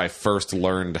was where I first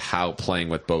learned how playing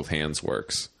with both hands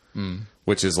works.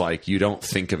 Which is like, you don't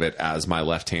think of it as my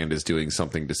left hand is doing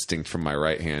something distinct from my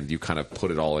right hand. You kind of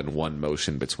put it all in one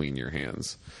motion between your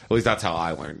hands. At least that's how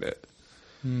I learned it.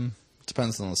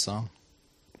 Depends on the song.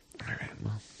 All right,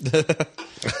 well.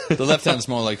 The left hand's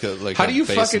more like a How do you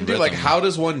bass fucking and do, like, rhythm. how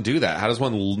does one do that? How does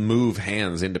one move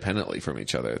hands independently from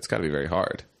each other? It's got to be very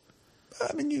hard.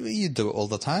 I mean, you do it all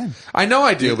the time. I know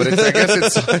I do, but I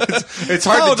guess it's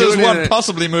hard How to do does it one in a-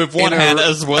 possibly move one in a- hand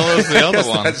as well as the other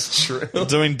one? That's true.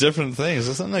 Doing different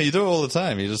things. No, you do it all the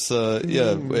time. You just,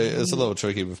 it's a little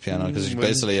tricky with piano because you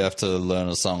basically have to learn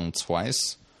a song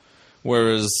twice.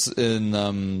 Whereas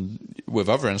in with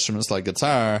other instruments like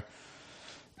guitar,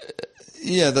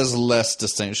 there's less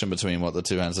distinction between what the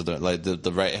two hands are doing. Like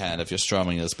the right hand, if you're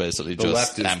strumming, is basically The just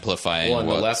left is amplifying. Well, and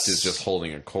the what's- left is just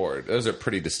holding a chord. Those are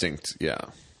pretty distinct. Yeah.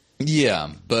 Yeah,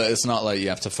 but it's not like you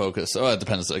have to focus. Oh, it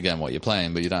depends again what you're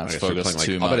playing, but you don't have to If you're focus playing,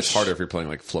 too like, much. I bet it's harder if you're playing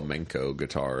like flamenco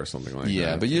guitar or something like that.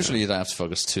 Yeah, but usually you don't have to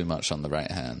focus too much on the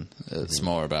right hand. It's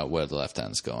more about where the left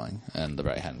hand's going, and the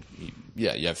right hand.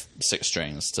 You have 6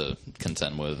 strings to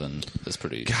contend with, and it's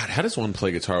pretty. God, how does one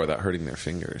play guitar without hurting their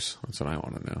fingers? That's what I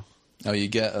want to know. Oh, you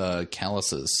get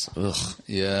calluses. Ugh.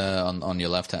 Yeah, on your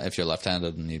left hand. If you're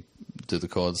left-handed and you do the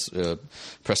chords,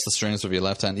 press the strings with your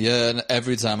left hand. Yeah, and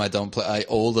every time I don't play, I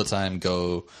all the time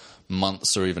go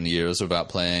months or even years without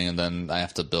playing, and then I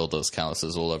have to build those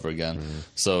calluses all over again.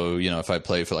 So, if I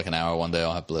play for like an hour one day,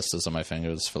 I'll have blisters on my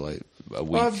fingers for like a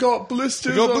week. I've got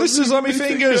blisters. on my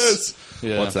fingers.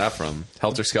 Yeah. What's that from?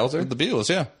 Helter Skelter? The Beatles,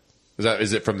 yeah.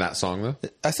 Is it from that song though?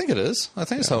 I think it is. I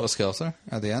think it's Helter Skelter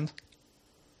at the end.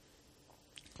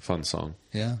 Fun song.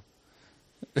 Yeah.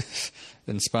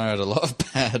 Inspired a lot of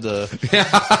bad...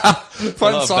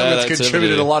 Fun lot of song bad that's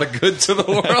contributed activity. a lot of good to the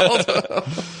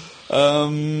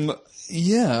world.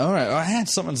 Yeah, all right. I had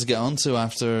something to get onto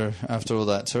after all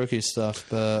that Turkey stuff,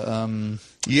 but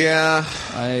Yeah,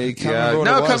 I can't yeah. remember what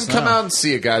No, it was come now. out and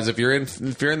see it, guys. If you're in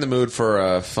the mood for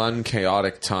a fun,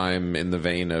 chaotic time in the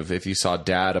vein of if you saw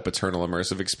Dad, a paternal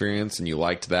immersive experience, and you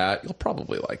liked that, you'll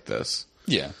probably like this.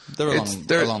 Yeah, they're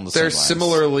along the They're same lines.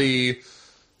 similarly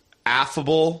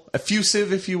affable,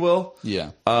 effusive, if you will.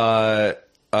 Yeah.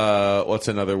 What's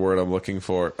another word I'm looking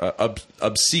for?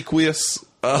 Obsequious.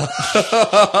 No,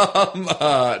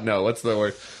 what's the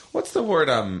word? What's the word?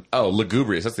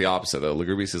 Lugubrious. That's the opposite, though.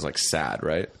 Lugubrious is like sad,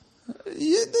 right?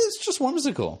 Yeah, it's just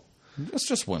whimsical. It's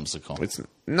just whimsical. It's That's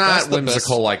not the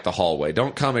whimsical best. like the hallway.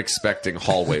 Don't come expecting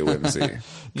hallway whimsy.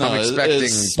 No, Come expecting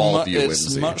Ballview it's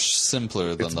whimsy. much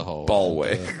simpler than the whole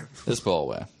Ballway. It's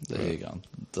Ballway. There you go.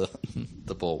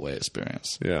 The Ballway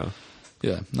experience. Yeah.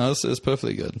 Yeah, no, it's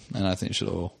perfectly good, and I think you should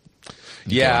all.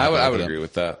 Yeah, I would look it agree up.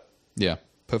 with that. Yeah,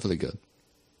 perfectly good.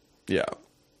 Yeah.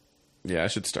 Yeah, I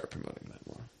should start promoting that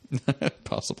more.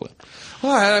 Possibly.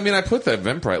 Well, I mean, I put the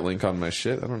Eventbrite link on my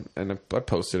shit. I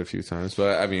posted a few times,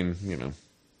 but I mean,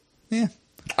 Yeah.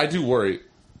 I do worry,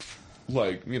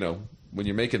 like, when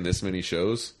you're making this many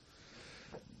shows.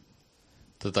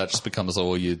 That just becomes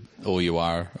all you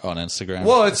are on Instagram.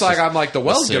 Well, it's like I'm like the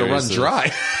well's a gonna run series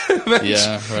dry. Eventually,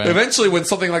 Yeah, right. Eventually, when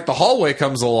something like the hallway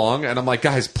comes along, and I'm like,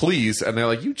 guys, please, and they're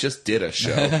like, you just did a show.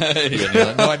 And you're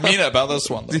like, no, I mean it about this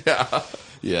one. Though. Yeah.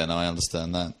 Yeah, no, I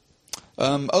understand that.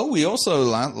 We also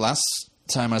last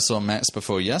time I saw Max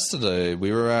before yesterday,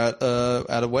 we were at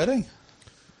a wedding.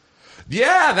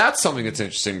 Yeah, that's something that's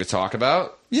interesting to talk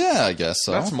about. Yeah, I guess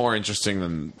so. That's more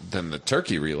interesting than the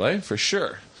turkey relay, for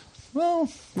sure. well,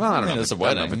 Well, I don't know. It's a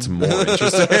I don't know wedding. if it's more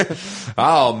interesting.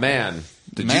 Oh man,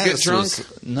 did you get Max drunk?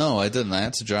 No, I didn't. I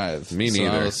had to drive. Me So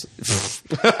neither.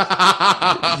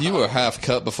 you were half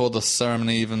cut before the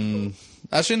ceremony even.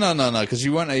 Actually, no, because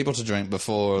you weren't able to drink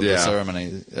before the Yeah.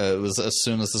 ceremony. It was as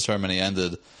soon as the ceremony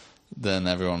ended, then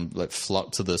everyone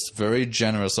flocked to this very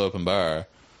generous open bar.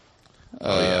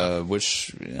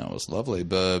 Which was lovely.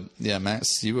 But yeah,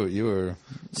 Max, you were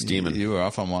Steaming. You were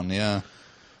off on one, yeah.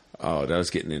 Oh, that was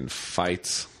getting in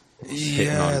fights. Hitting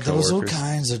Yeah, on there was all coworkers.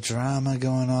 kinds of drama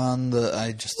going on that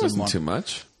I just It didn't wasn't want. too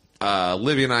much.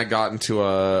 Livy and I got into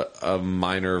a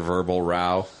minor verbal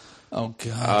row. Oh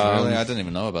God, really? I didn't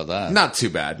even know about that. Not too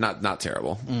bad. Not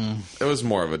terrible. It was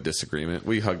more of a disagreement.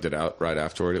 We hugged it out right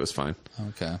afterward. It was fine.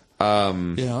 Okay.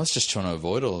 Yeah, I was just trying to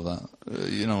avoid all of that.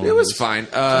 It was fine.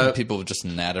 People were just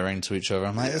nattering to each other.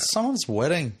 I'm like, it's someone's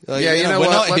wedding. Like, Yeah, we're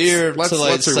what? not here let's, to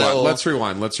let's rewind. settle. Let's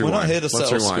rewind. Let's We're rewind. not here to Let's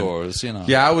settle rewind. scores.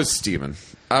 Yeah, I was steaming.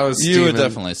 You steaming. were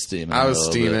definitely steaming. I was a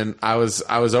little steaming. I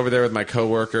was over there with my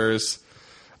coworkers.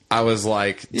 I was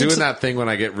like doing that thing when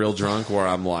I get real drunk where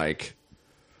I'm like,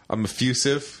 I'm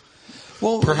effusive, bit.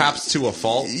 Well, perhaps to a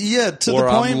fault. yeah, to Or the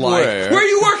I'm point like, where where are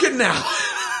you working now?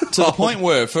 to the point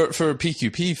where, for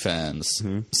PQP fans,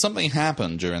 Mm-hmm. something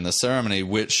happened during the ceremony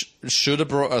which should have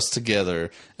brought us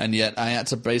together, and yet I had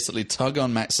to basically tug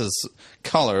on Max's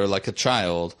collar like a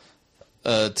child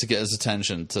to get his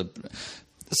attention.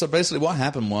 So basically, what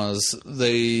happened was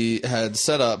they had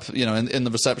set up, in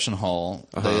the reception hall,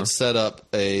 they had set up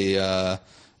a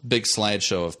big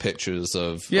slideshow of pictures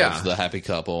of the happy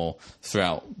couple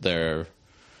throughout their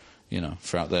life Yeah, I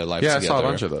together. saw a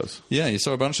bunch of those. Yeah, you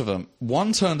saw a bunch of them.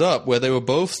 One turned up where they were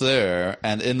both there,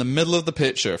 and in the middle of the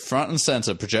picture, front and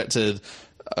center, projected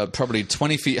probably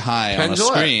 20 feet high on a Penn Jillette.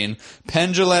 screen,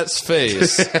 Penn Jillette's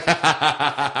face.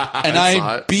 And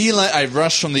saw it. I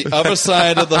rushed from the other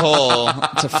side of the hall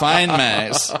to find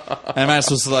Max. And Max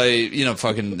was like,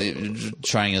 fucking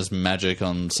trying his magic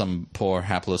on some poor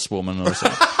hapless woman or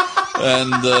something.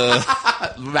 And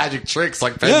Magic tricks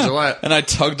like Penn Jillette. and I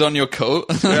tugged on your coat.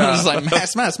 I was like,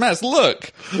 Max,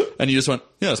 look. And you just went,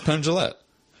 yeah, it's Penn Jillette.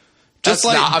 That's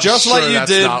not- I'm sure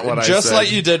that's not what I said.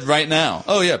 like you did right now.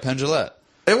 Oh yeah, Penn Jillette.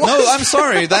 It was. No, I'm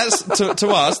sorry. That's to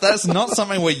us. That's not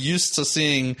something we're used to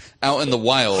seeing out in the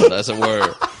wild, as it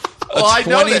were. Well, I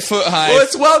know 20-foot high. Well,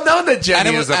 it's well known that Jenny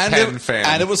And it is was a Penn fan.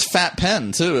 and it was Fat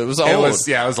Penn too. It was old. It was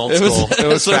old school. It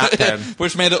was Fat Penn.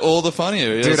 which made it all the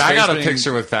funnier. Dude, I got a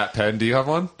picture with Fat Penn. Do you have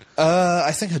one?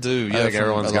 I think I do. Yeah, I think from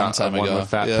everyone's a long got time one ago. with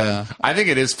Fat Yeah. Penn. I think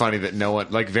it is funny that no one,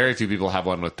 very few people have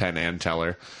one with Penn and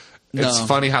Teller. It's No.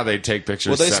 funny how they take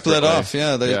pictures. Well, they split separately. off.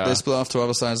 Yeah, they split off to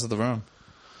other sides of the room.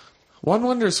 One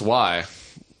wonders why.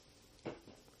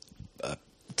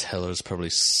 Teller's probably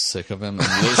sick of him. Do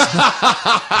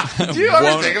you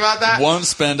ever think about that? Won't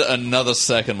spend another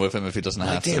second with him if he doesn't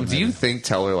have to. Damn, do you maybe. think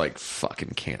Teller fucking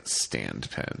can't stand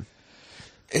Penn?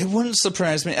 It wouldn't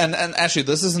surprise me. And actually,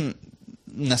 this isn't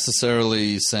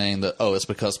necessarily saying that, it's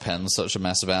because Penn's such a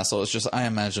massive asshole. It's just, I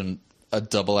imagine a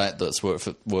double act that's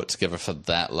worked together for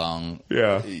that long,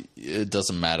 Yeah. it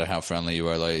doesn't matter how friendly you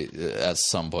are. Like at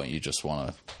some point, you just want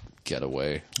to get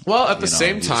away. Well, at the You know,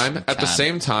 same you time, just at the can't.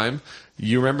 same time,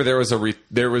 you remember there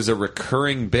was a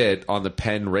recurring bit on the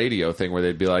Penn radio thing where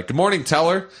they'd be like, "Good morning,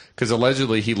 Teller," because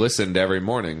allegedly he listened every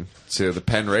morning to the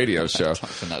Penn radio show,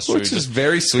 think that's which true. is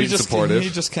very sweet, and supportive. He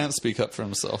just can't speak up for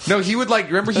himself. No, he would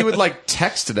remember he would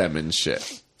text them and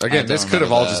shit. Again, I this don't could have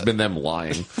remember all that. just been them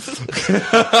lying.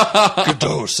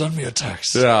 Godot, send me a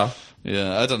text. Yeah.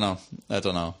 Yeah, I don't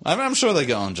know. I'm sure they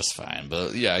get on just fine,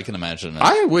 but yeah, I can imagine.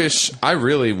 I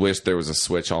really wish there was a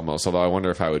switch almost, although I wonder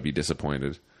if I would be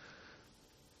disappointed.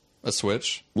 A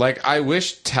switch? I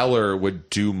wish Teller would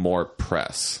do more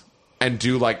press and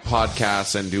do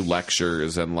podcasts and do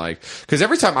lectures and because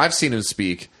every time I've seen him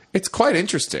speak, it's quite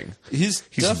interesting. He's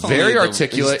definitely very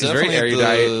articulate. He's very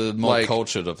erudite. The more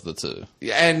cultured of the two.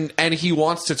 And he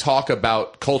wants to talk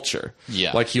about culture.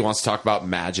 Yeah. He wants to talk about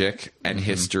magic and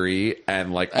history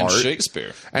and art.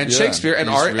 Shakespeare. And Yeah, Shakespeare and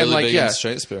he's art really and big into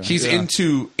Shakespeare. he's Yeah.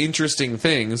 into interesting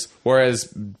things,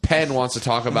 whereas Penn wants to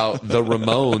talk about the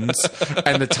Ramones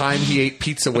and the time he ate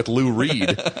pizza with Lou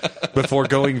Reed before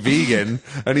going vegan,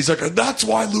 and he's like, "That's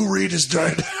why Lou Reed is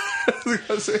dead."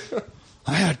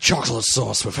 I had chocolate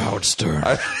sauce with Howard Stern.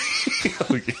 Yeah,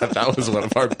 that was one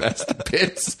of our best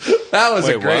bits. That was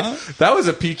Wait, a great. what? That was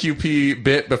a PQP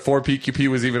bit before PQP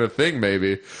was even a thing,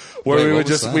 maybe. Where Wait, we what would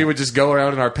was just that? go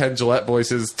around in our Penn Jillette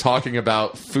voices talking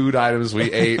about food items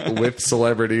we ate with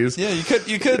celebrities. Yeah, you could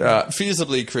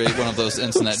feasibly create one of those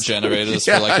internet generators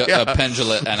Yeah, for a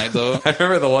pendulette anecdote. I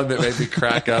remember the one that made me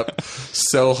crack up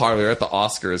so hard. We were at the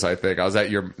Oscars, I think. I was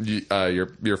at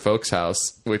your folks'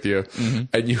 house with you,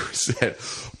 and you said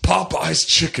Popeye's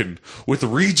chicken with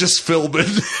Regis Philbin,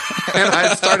 and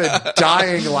I started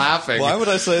dying laughing. Why would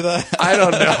I say that? I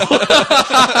don't know.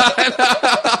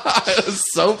 It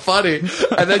was so funny.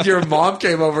 And then your mom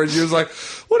came over and she was like,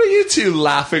 "What are you two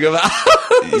laughing about?"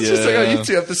 It's just like, "Oh, you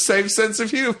two have the same sense of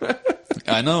humor."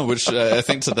 I know, which I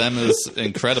think to them is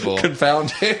incredible.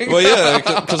 Confounding. Well, yeah,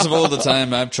 because of all the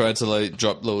time I've tried to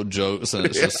drop little jokes and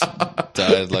it's just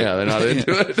died. Yeah, they're not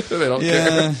into it. They don't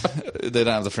care. Yeah, they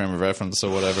don't have the frame of reference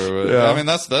or whatever. Yeah. I mean,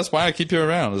 that's why I keep you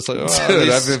around. It's like, oh, at Dude,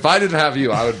 least- if I didn't have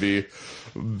you, I would be.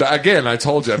 Again, I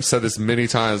told you, I've said this many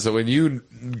times, that when you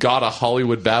got a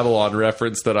Hollywood Babylon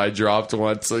reference that I dropped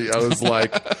once, I was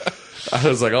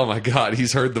like, oh my God,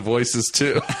 he's heard the voices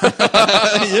too.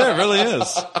 yeah, it really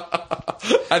is.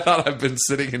 I thought I've been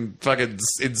sitting in fucking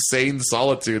insane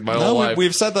solitude my No, whole life.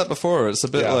 we've said that before. It's a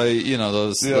bit Yeah. like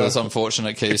those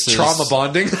unfortunate cases. Trauma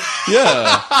bonding.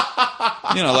 Yeah.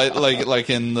 Like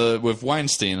in with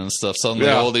Weinstein and stuff. Suddenly,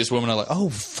 Yeah. all these women are like, "Oh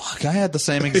fuck, I had the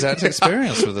same exact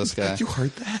experience with this guy." You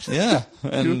heard that? Yeah,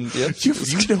 and yep.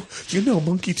 You know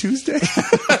Monkey Tuesday?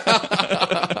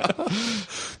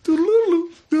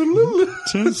 Doodle-loo, doodle-loo.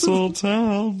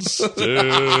 Tinseltown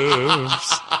stairs.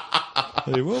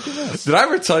 They will be nice. Did I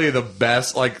ever tell you the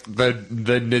best,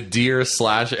 the nadir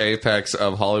 / apex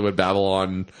of Hollywood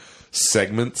Babylon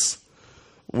segments?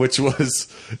 Which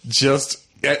was just...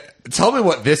 Tell me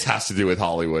what this has to do with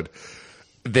Hollywood.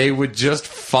 They would just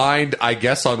find, I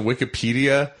guess on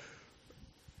Wikipedia,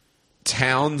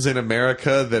 towns in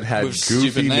America that had With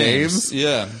goofy stupid names.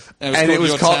 Yeah, and And it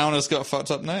was Your called- Town Has Got a Fucked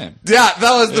Up Name. Yeah,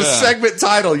 that was the Yeah. segment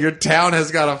title. Your town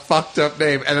has got a fucked up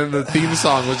name. And then the theme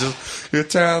song was just, your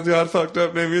town's got a fucked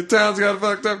up name, your town's got a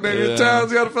fucked up name, your Yeah.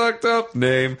 town's got a fucked up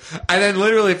name. And then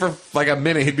literally for a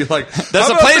minute, he'd be like, There's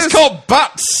 "How a about place this?" called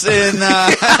Butts in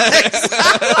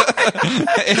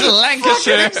in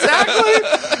Lancashire.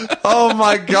 Exactly. Oh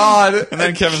my God. And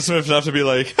then Kevin Smith would have to be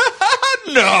like,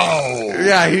 "No."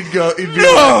 Yeah, he'd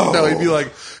be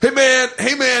like, hey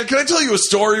man, can I tell you a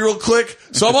story real quick?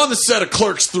 So I'm on the set of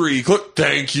Clerks 3.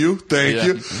 Thank you.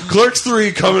 Yeah. Clerks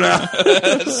 3 coming out.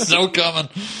 So coming.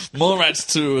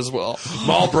 Mallrats 2 as well.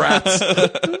 Mallbrats.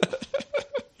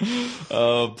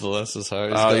 Oh, bless his heart.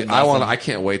 He's got nothing. I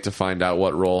can't wait to find out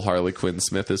what role Harley Quinn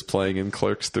Smith is playing in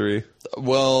Clerks 3.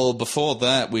 Well, before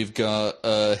that, we've got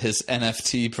his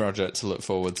NFT project to look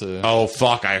forward to. Oh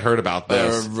fuck, I heard about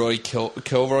this. Roy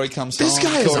Kilroy comes This on.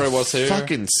 guy is Kilroy a was here.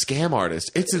 fucking scam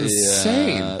artist. It's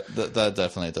insane. Yeah, that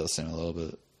definitely does seem a little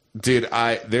bit. Dude,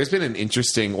 there's been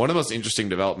one of the most interesting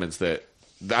developments that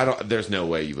there's no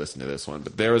way you listen to this one,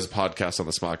 but there was a podcast on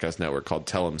the Smodcast Network called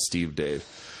Tell 'em Steve Dave.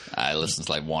 I listened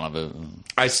to one of it.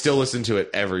 I still listen to it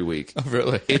every week.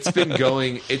 Really? It's been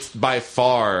going, it's by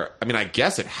far, I mean, I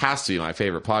guess it has to be my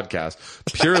favorite podcast,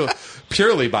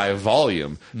 purely by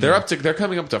volume. They're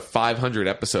coming up to 500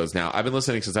 episodes now. I've been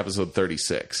listening since episode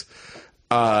 36.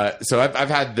 So I've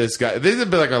had this guy, this has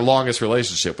been our longest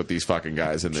relationship with these fucking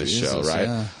guys in this Jesus, show, right?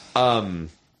 yeah.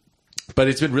 But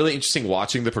it's been really interesting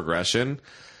watching the progression.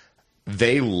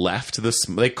 They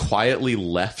quietly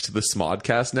left the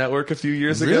Smodcast network a few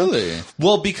years ago. Really?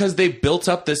 Well, because they built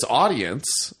up this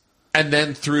audience, and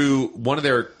then through one of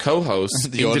their co-hosts,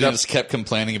 The audience kept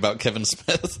complaining about Kevin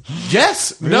Smith.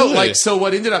 Yes. No, Really? like, so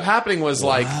what ended up happening was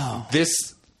like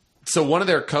this. So one of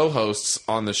their co-hosts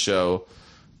on the show,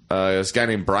 this guy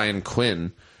named Brian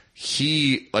Quinn,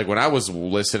 he, like, when I was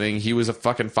listening, he was a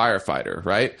fucking firefighter,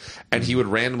 right? And he would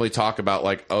randomly talk about,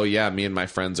 like, oh yeah, me and my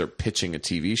friends are pitching a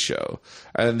TV show.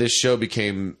 And this show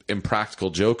became Impractical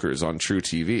Jokers on True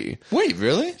TV. Wait,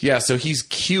 really? Yeah, so he's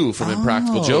Q from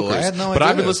Impractical Oh, Jokers. I had no But I've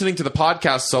been idea. listening to the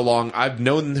podcast so long, I've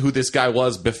known who this guy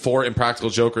was before Impractical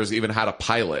Jokers even had a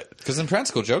pilot. Because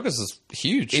Impractical Jokers is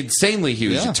huge. Insanely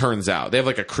huge, Yeah. it turns out. They have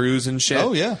like a cruise and shit.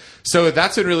 Oh, yeah. So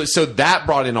that's been really, so that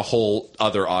brought in a whole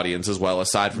other audience as well,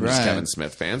 aside from just Right. Kevin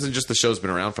Smith fans. And just the show's been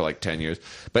around for like 10 years.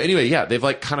 But anyway, yeah, they've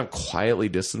like kind of quietly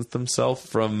distanced themselves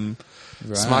from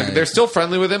Smog. Right. They're still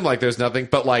friendly with him, like there's nothing,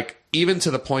 but like even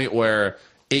to the point where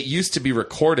it used to be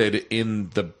recorded in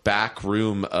the back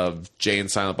room of Jay and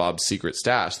Silent Bob's Secret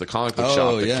Stash, the comic book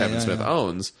shop that yeah, Kevin yeah, Smith yeah.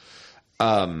 owns.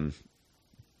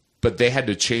 But they had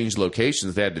to change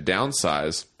locations. They had to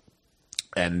downsize.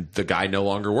 And the guy no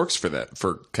longer works for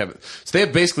Kevin. So they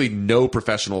have basically no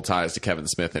professional ties to Kevin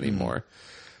Smith anymore,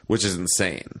 which is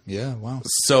insane. Yeah, wow.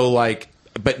 So like,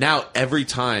 but now every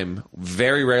time,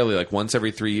 very rarely, like once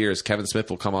every 3 years, Kevin Smith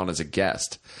will come on as a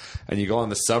guest, and you go on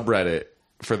the subreddit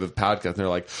for the podcast, and they're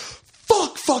like,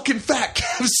 "Fuck, fucking fat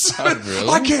Kevin Smith! really?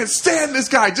 I can't stand this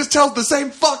guy. Just tells the same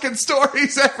fucking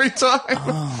stories every time."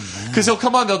 Because he'll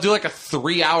come on, they'll do like a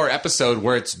 3-hour episode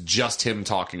where it's just him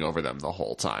talking over them the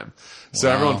whole time. So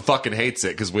Wow. everyone fucking hates it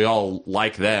because we all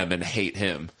like them and hate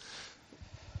him.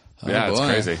 Yeah, it's boy.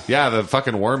 crazy. Yeah, the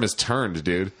fucking worm is turned,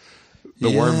 dude. The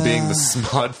worm being the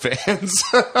Smod fans.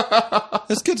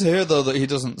 It's good to hear, though, that he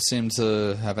doesn't seem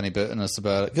to have any bitterness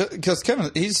about it. Because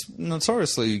Kevin, he's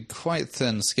notoriously quite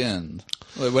thin-skinned.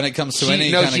 Like, when it comes to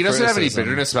any kind of he doesn't have any criticism.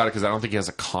 bitterness about it because I don't think he has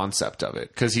a concept of it.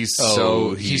 Because he's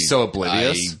Oh, he's so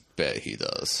oblivious. I bet he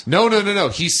does. No.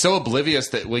 He's so oblivious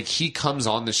that like he comes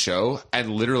on the show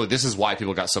and literally, this is why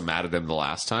people got so mad at him the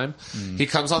last time. He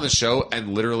comes on the show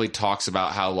and literally talks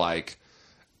about how like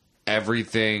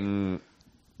everything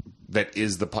that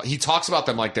is he talks about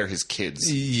them like they're his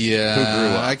kids. Yeah, Who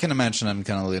grew up. I can imagine him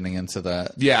kind of leaning into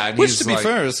that. Yeah, and which, he's to be like-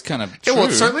 fair, is kind of Yeah, true. well,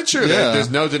 it's certainly true. Yeah. There's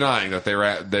no denying that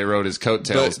they rode his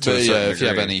coattails But, to a but certain yeah, if you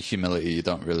have degree. any humility, you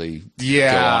don't really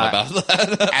Yeah. go on about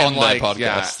that on their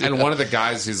podcast. Yeah. And one of the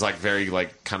guys who's like very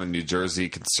like kind of New Jersey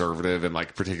conservative and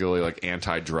like particularly like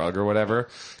anti-drug or whatever.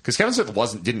 Because Kevin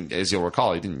Smith didn't, as you'll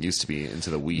recall, he didn't used to be into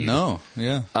the weed. No,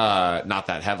 yeah. Not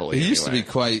that heavily. He used to anyway. be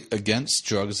quite against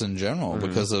drugs in general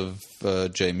because of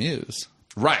Jay Muse.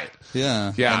 Right.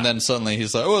 Yeah. Yeah. And then suddenly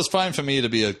he's like, oh, it's fine for me to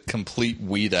be a complete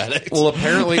weed addict. Well,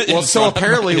 apparently,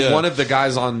 Yeah. one of the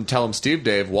guys on Tell 'Em Steve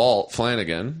Dave, Walt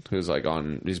Flanagan, who's like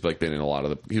he's like been in a lot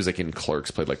of he was like in Clerks,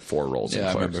 played like 4 roles in yeah,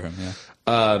 I Clerks. remember him,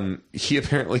 yeah. He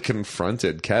apparently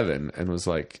confronted Kevin and was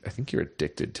like, I think you're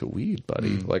addicted to weed,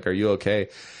 buddy. Like, are you okay?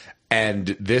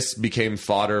 And this became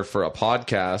fodder for a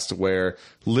podcast where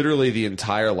literally the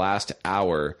entire last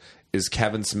hour is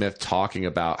Kevin Smith talking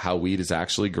about how weed is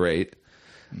actually great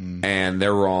and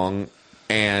they're wrong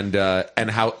and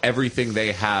how everything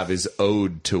they have is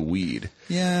owed to weed.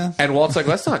 Yeah. And Walt's like,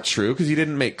 that's not true because you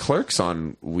didn't make Clerks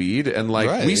on weed. And like,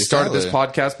 Right, we started this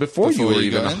exactly. podcast before you Before were you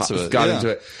even got into it, got yeah. into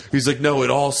it. He's like, no, it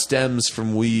all stems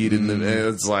from weed. And then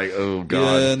it's like, oh,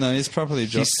 God. Yeah, no, he's probably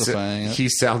justifying it. He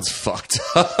sounds fucked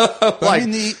up. Like,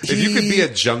 mean, if you could be a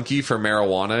junkie for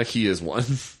marijuana, he is one.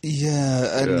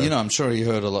 Yeah, and Yeah. you know, I'm sure he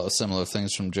heard a lot of similar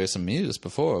things from Jason Mewes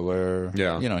before, where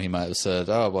Yeah. you know, he might have said,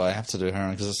 "Oh, well, I have to do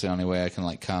heroin because it's the only way I can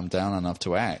like calm down enough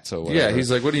to act." Or whatever. Yeah,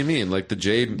 he's like, what do you mean? Like the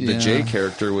Jay Yeah.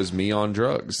 character was me on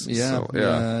drugs. yeah, So,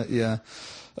 yeah. yeah.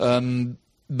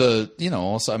 But you know,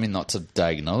 also, I mean, not to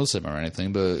diagnose him or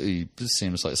anything, but he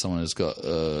seems like someone who's got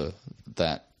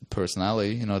that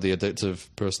personality, you know, the addictive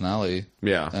personality.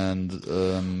 Yeah.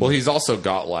 And Well, he's also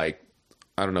got like,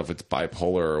 I don't know if it's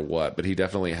bipolar or what, but he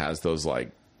definitely has those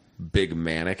like big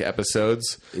manic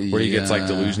episodes where he gets like Yeah.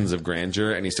 delusions of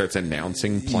grandeur and he starts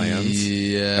announcing plans.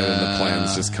 yeah, And then the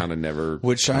plans just kind of never.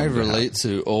 which I come to relate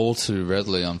to all too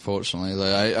readily, unfortunately.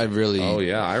 Like I really, Oh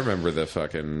yeah, I remember the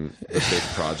big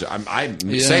project. I'm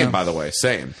Yeah. same, by the way,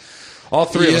 same. All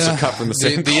three of us Yeah. are cut from the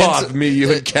same The cloth. Me,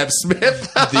 you, and Kev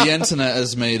Smith. the internet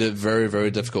has made it very,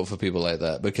 very difficult for people like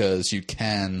that because you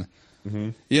can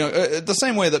You know, the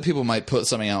same way that people might put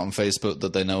something out on Facebook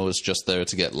that they know is just there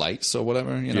to get likes or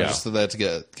whatever, you know, Yeah. just there to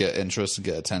get interest and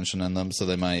get attention in them. So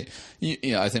they might, you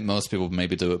know, I think most people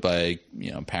maybe do it by,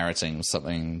 you know, parroting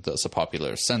something that's a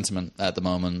popular sentiment at the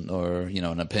moment, or, you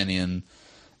know, an opinion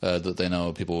that they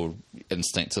know people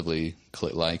instinctively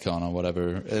click like on or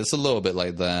whatever. It's a little bit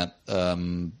like that.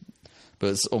 But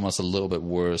it's almost a little bit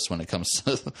worse when it comes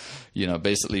to, you know,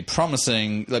 basically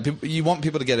promising. Like, you want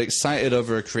people to get excited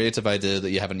over a creative idea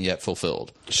that you haven't yet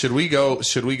fulfilled. Should we go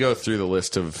through the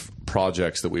list of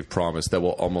projects that we've promised that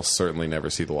will almost certainly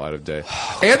never see the light of day,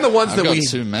 and the ones I've that got we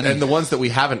too many. and the ones that we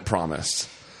haven't promised?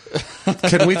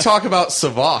 Can we talk about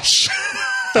Savage?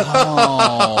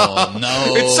 Oh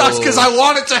no! It sucks because I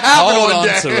want it to happen Hold one on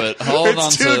day. to it. Hold it's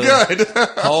on too to good.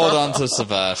 Hold on to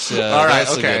Savage. Yeah, All right,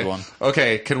 that's okay. a good one.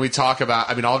 Okay, can we talk about?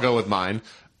 I mean, I'll go with mine.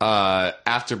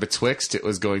 After Betwixt, it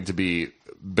was going to be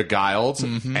Beguiled,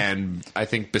 and I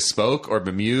think Bespoke or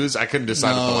Bemused. I couldn't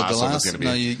decide what the last one was going to be.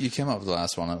 No, you came up with the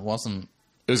last one. It wasn't.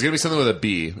 It was going to be something with a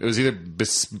B. It was either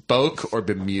Bespoke or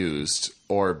Bemused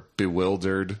or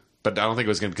Bewildered. But I don't think it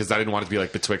was going to, because I didn't want it to be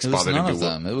like Betwixt, It was Bothered, none and of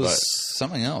them. It Bewildered. was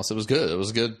something else. It was good. It was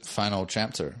a good final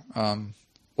chapter. Well,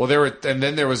 and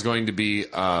then there was going to be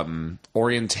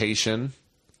Orientation.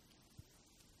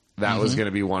 That was going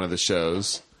to be one of the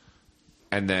shows.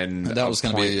 And then that was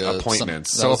going to be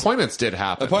Appointments. that was- Appointments did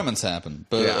happen. Appointments happened,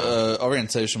 but Yeah.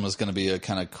 Orientation was going to be a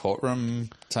kind of courtroom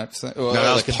type thing. No,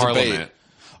 that was a Parliament. debate.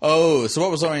 Oh, so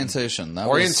what was Orientation? That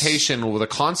Orientation, well, the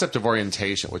concept of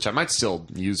orientation, which I might still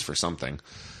use for something.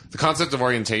 The concept of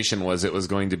orientation was it was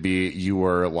going to be you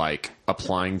were like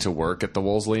applying to work at the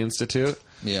Wolseley Institute.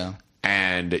 Yeah.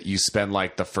 And you spend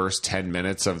like the first 10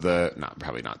 minutes of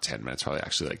probably not 10 minutes, probably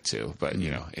actually like 2, but you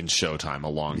know, in showtime, a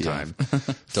long time,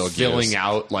 Dog filling years.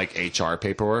 out like HR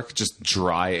paperwork, just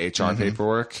dry HR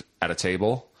paperwork at a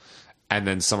table. And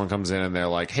then someone comes in and they're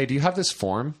like, hey, do you have this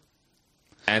form?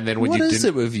 And then when What you is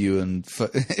didn't, it with you and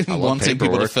wanting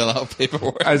people to paperwork. fill out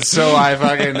paperwork? and so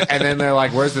and then they're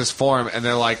like, where's this form? And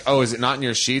they're like, oh, is it not in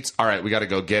your sheets? All right, we got to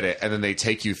go get it. And then they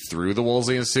take you through the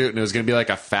Wolseley Institute, and it was going to be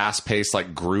like a fast paced,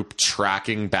 like group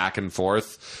tracking back and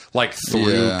forth, like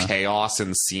through Yeah. chaos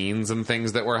and scenes and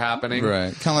things that were happening.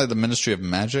 Right. Kind of like the Ministry of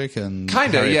Magic and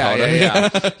Kind of, Harry yeah,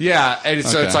 Potter. yeah. Yeah. And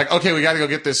so Okay. it's like, okay, we got to go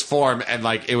get this form. And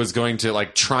like, it was going to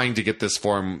like trying to get this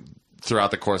form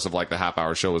throughout the course of like the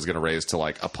half-hour show was going to raise to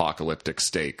like apocalyptic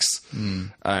stakes,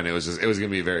 and it was going to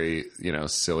be very, you know,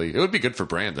 silly. It would be good for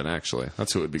Brandon, actually.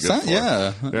 That's who it would be good for.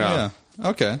 Yeah.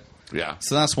 Okay. Yeah.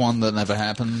 So that's one that never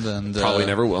happened, and Probably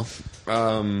never will.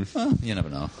 You never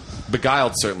know.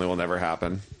 Beguiled certainly will never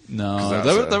happen. No,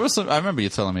 that's there was some. I remember you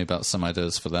telling me about some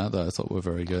ideas for that I thought were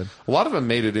very good. A lot of them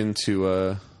made it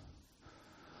into.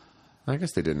 I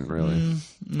guess they didn't really.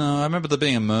 No, I remember there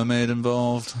being a mermaid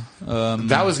involved.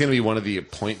 That was going to be one of the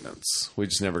appointments. We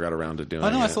just never got around to doing. I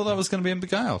know. it. I thought that was going to be in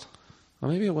Beguiled.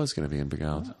 Well, maybe it was going to be in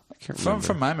Beguiled. I can't remember.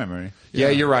 From my memory. Yeah,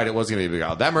 you're right. It was going to be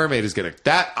Beguiled. That mermaid is going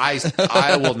to.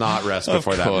 I will not rest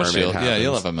before that mermaid happens. Yeah,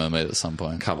 you'll have a mermaid at some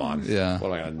point. Come on. Yeah. What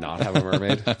am I going to not have a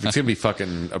mermaid? It's going to be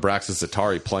fucking Abraxas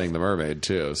Atari playing the mermaid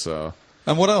too. So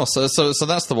And what else? So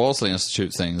that's the Wolseley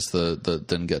Institute things that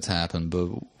didn't get to happen. But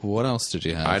what else did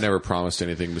you have? I never promised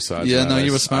anything besides. Yeah, that. no, I you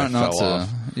were s- smart I not fell to. off.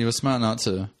 You were smart not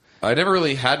to. I never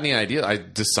really had any idea. I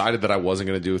decided that I wasn't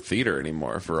going to do theater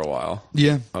anymore for a while.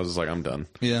 Yeah. I was just like, I'm done.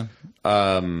 Yeah.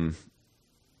 There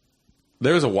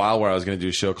was a while where I was going to do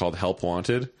a show called Help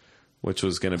Wanted, which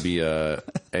was going to be a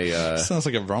Sounds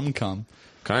like a rom-com.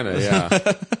 kind of, yeah.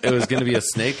 It was going to be a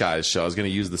Snake Eyes show. I was going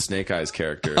to use the Snake Eyes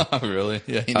character. Oh, really?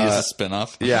 Yeah, he needs a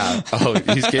spin-off. Yeah. Oh,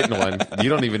 he's getting one. You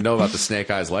don't even know about the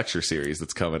Snake Eyes lecture series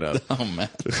that's coming up. Oh, man.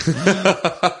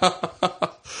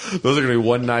 Those are going to be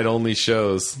one-night-only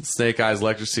shows. Snake Eyes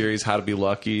lecture series, How to Be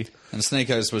Lucky. And Snake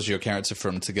Eyes was your character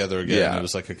from Together Again. It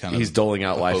was like a kind of He's doling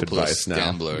out a life hopeless advice now.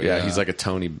 gambler. Yeah, he's like a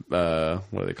Tony. What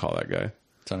do they call that guy?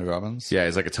 Tony Robbins. Yeah,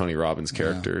 he's like a Tony Robbins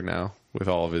character now with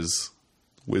all of his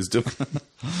wisdom.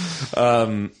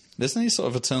 Isn't he sort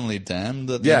of eternally damned?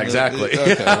 Yeah, exactly. Okay,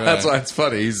 right. That's why it's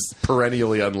funny. He's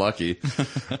perennially unlucky.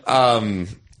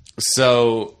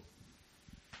 So,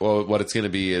 well, what it's going to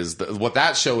be is what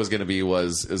that show is going to be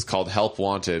is called Help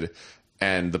Wanted,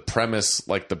 and the premise,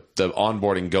 like the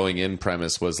onboarding going in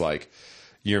premise, was like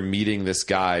you're meeting this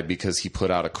guy because he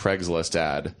put out a Craigslist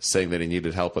ad saying that he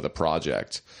needed help with a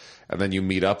project. And then you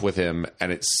meet up with him,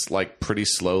 and it's like pretty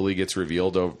slowly gets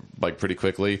revealed, like pretty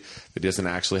quickly, that he doesn't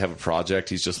actually have a project.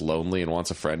 He's just lonely and wants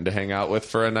a friend to hang out with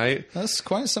for a night. That's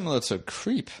quite similar to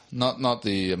Creep. Not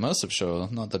the immersive show,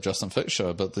 not the Justin Fix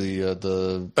show, but the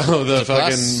Oh, the Glass-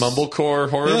 fucking mumblecore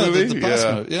horror yeah, movie? the Glass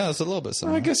movie. Yeah, it's a little bit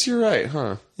similar. I guess you're right,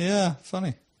 huh? Yeah,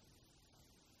 funny.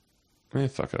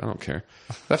 Fuck it, I don't care.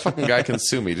 That fucking guy can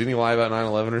sue me. Didn't he lie about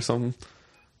 9/11 or something?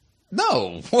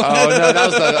 No. Oh no, that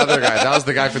was the other guy. That was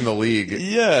the guy from the league.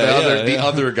 Yeah, the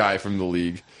other guy from the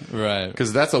league. Right.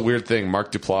 Because that's a weird thing.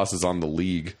 Mark Duplass is on the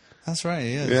league. That's right.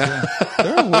 He is, Yeah.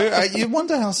 They're weird. You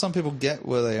wonder how some people get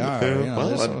where they are. You know,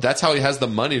 Well, that's how he has the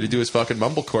money to do his fucking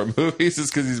Mumblecore movies,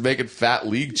 is because he's making fat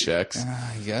league checks.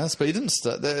 I guess, but he didn't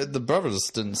start. The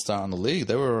brothers didn't start on the league.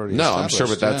 They were already. No, I'm sure,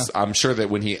 but established, I'm sure that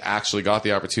when he actually got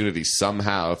the opportunity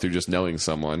somehow through just knowing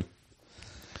someone.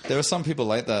 There are some people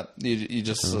like that. You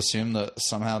just assume that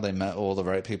somehow they met all the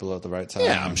right people at the right time.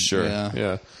 Yeah, I'm sure.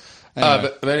 Yeah.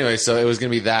 Anyway. But anyway, so it was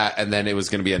going to be that, and then it was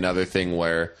going to be another thing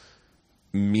where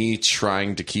me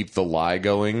trying to keep the lie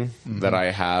going that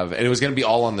I have, and it was going to be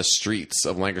all on the streets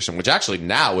of Lancashire, which actually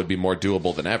now would be more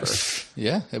doable than ever.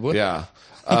 Yeah, it would. Yeah,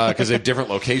 because they have different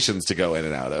locations to go in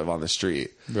and out of on the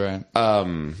street. Right.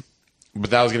 But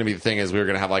that was going to be the thing, is we were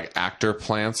going to have like actor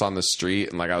plants on the street,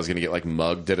 and like I was going to get like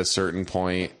mugged at a certain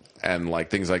point and like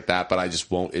things like that, but I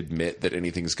just won't admit that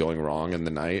anything's going wrong in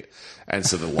the night, and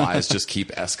so the lies just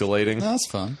keep escalating. That's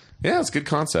fun. Yeah, it's a good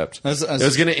concept. As- it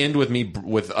was going to end with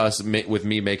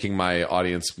me making my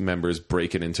audience members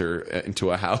break it into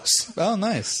a house. Oh,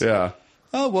 nice. Yeah.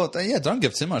 Oh, well, yeah, don't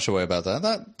give too much away about that.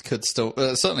 That could still,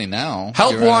 certainly now.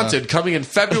 Help you're, Wanted coming in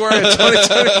February of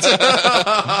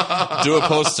 2022. Do a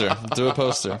poster. Do a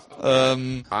poster.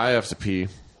 I have to pee.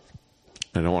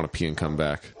 I don't want to pee and come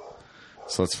back.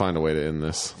 So let's find a way to end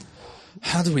this.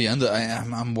 How do we end it?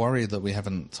 I'm worried that we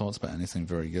haven't talked about anything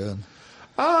very good.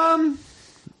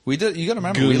 We did. You got to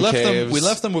remember, Goon we left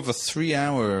Caves. them with a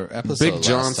 3-hour episode. Big last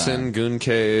Johnson, time. Goon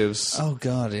Caves, Oh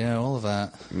God, yeah, all of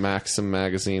that. Maxim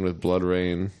Magazine with Blood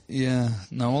Rain. Yeah,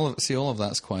 no, all of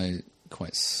that's quite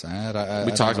sad.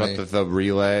 We talked about the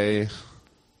relay.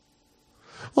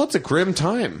 Well, it's a grim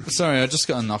time. Sorry, I just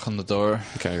got a knock on the door.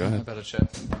 Okay, go I ahead. better check.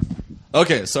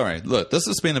 Okay, sorry. Look, this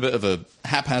has been a bit of a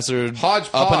haphazard,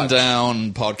 Hodgepodge. up and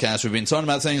down podcast. We've been talking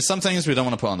about things. Some things we don't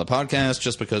want to put on the podcast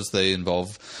just because they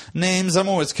involve names. I'm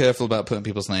always careful about putting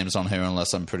people's names on here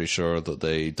unless I'm pretty sure that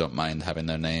they don't mind having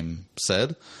their name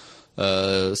said.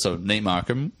 So, Nate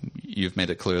Markham, you've made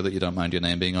it clear that you don't mind your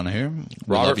name being on here. We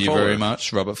Robert love you Fuller. very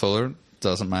much. Robert Fuller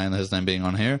doesn't mind his name being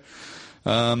on here.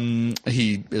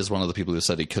 He is one of the people who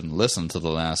said he couldn't listen to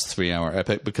the last 3-hour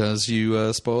epic because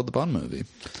you spoiled the Bond movie.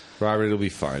 Robert, it'll be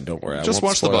fine. Don't worry. I Just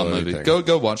won't watch the spoil Bond movie. anything.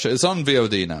 Go watch it. It's on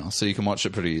VOD now, so you can watch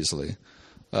it pretty easily.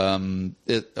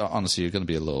 Honestly, you're going to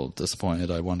be a little disappointed,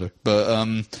 I wonder.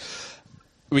 But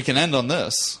we can end on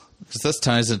this, because this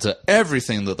ties into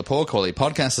everything that the Poor Quality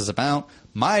Podcast is about.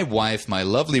 My wife, my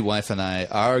lovely wife, and I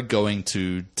are going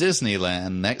to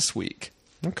Disneyland next week,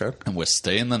 Okay. and we're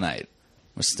staying the night.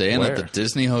 We're staying at Where? the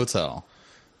Disney Hotel.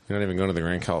 You're not even going to the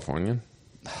Grand Californian?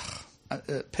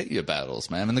 Pick your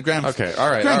battles, man. And the Grand Okay, all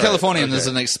right, Grand all right, Californian is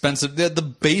okay. an expensive. The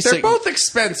basic They're both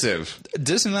expensive.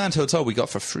 Disneyland Hotel we got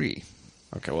for free.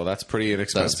 Okay, well, that's pretty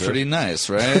inexpensive. That's pretty nice,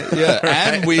 right? Yeah,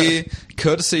 and we,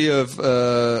 courtesy of,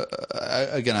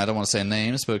 again, I don't want to say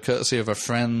names, but courtesy of a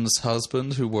friend's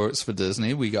husband who works for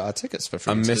Disney, we got our tickets for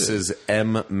free. A too. Mrs.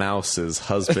 M. Mouse's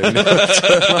husband.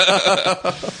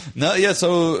 No, yeah,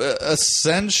 so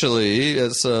essentially,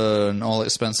 it's an all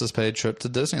expenses paid trip to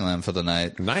Disneyland for the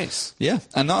night. Nice. Yeah,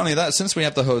 and not only that, since we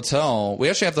have the hotel, we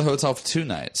actually have the hotel for 2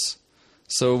 nights.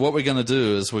 So what we're going to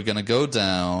do is we're going to go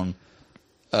down,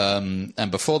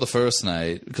 and before the first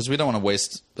night, because we don't want to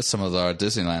waste some of our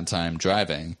Disneyland time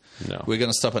driving, No. we're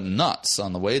going to stop at Knott's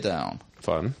on the way down.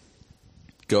 Fun.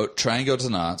 Try and go to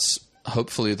Knott's.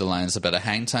 Hopefully the lines are better.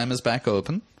 Hang time is back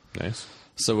open. Nice.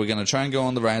 So we're going to try and go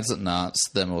on the rides at Knott's,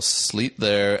 then we'll sleep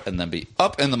there, and then be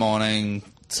up in the morning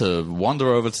to wander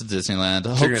over to Disneyland. So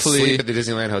you're going to Hopefully, sleep at the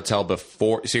Disneyland Hotel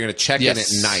before... So you're going to check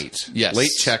Yes. in at night. Yes.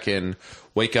 Late check-in,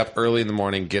 wake up early in the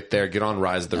morning, get there, get on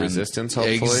Rise of the Resistance,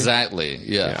 hopefully. Exactly.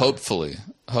 Yeah, Yeah.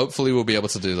 Hopefully we'll be able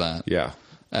to do that. Yeah.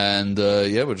 And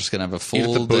we're just gonna have a Eat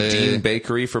full at the day. Bodine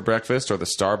Bakery for breakfast or the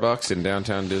Starbucks in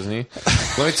downtown Disney.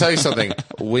 Let me tell you something.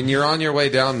 When you're on your way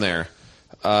down there,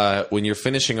 when you're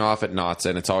finishing off at Knott's,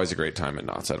 and it's always a great time at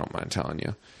Knott's, I don't mind telling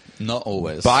you. Not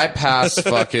always. Bypass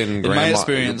fucking In Grandma. my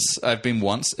experience, I've been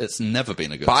once. It's never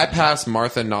been a good. Bypass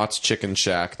Martha Knott's Chicken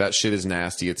Shack. That shit is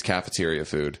nasty. It's cafeteria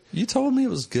food. You told me it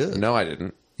was good. No, I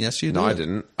didn't. Yes, you did. No, I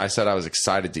didn't. I said I was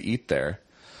excited to eat there.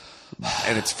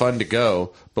 And it's fun to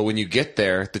go. But when you get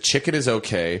there, the chicken is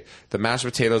okay. The mashed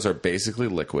potatoes are basically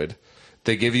liquid.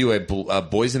 They give you a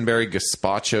boysenberry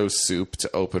gazpacho soup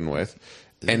to open with.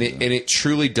 And it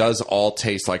truly does all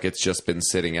taste like it's just been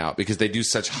sitting out because they do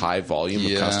such high volume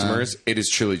of customers. It is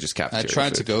truly just I cafeteria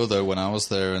tried to food. go there when I was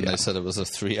there, and they said it was a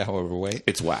 3-hour wait.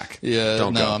 It's whack. Yeah,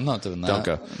 Don't no, go. I'm not doing that. Don't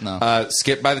go. No.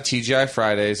 Skip by the TGI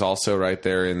Fridays, also right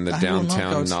there in the I will not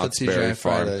downtown go to the Knott's TGI Berry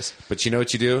Farm. Fridays. But you know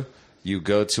what you do? You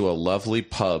go to a lovely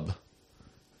pub,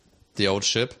 The Old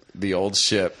Ship. the Old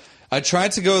Ship. I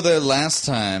tried to go there last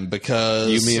time because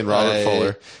You, me, and Robert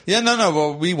Fuller. Yeah, no.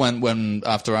 Well, we went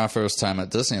after our first time at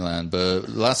Disneyland, but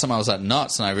last time I was at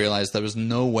Knott's, and I realized there was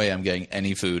no way I'm getting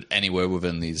any food anywhere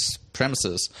within these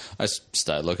premises. I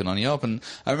started looking on Yelp, and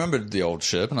I remembered the Old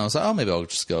Ship, and I was like, oh, maybe I'll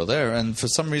just go there. And for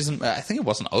some reason, I think it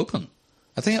wasn't open.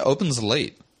 I think it opens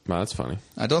late. Wow, that's funny.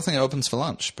 I don't think it opens for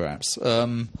lunch, perhaps.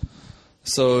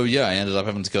 So yeah, I ended up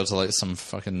having to go to like some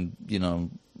fucking,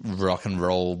 rock and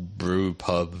roll brew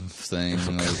pub thing.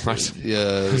 God.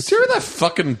 Yeah. Do you remember that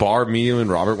fucking bar me, you, and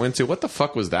Robert went to? What the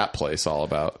fuck was that place all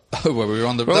about? Where we were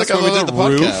on the. We're That's like where we on did the the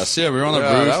roof? podcast. Yeah, we were on a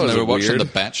Yeah, roof that and was they were watching weird. The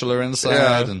Bachelor inside.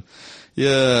 Yeah. And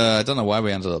yeah, I don't know why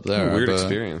we ended up there. Weird but-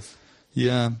 experience.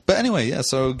 Yeah, but anyway, yeah.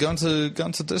 So going to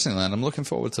Disneyland, I'm looking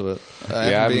forward to it. I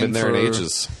haven't been there in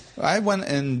ages. I went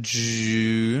in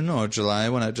June or July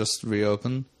when it just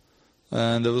reopened,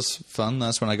 and it was fun.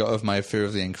 That's when I got over my fear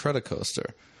of the Incredicoaster.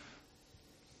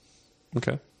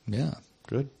 Okay, Yeah.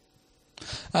 good.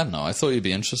 I don't know. I thought you'd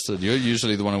be interested. You're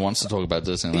usually the one who wants to talk about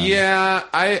Disneyland. Yeah,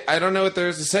 I don't know what there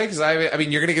is to say because I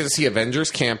mean, you're going to get to see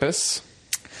Avengers Campus,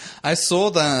 I saw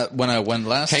that when I went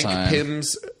last Hank time.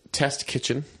 Pym's Test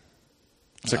Kitchen.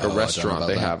 It's like Oh, I a don't know restaurant about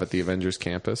they that. have at the Avengers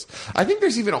Campus. I think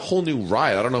there's even a whole new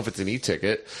ride. I don't know if it's an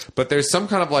e-ticket, but there's some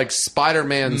kind of like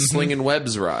Spider-Man slinging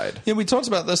webs ride. Yeah, we talked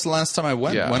about this the last time I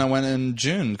went, Yeah. when I went in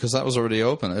June, because that was already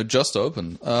open. It just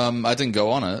opened. I didn't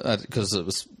go on it because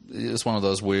it's one of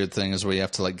those weird things where you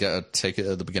have to like get a ticket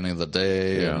at the beginning of the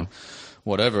day Yeah. and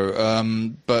whatever.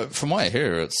 But from what I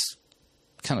hear, it's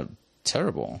kind of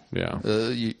terrible. Yeah.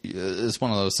 It's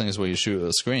one of those things where you shoot at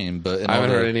a screen, but I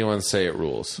haven't heard anyone say it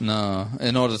rules. No,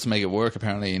 in order to make it work,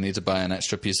 apparently you need to buy an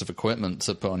extra piece of equipment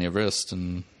to put on your wrist,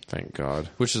 and Thank God.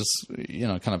 which is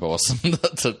kind of awesome.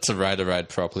 to ride a ride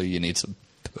properly, you need to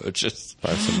purchase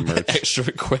Buy some merch. extra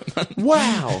equipment.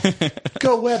 Wow.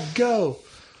 Go web, go.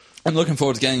 I'm looking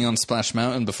forward to getting on Splash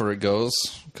Mountain before it goes,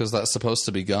 because that's supposed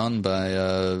to be gone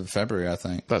by February, I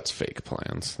think. That's fake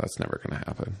plans. That's never going to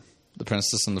happen. The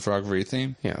Princess and the Frog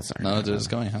re-theme? Yeah, it's not No, gonna dude, it's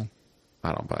happen. going ahead.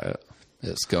 I don't buy it.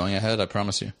 It's going ahead, I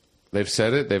promise you. They've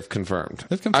said it. They've confirmed.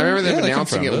 They've confirmed- I remember them yeah, they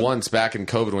announcing it confirmed it. once back in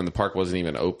COVID when the park wasn't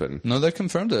even open. No, they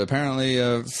confirmed it.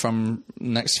 Apparently, from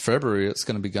next February, it's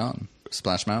going to be gone.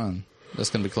 Splash Mountain. It's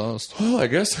going to be closed. Well, I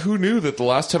guess who knew that the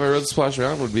last time I rode Splash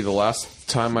Mountain would be the last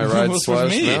time I ride was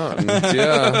with Splash me. Mountain.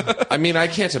 Yeah. I mean, I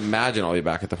can't imagine I'll be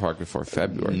back at the park before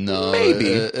February. No, Maybe.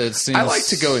 it seems- I like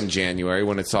to go in January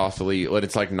when it's when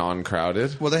it's like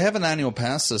non-crowded. Well, they have an annual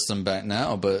pass system back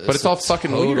now, but it's all a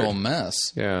fucking total weird. mess.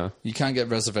 Yeah. You can't get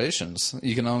reservations.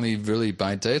 You can only really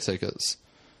buy day tickets.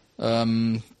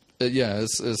 Yeah,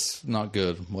 it's not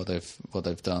good what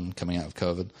they've done coming out of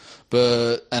COVID,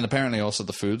 and apparently also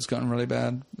the food's gotten really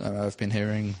bad. I've been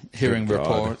hearing Good God.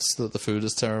 reports that the food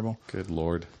is terrible. Good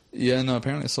Lord. Yeah, no,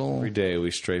 apparently it's all Every day we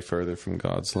stray further from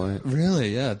God's light.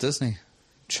 really. Yeah, Disney,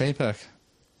 Chapek.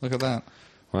 Look at that.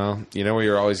 Well, you know where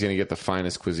you're always going to get the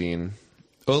finest cuisine?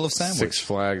 Olive sandwich. Six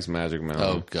Flags Magic Mountain.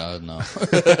 Oh God, no!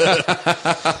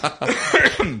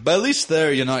 But at least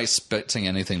there, you're not expecting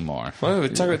anything more. Well, we're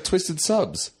talking about Twisted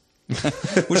Subs.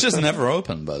 Which is never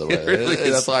open, by the way. It really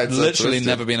is. It's That's literally twisted.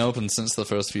 never been open since the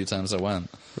first few times I went.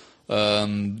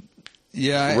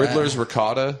 Yeah, Riddler's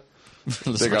Ricotta.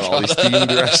 They got all these themed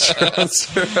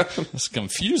restaurants. It's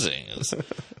confusing. It's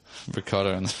ricotta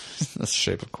in the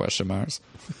shape of question marks.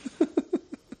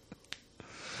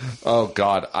 Oh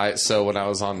God! So when I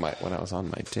was on my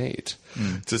date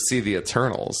to see the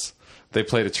Eternals, they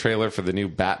played a trailer for the new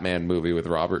Batman movie with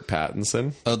Robert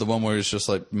Pattinson. Oh, the one where he's just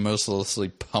like mercilessly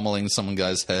pummeling some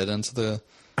guy's head into the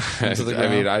ground. I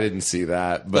mean, I didn't see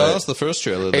that, No, but that's the first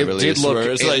trailer they It did released, look-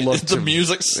 where it's it like looked the to-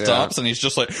 music stops and he's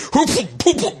just like, oh,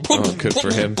 good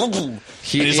for him. And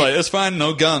he's like, it's fine,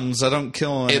 no guns, I don't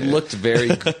kill It anyone. looked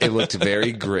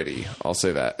very gritty. I'll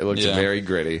say that. It looked Yeah. very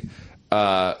gritty.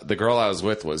 The girl I was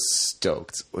with was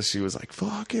stoked. She was like,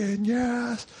 "Fucking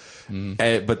yes!"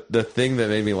 But the thing that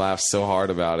made me laugh so hard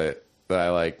about it that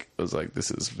I was like,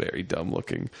 "This is very dumb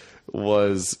looking,"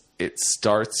 was it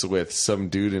starts with some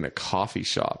dude in a coffee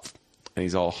shop and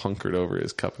he's all hunkered over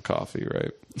his cup of coffee,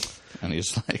 right? And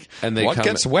he's like, And they what come-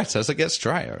 gets wet as it gets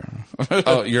drier?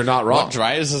 Oh, you're not wrong. What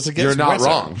dries as it gets You're not wetter?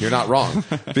 wrong. You're not wrong.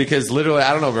 Because literally,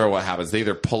 I don't know what happens. They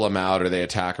either pull him out or they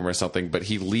attack him or something, but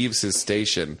he leaves his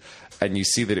station and you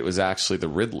see that it was actually the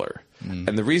Riddler.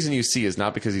 And the reason you see is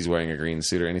not because he's wearing a green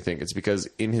suit or anything. It's because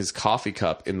in his coffee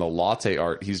cup, in the latte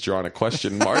art, he's drawn a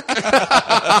question mark.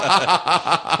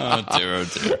 Oh dear, oh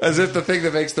dear. As if the thing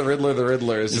that makes the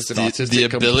Riddler is just an The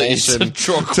autistic ability compulsion to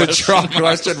draw to draw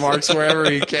question marks wherever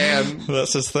he can.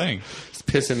 That's his thing. He's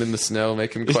pissing in the snow,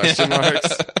 making question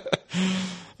marks.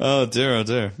 Oh dear, oh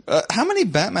dear. How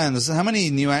many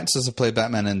new actors have played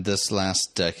Batman in this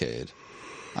last decade?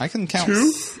 I can count.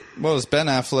 2? Well, it's Ben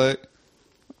Affleck,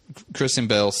 Christian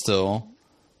Bale still,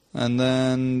 and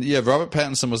then Robert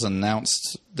Pattinson was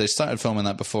announced. They started filming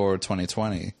that before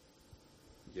 2020.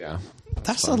 Yeah,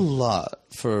 that's a lot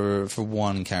for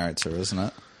one character, isn't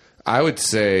it? I would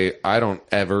say I don't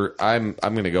ever. I'm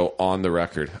going to go on the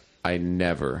record. I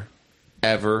never,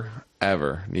 ever,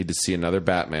 ever need to see another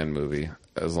Batman movie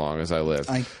as long as I live.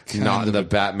 Not in the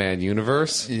Batman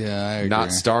universe. Yeah, I agree.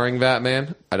 Not starring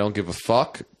Batman. I don't give a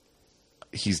fuck.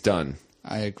 He's done.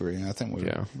 I agree. I think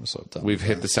we're sort of done. We've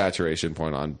hit the saturation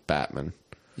point on Batman.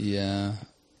 Yeah.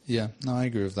 Yeah. No, I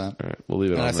agree with that. All right, we'll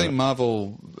leave it on I that. think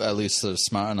Marvel, at least, are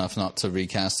smart enough not to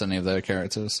recast any of their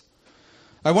characters.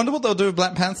 I wonder what they'll do with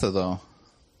Black Panther, though.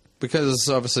 Because,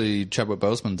 obviously, Chadwick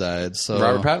Boseman died, so...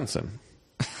 Robert Pattinson.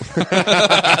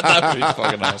 That would be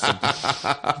fucking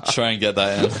awesome. Try and get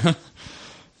that in.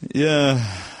 Yeah.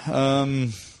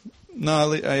 No,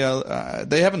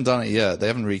 they haven't done it yet. They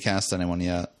haven't recast anyone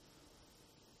yet.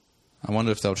 I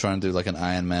wonder if they'll try and do like an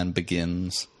Iron Man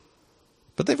Begins.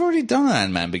 But they've already done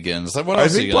Iron Man Begins. Like, what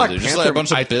else are you going to do? Just like a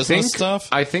bunch of business stuff?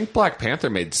 I think Black Panther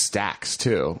made stacks,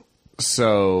 too.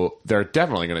 So they're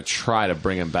definitely going to try to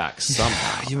bring him back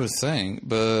somehow. You would think,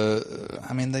 but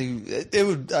I mean, it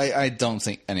would. I don't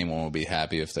think anyone would be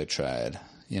happy if they tried.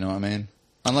 You know what I mean?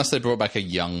 Unless they brought back a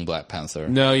young Black Panther.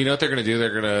 No, you know what they're going to do?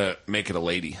 They're going to make it a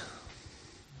lady.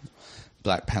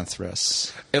 Black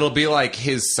Pantheress. It'll be like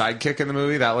his sidekick in the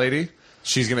movie, that lady.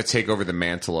 She's going to take over the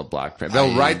mantle of Black Panther.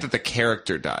 They'll write that the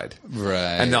character died. Right.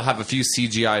 And they'll have a few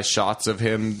CGI shots of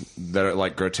him that are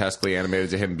like grotesquely animated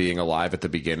to him being alive at the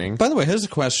beginning. By the way, here's a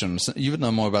question. You would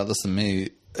know more about this than me.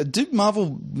 Do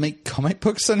Marvel make comic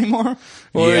books anymore?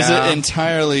 Or is it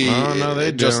entirely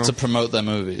just to promote their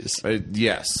movies?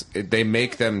 Yes. They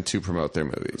make them to promote their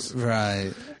movies.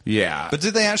 Right. Yeah. But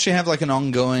do they actually have like an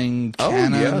ongoing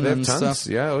canon they have and tons.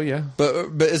 stuff? Yeah, yeah.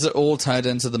 But is it all tied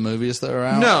into the movies that are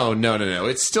out? No.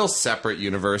 It's still separate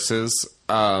universes.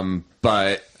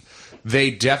 But they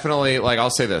definitely, like, I'll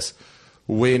say this.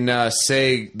 When,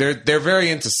 say, they're very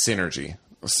into synergy.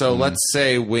 So let's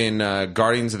say when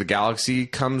Guardians of the Galaxy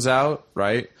comes out,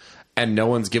 right? And no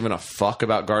one's given a fuck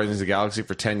about Guardians of the Galaxy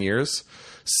for 10 years.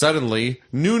 Suddenly,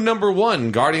 new number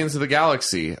 1, Guardians of the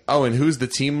Galaxy. Oh, and who's the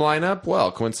team lineup?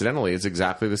 Well, coincidentally, it's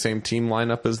exactly the same team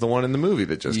lineup as the one in the movie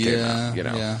that just came out. You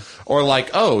know, or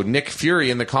like, oh, Nick Fury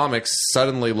in the comics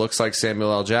suddenly looks like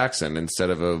Samuel L. Jackson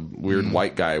instead of a weird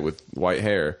white guy with white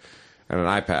hair and an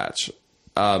eye patch.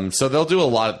 So they'll do a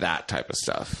lot of that type of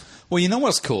stuff. Well, you know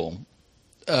what's cool?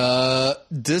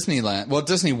 Disneyland, well,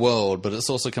 Disney World, but it's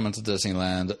also coming to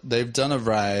Disneyland. They've done a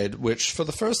ride which, for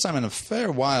the first time in a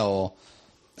fair while,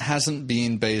 hasn't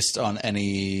been based on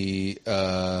any.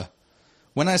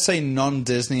 When I say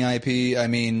non-Disney IP, I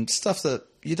mean stuff that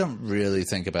you don't really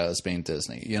think about as being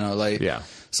Disney. You know, like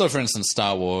So, for instance,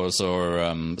 Star Wars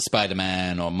or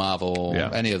Spider-Man or Marvel,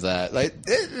 any of that. Like,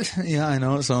 I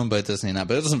know it's owned by Disney now,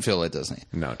 but it doesn't feel like Disney.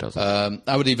 No, it doesn't.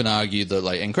 I would even argue that,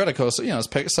 like, Incredicoaster, it's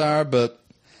Pixar, but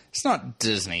it's not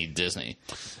Disney.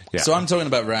 Yeah. So I'm talking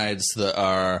about rides that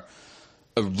are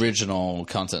original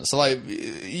content. So, like,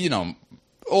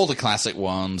 all the classic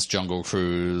ones: Jungle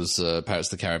Cruise,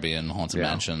 Pirates of the Caribbean, Haunted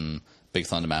Mansion, Big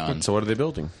Thunder Mountain. So what are they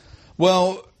building?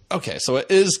 Well, okay, so it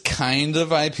is kind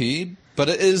of IP, but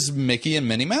it is Mickey and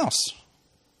Minnie Mouse.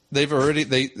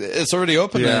 It's already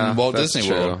open in Walt Disney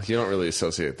World. You don't really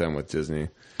associate them with Disney.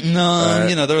 No,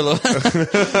 they're a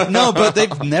little... No, but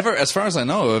they've never, as far as I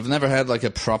know, have never had like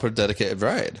a proper dedicated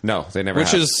ride. No, they never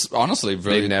have. Which is honestly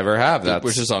really... They never have.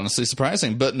 Which is honestly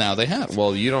surprising, but now they have.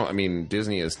 Well,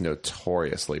 Disney is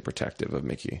notoriously protective of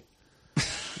Mickey.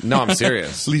 No, I'm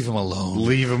serious. Leave him alone.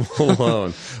 Leave him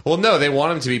alone. Well, no, they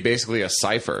want him to be basically a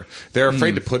cipher. They're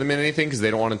afraid to put him in anything because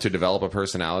they don't want him to develop a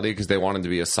personality, because they want him to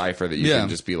be a cipher that you can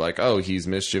just be like, oh, he's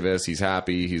mischievous, he's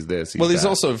happy, he's this, he's he's that.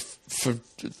 also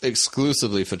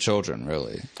exclusively for children,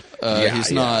 really.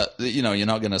 He's not, you're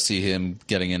not going to see him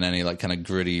getting in any like kind of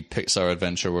gritty Pixar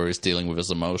adventure where he's dealing with his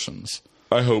emotions.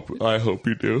 I hope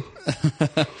you do.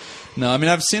 No, I mean,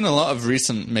 I've seen a lot of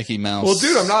recent Mickey Mouse. Well,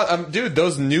 dude, dude,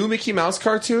 those new Mickey Mouse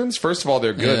cartoons, first of all,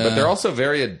 they're good, but they're also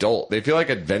very adult. They feel like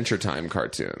Adventure Time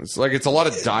cartoons. Like, it's a lot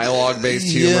of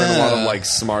dialogue-based humor and a lot of, like,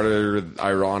 smarter,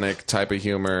 ironic type of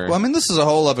humor. Well, I mean, this is a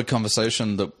whole other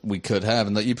conversation that we could have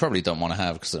and that you probably don't want to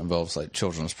have because it involves, like,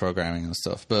 children's programming and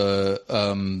stuff. But,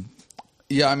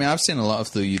 yeah, I mean, I've seen a lot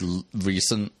of the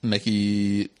recent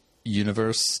Mickey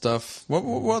universe stuff. What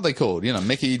are they called? You know,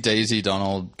 Mickey, Daisy,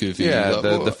 Donald, Goofy. Yeah,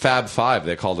 the Fab Five,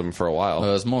 they called them for a while.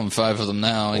 There's more than 5 of them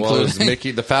now, Well, it including was Mickey.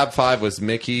 The Fab Five was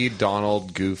Mickey,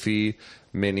 Donald, Goofy,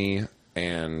 Minnie,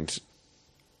 and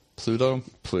Pluto.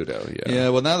 Yeah.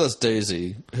 Well, now there's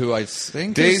Daisy, who I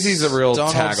think Daisy's is a real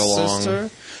Donald's tag-along.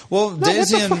 sister. Well,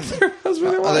 Daisy what the and fuck? They're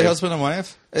husband and are they wife. husband and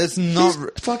wife? It's not.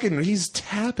 He's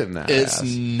tapping that. It's ass.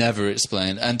 never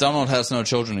explained. And Donald has no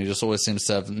children. He just always seems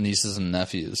to have nieces and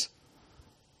nephews.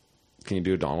 Can you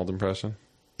do a Donald impression?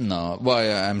 No, well,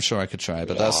 yeah, I'm sure I could try,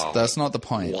 but that's not the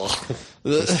point.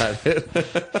 Is that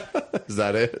it? Is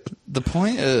that it? The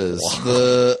point is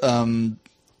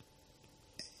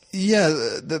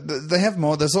they have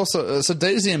more. There's also so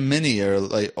Daisy and Minnie are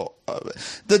like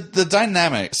the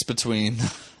dynamics between.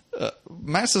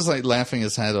 Max is like laughing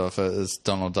his head off at his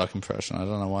Donald Duck impression. I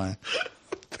don't know why.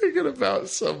 Thinking about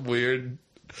some weird,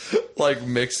 like,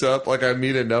 mix-up. Like, I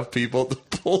meet enough people to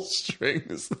pull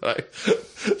strings that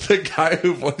the guy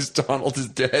who voiced Donald is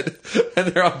dead, and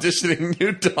they're auditioning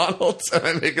new Donalds, and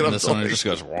I make it up And to, this one like, just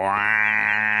goes.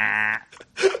 I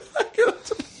get up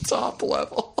to the top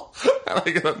level, and I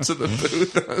get up to the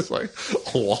booth, and I was like,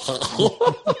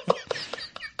 wow.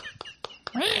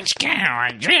 It's kind of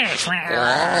like this.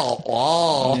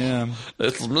 Yeah.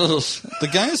 It's this. The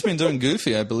guy who's been doing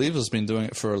Goofy, I believe, has been doing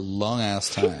it for a long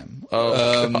ass time.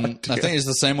 Oh, God, I think he's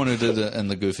the same one who did it in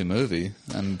the Goofy movie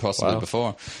and possibly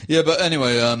before. Yeah, but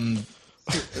anyway,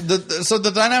 so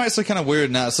the dynamics are kind of weird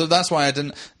now. So that's why I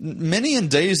didn't. Minnie and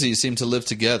Daisy seem to live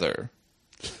together,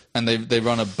 and they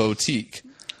run a boutique.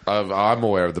 I'm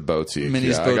aware of the boutique.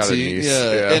 Minnie's I got a boutique, niece.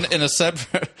 yeah. In a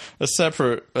separate.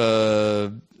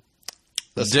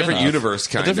 A different universe,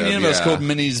 kind of. A different universe yeah. called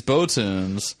Minnie's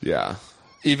Bowtunes. Yeah.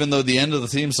 Even though the end of the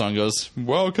theme song goes,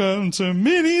 "Welcome to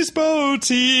Minnie's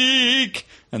Boutique,"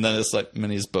 and then it's like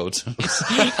Minnie's Bowtunes.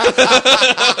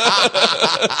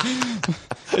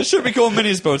 It should be called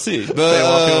Minnie's Boutique, but They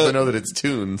want people to know that it's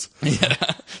tunes. yeah,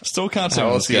 still How cartoons,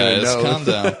 else can you guys. know? Calm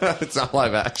down. It's not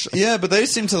live action. Yeah, but they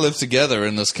seem to live together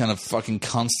in this kind of fucking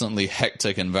constantly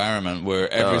hectic environment where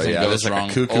everything yeah, goes there's like a wrong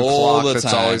cuckoo all clock the that's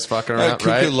time. always fucking around, Cuckoo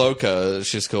right? Loca,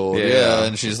 she's called. Yeah. Yeah,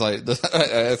 and she's like,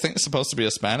 I think it's supposed to be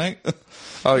Hispanic.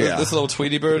 Oh, yeah. This little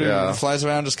Tweety bird Yeah. who flies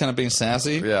around just kind of being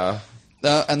sassy. Yeah.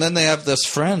 And then they have this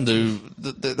friend who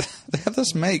they have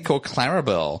this mate called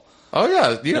Clarabelle. Oh,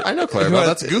 yeah. I know Clarabelle.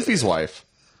 That's Goofy's wife.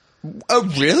 Oh,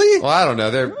 really? Well, I don't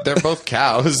know. They're both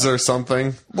cows or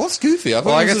something. What's Goofy? Well,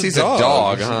 I guess he's a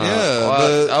dog, huh?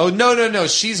 Yeah. Well, no.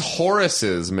 She's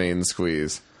Horace's main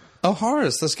squeeze.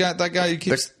 Horace, that guy who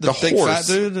keeps The the big horse. fat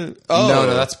dude. Oh, No,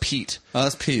 that's Pete. Oh,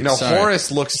 that's Pete. No, Sorry.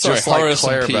 Horace looks Sorry, just Horace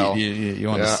like and Clarabelle. Pete. You Yeah.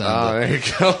 understand? Oh, there you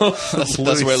go.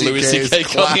 That's where Louis C.K. got the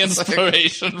classic.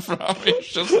 inspiration from. He's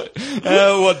just like,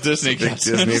 what Disney Big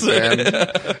cartoons? Disney fan.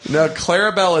 No,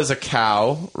 Clarabelle is a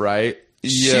cow, right?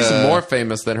 She's Yeah. more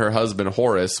famous than her husband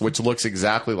Horace, which looks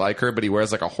exactly like her, but he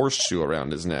wears like a horseshoe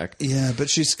around his neck. Yeah, but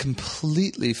she's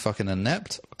completely fucking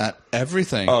inept at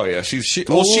everything. Oh yeah, she's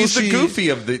all the Goofy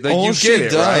of the. Like, all you she get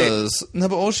it, right? does, no,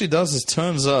 but all she does is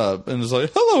turns up and is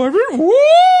like, "Hello, everyone!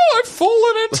 Whoa, I've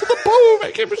fallen into the bow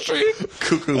making machine."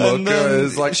 Cuckoo And Loca then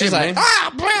is like, she's hey, like,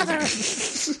 man. brother.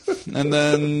 And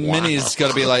then Minnie's got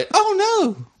to be like,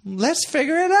 "Oh no, let's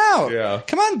figure it out." Yeah.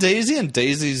 Come on, Daisy, and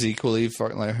Daisy's equally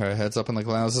fucking like her head's up in the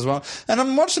clouds as well. And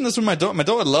I'm watching this with my daughter. My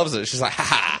daughter loves it. She's like, "Ha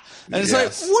ha!" And it's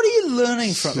Yes. like, "What are you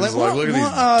learning from?" She's Like, like, what look are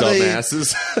at these they?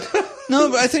 dumbasses. No,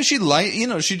 but I think she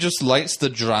just lights the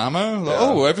drama. Like, Yeah.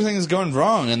 oh, everything is going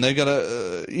wrong, and they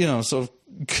gotta, sort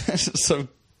of, so.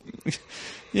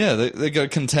 Yeah, they got to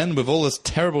contend with all this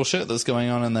terrible shit that's going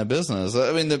on in their business.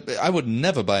 I mean, I would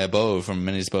never buy a bow from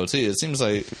Minnie's Boutique. It seems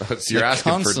like You're they're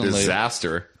asking for constantly-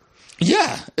 disaster.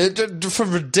 Yeah, for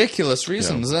ridiculous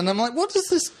reasons. And I'm like, what does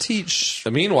this teach?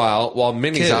 Meanwhile, while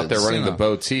Minnie's out there Kids, running you the know.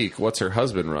 boutique, what's her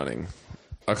husband running?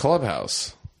 A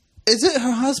clubhouse. Is it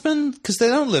her husband? Because they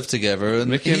don't live together. And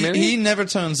Mickey and Minnie? he never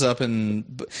turns up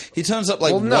he turns up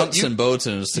like Well, no, once you- in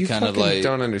Bowtunes to You kind of fucking like.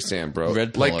 don't understand, bro.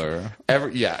 Red like pillar.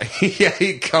 yeah,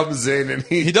 he comes in and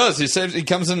He does. He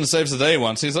comes in and saves the day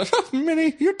once. He's like, "Oh,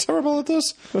 Minnie, you're terrible at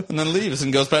this," and then leaves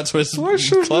and goes back to his I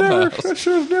should clubhouse.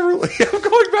 have never. I'm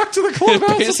going back to the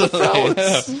clubhouse with the Basically,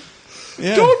 fellas.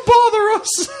 yeah. Don't bother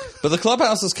us. But the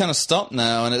Clubhouse has kind of stopped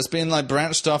now, and it's been like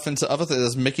branched off into other things.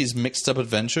 There's Mickey's Mixed Up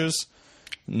Adventures.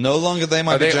 No longer They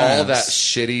Might Are Be they Giants. all that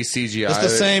shitty CGI? It's the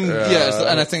same,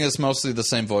 and I think it's mostly the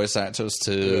same voice actors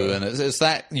too. And it's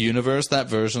that universe, that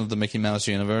version of the Mickey Mouse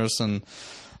universe. And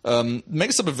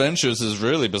Mixed Up Adventures is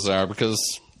really bizarre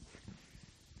because,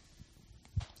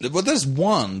 well, there's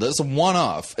a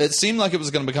one-off. It seemed like it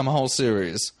was going to become a whole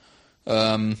series,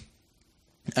 and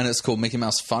it's called Mickey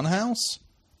Mouse Funhouse.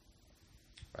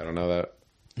 I don't know that.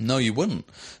 No, you wouldn't,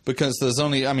 because there's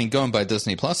only, I mean, going by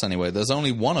Disney Plus anyway, there's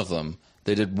only one of them.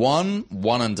 They did one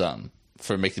and done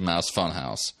for Mickey Mouse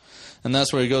Funhouse. And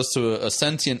that's where he goes to a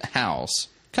sentient house,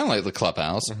 kind of like the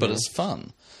Clubhouse, but it's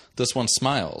fun. This one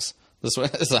smiles. This one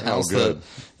is a house good.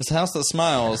 it's a house that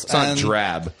smiles. It's not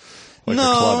drab. Like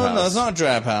no, a clubhouse. no, it's not a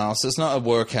drab house. It's not a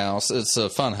workhouse. It's a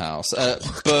fun house.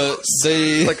 But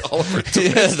they Like Oliver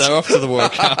Twist. yeah, they're off to the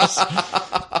workhouse.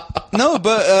 No,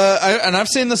 but I've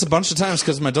seen this a bunch of times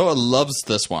because my daughter loves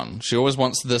this one. She always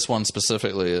wants this one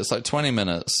specifically. It's like 20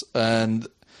 minutes, and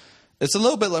it's a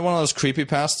little bit like one of those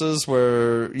creepypastas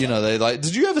where, you know, they like.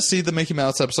 Did you ever see the Mickey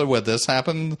Mouse episode where this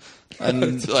happened?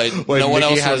 And like Wait, no one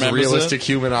Mickey else has remembers realistic it?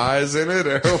 human eyes in it,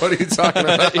 or what are you talking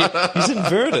about? He's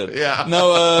inverted. Yeah.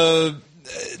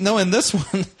 No, in this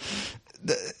one.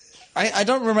 I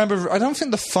don't remember. I don't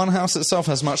think the funhouse itself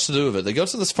has much to do with it. They go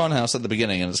to this funhouse at the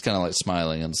beginning, and it's kind of like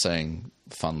smiling and saying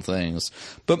fun things.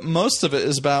 But most of it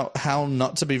is about how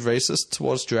not to be racist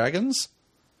towards dragons.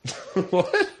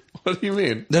 What? What do you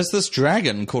mean? There's this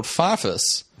dragon called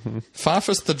Farfus.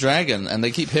 Farfus the dragon, and they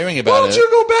keep hearing about Why it. don't you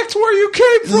go back to where you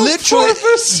came from, Literally,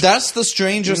 Farfus? that's the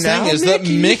strangest Now, thing is that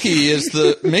Mickey.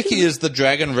 Mickey is the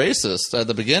dragon racist at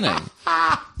the beginning.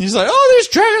 He's like, oh, these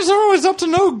dragons are always up to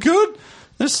no good.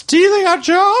 They're stealing our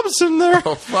jobs, and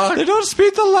Oh, fuck. they don't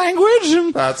speak the language,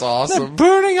 and That's they're awesome.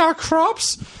 burning our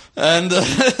crops. And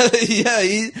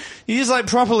yeah, he's like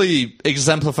properly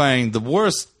exemplifying the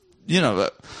worst, you know.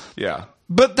 Yeah.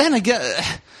 But then again,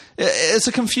 it's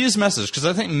a confused message because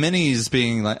I think Minnie's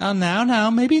being like, oh, now,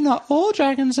 maybe not all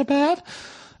dragons are bad.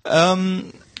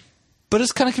 But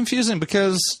it's kind of confusing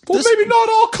because... Well, maybe not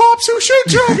all cops who shoot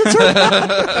dragons are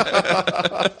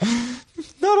bad.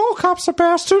 Not all cops are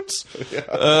bastards.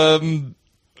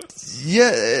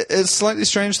 Yeah, it's slightly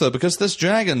strange though because this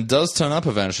dragon does turn up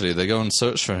eventually. They go and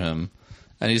search for him,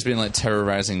 and he's been like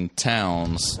terrorizing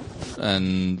towns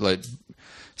and like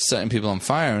setting people on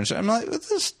fire and shit. I'm like,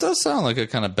 this does sound like a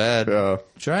kind of bad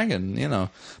dragon, you know.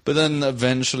 But then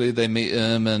eventually they meet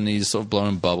him, and he's sort of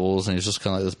blowing bubbles, and he's just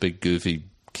kind of like this big goofy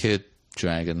kid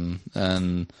dragon,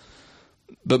 and.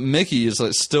 But Mickey is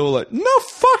like still like, no,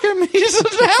 fuck him, he's an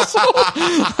asshole. We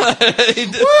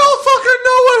all fucking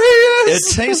know what he is.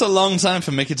 It takes a long time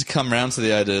for Mickey to come around to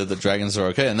the idea that dragons are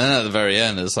okay, and then at the very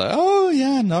end, it's like, oh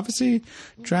yeah, and obviously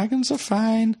dragons are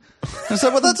fine. And it's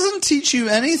like, well, that doesn't teach you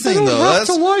anything, You though. don't have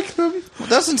That's, to like them. that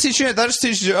doesn't teach you. That just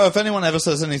teaches you. Oh, if anyone ever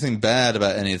says anything bad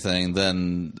about anything,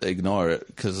 then ignore it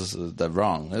because they're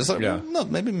wrong. It's like, Yeah. well,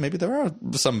 no, maybe there are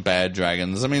some bad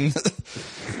dragons. I mean,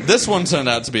 this one turned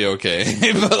out to be okay,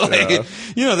 but like,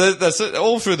 you know, that's it.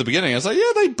 All through the beginning. It's like,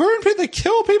 yeah, they burn people, they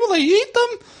kill people, they eat them.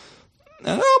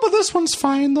 And, oh, but this one's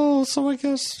fine though. So I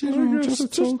guess you know, guess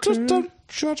just it's okay. don't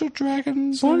judge a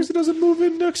dragon. As long as he doesn't move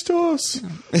in next to us.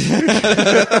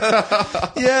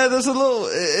 Yeah, there's a little.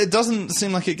 It doesn't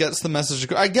seem like it gets the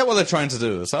message. I get what they're trying to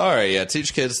do. It's all right, yeah.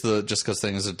 Teach kids that just because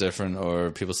things are different or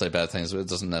people say bad things, it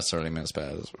doesn't necessarily mean it's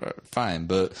bad. It's fine,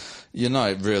 but you're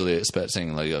not really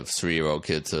expecting like a 3-year-old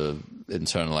kid to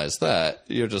internalize that.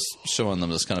 You're just showing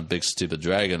them this kind of big stupid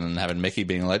dragon and having Mickey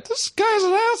being like, "This guy's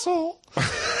an asshole."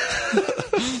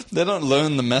 They don't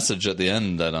learn the message at the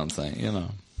end. I don't think, you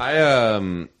know.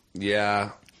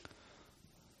 Yeah.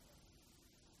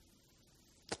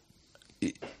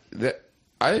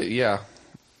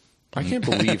 I can't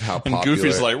believe how And popular.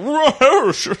 Goofy's like,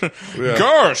 whoa,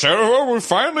 gosh,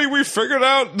 we figured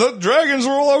out that dragons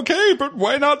are all okay, but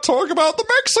why not talk about the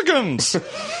Mexicans?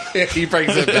 he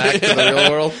brings it back to the real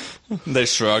world. They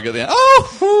shrug at the end.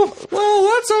 Oh,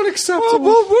 Well, that's unacceptable.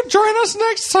 we'll join us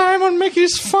next time on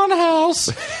Mickey's Funhouse.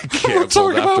 We'll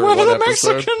talk Canceled about after whether one the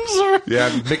episode. Mexicans are...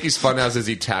 Yeah, Mickey's Funhouse is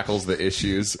he tackles the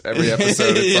issues. Every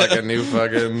episode, it's like a new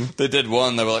fucking... They did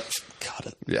one, they were like, cut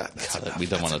it. Yeah, that's Cut it. enough, We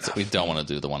don't that's want to. enough. We don't want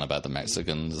to do the one about the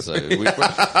Mexicans. So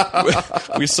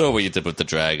we saw what you did with the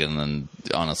dragon, and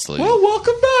honestly, Well,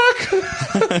 welcome back.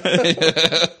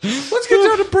 Let's get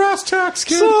down to brass tacks,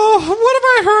 kid. so what have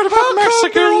I heard about How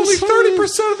come they're only Mexicans?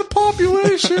 30% of the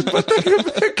population, but they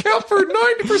account for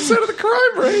 90% of the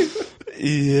crime rate?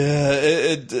 Yeah,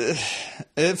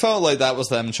 it felt like that was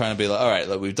them trying to be like, all right,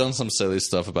 look, we've done some silly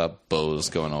stuff about bows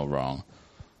going all wrong,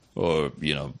 or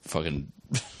you know, fucking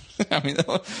I mean,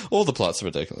 all the plots are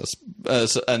ridiculous.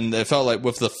 And it felt like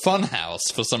with the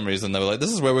Funhouse, for some reason, they were like,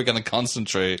 this is where we're going to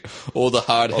concentrate all the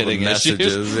hard-hitting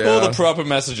messages, issues. yeah. All the proper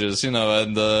messages, you know,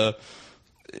 and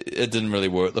it didn't really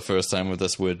work the first time with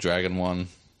this weird dragon one.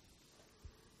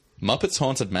 Muppets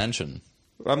Haunted Mansion.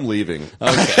 I'm leaving.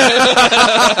 Okay.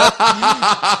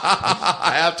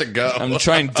 I have to go. I'm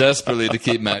trying desperately to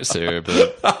keep Max here,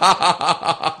 but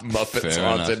Muppets Fair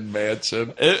Haunted enough.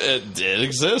 Mansion. it did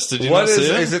exist. Did you What not is see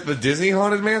it? Is it the Disney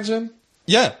Haunted Mansion?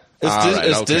 Yeah. It's, All right,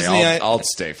 it's okay, Disney. I'll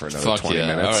stay for another Fuck 20 yeah.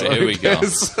 minutes. All right, here we go.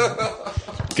 Because-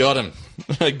 Got him.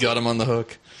 I got him on the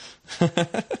hook.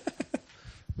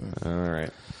 All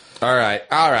right.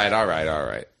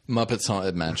 Muppets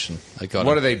Haunted Mansion. I got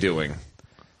What him. are they doing?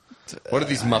 What are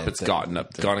these Muppets gotten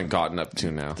up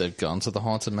to now? They've gone to the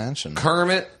Haunted Mansion.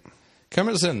 Kermit?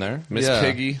 Kermit's in there. Miss Yeah,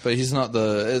 Piggy? But he's not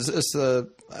the... It's the...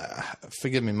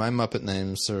 forgive me, my Muppet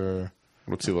names are...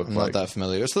 What's he look I'm like? not that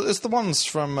familiar. It's the ones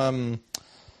from...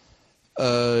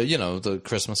 you know, the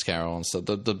Christmas Carol and stuff.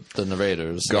 The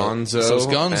narrators. Gonzo, So it's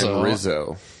Gonzo. and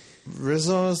Rizzo.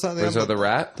 Rizzo, is that the Rizzo other- the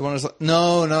rat? The one is like...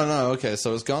 No. Okay,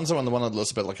 so it's Gonzo and the one that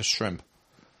looks a bit like a shrimp.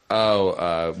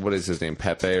 Oh, what is his name?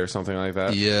 Pepe or something like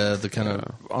that? Yeah, the kind of...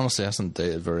 Honestly, hasn't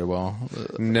dated very well.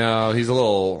 No, he's a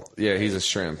little... Yeah, he's a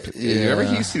shrimp. You ever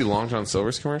Yeah. used to see Long John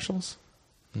Silver's commercials?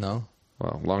 No?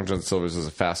 Well, Long John Silver's is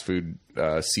a fast food,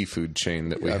 seafood chain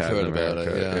that we I've had heard in about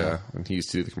America. it, yeah. And he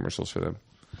used to do the commercials for them.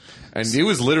 And it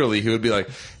was literally, he would be like,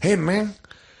 hey, man,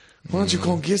 why don't you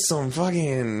go get some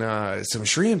fucking, some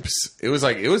shrimps? It was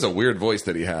like, it was a weird voice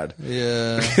that he had.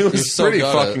 Yeah. It was He's still pretty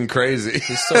got fucking it. crazy.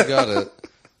 He's still got it.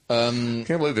 Can't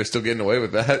believe they're still getting away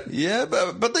with that. Yeah,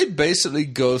 but they basically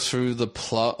go through the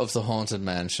plot of the Haunted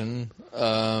Mansion.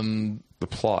 The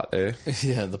plot, eh?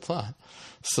 Yeah, the plot.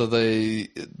 So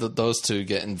those two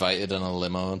get invited in a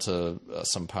limo to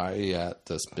some party at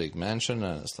this big mansion,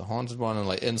 and it's the haunted one. And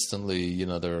like instantly, you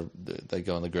know, they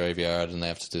go in the graveyard and they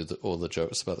have to do all the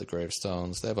jokes about the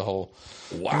gravestones. They have a whole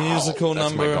musical That's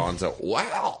number. my Gonzo.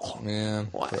 Wow. Yeah,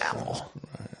 Wow.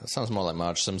 it sounds more like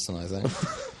Marge Simpson, I think.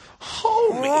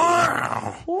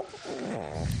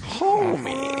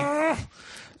 Homie.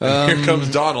 Here comes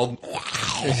Donald.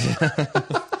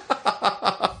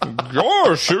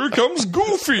 Gosh, here comes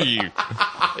Goofy.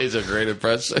 He's a great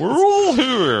impression. We're all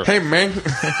here. Hey, man.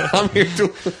 I'm here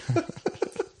to...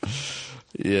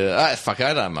 Yeah, I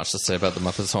don't have much to say about the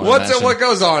Muppets Haunted Mansion. What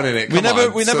goes on in it? Come never-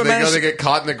 on. we So never they managed- they get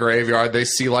caught in the graveyard. They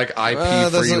see like IP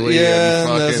freely.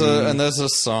 and there's a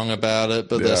song about it,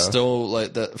 but Yeah. they're still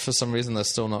like that. For some reason, they're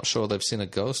still not sure they've seen a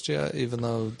ghost yet, even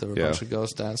though there were a Yeah. bunch of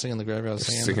ghosts dancing in the graveyard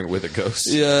singing. singing with a ghost.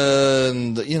 Yeah,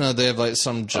 and you know they have like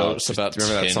some jokes about. Do you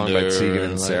remember that song by Tinder Tegan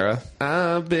and like- Sarah?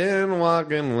 I've been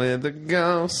walking with a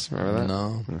ghost. Remember that?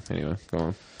 No. Anyway, go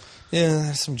on. Yeah,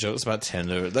 there's some jokes about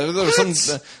Tinder. There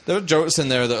were jokes in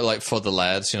there that are like for the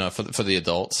lads, you know, for the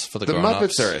adults, for the The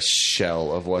grown-ups. Muppets are a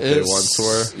shell of what they once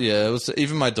were. Yeah, it was.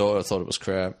 Even my daughter thought it was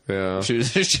crap. Yeah. she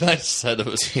like said it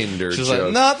was Tinder She was jokes.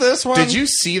 like, not this one. Did you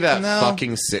see that No.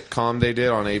 fucking sitcom they did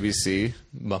on ABC?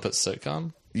 Muppet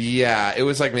sitcom? Yeah, it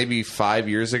was like maybe 5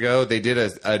 years ago. They did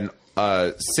a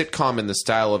sitcom in the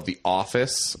style of The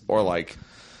Office, or like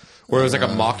where it was like a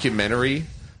mockumentary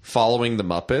following the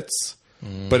Muppets.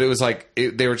 But it was like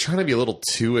they were trying to be a little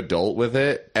too adult with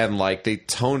it, and like they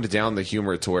toned down the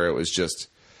humor to where it was just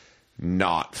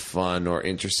not fun or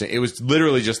interesting. It was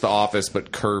literally just The Office,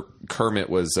 but Kermit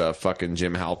was fucking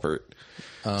Jim Halpert.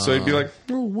 So he'd be like,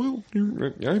 "Oh well,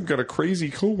 I've got a crazy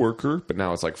coworker," but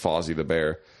now it's like Fozzie the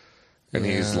Bear, and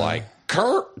he's like,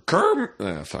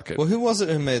 "Kermit, fuck it." Well, who was it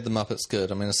who made the Muppets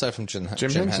good? I mean, aside from Jim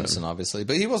Henson, obviously,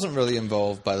 but he wasn't really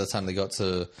involved by the time they got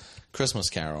to Christmas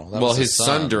Carol. That Well, was his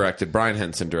son directed. Brian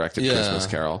Henson directed Yeah. Christmas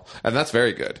Carol, and that's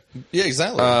very good. Yeah,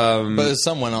 exactly. But his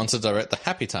son went on to direct the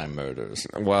Happy Time Murders.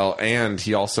 Well, and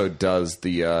he also does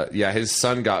the his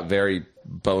son got very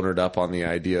bonered up on the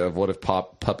idea of what if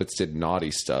puppets did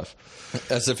naughty stuff.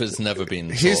 As if it's never been.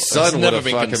 His son would have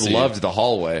fucking conceived. loved The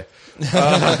Hallway.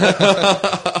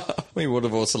 We would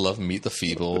have also loved Meet the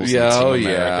Feebles, Yeah, and Team oh, America,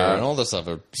 yeah. and all this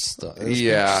other stuff.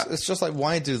 Yeah. It's just like,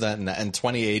 why do that in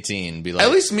 2018? Be like,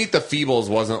 At least Meet the Feebles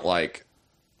wasn't like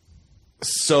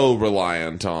so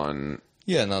reliant on.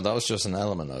 yeah, no, that was just an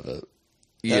element of it.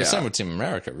 Yeah, Same with Team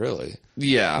America, really.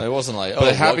 yeah. It wasn't like, But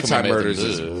oh, Happy what can Time we make them Murders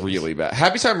is do? really bad.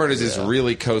 Happy Time Murders is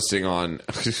really coasting on.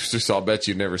 Just, I'll bet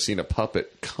you've never seen a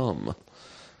puppet come.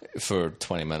 For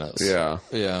 20 minutes. Yeah.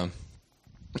 Yeah.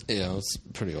 Yeah, it was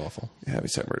pretty awful. Happy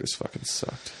Time Murders fucking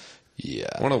sucked.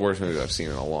 Yeah. One of the worst movies I've seen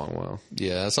in a long while.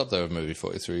 Yeah, it's up there with movie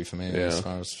 43 for me. Yeah.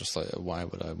 I was just like, why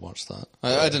would I watch that?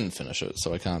 I didn't finish it,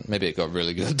 so I can't. Maybe it got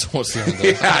really good towards the end.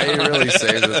 Yeah, it really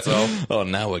saves itself. Oh,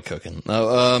 now we're cooking.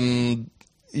 No,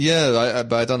 yeah,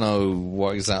 but I don't know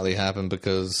what exactly happened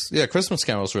because, yeah, Christmas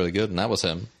Carol's really good, and that was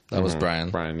him. That was Brian.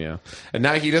 Brian, yeah. And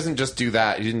now he doesn't just do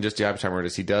that. He didn't just do Appetite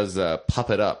Murders. He does Pup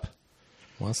It Up.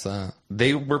 What's that?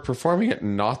 They were performing at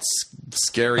Knott's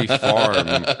Scary Farm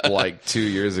like 2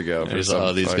 years ago. For some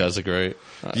Oh, these fuck- guys are great.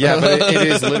 Yeah, but it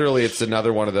is literally, it's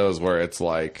another one of those where it's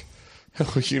like,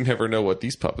 you never know what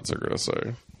these puppets are going to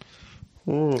say.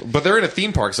 But they're in a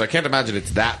theme park, so I can't imagine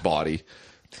it's that body.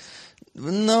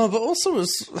 No, but also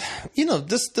it's,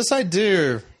 this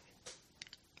idea,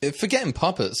 forgetting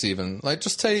puppets even, like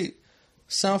just take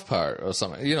South Park or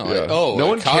something, Yeah. like, No a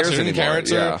one cares cartoon anymore,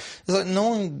 character. yeah. It's like no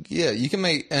one, you can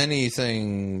make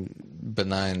anything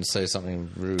benign, say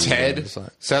something rude. Ted, It's like,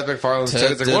 Seth MacFarlane's Ted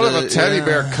Ted. It's like, did what if a it, teddy yeah.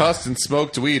 bear cussed and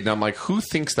smoked weed? And I'm like, who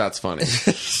thinks that's funny?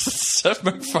 Seth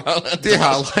MacFarlane.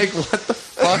 Yeah, like, what the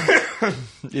fuck?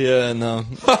 Yeah, no.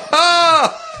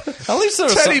 At least there are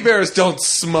Teddy some, bears don't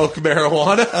smoke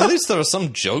marijuana. at least there are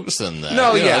some jokes in there.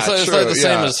 No, yeah, it's true, like the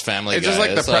same yeah. as Family It's Guy. just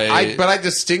like the. It's like- But I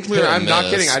distinctly, hit or I'm not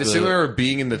miss, kidding. I distinctly but- remember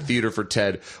being in the theater for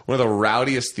Ted, one of the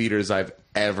rowdiest theaters I've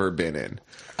ever been in.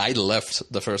 I left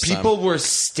the first time. People were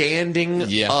standing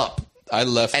Yeah. up I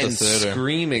left the and theater.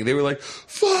 screaming. They were like,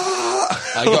 "Fuck!"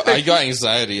 I got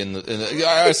anxiety in the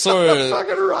I saw it.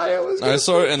 fucking riot was. I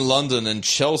saw it in London and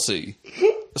Chelsea,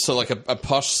 so like a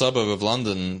posh suburb of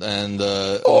London, and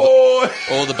all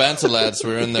the banter lads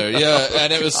were in there. Yeah,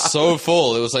 and it was so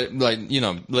full. It was like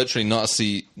literally not a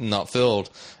seat, not filled.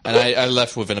 And I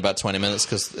left within about 20 minutes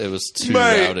because it was too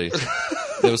Mate. rowdy.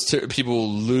 There was people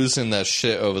losing their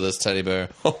shit over this teddy bear.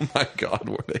 Oh my god,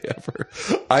 were they ever?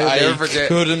 I never forget.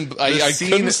 couldn't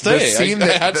stay. The scene I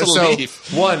that, had to so leave.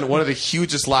 one of the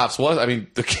hugest laughs was, I mean,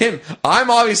 I'm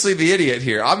obviously the idiot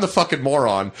here. I'm the fucking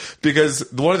moron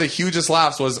because one of the hugest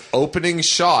laughs was opening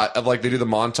shot of like they do the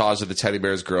montage of the teddy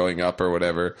bears growing up or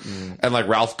whatever, and like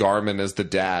Ralph Garman as the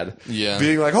dad, Yeah.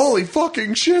 being like, "Holy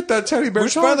fucking shit, that teddy bear!"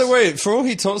 Which, by the way, for all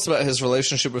he talks about his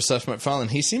relationship with Seth MacFarlane,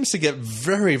 he seems to get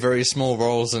very, very small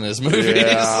roles in his movies.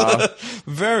 Yeah.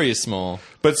 Very small.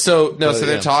 But so But,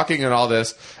 they're yeah. talking and all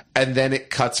this, and then it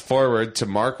cuts forward to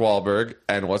Mark Wahlberg,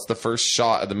 and what's the first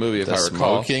shot of the movie, if I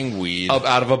recall? Smoking weed. Up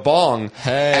out of a bong.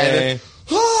 Hey. And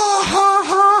ha, ha,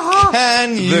 ha, ha.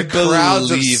 Can you the crowds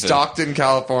of believe it? Stockton,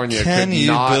 California Can could you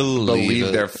not believe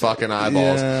it? their fucking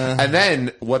eyeballs. Yeah. And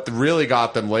then what really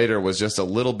got them later was just a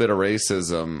little bit of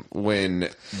racism when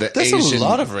the There's Asian a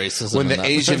lot of racism when in the that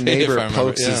Asian movie, if neighbor I remember,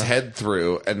 pokes his yeah. head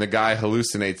through, and the guy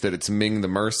hallucinates that it's Ming the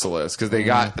Merciless because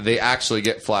they actually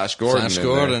get Flash Gordon, Flash in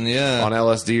Gordon, there yeah. on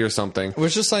LSD or something. We're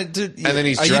just like, dude, And then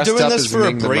he's are you dressed doing up this as for a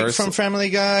Ming the break Mercil- from Family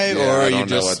Guy, Yeah, or I are don't you know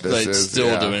just what this like is, still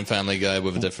yeah. doing Family Guy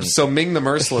with a different? So Ming the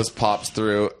Merciless pops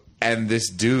through, and this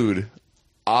dude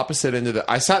opposite end of the.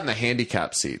 I sat in the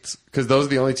handicap seats because those are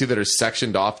the only two that are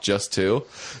sectioned off just two.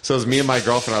 So it was me and my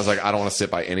girlfriend. I was like, I don't want to sit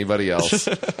by anybody else.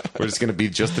 We're just going to be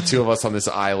just the two of us on this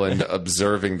island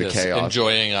observing the Yes, chaos.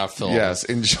 enjoying our film. Yes,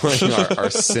 enjoying our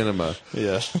cinema.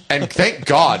 Yeah. And thank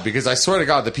God, because I swear to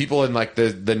God, the people in like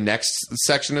the next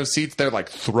section of seats, they're like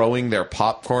throwing their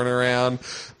popcorn around.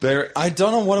 They're I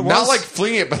don't know what it was. not like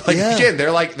flinging it, but like Yeah. again,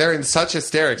 they're in such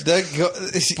hysterics.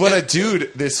 But a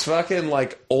dude, this fucking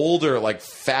like older, like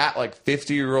fat, like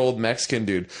 50-year-old Mexican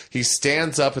dude, he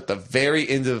stands up at the very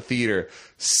end of the theater,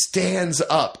 stands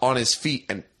up on his feet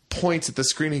and points at the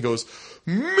screen. He goes,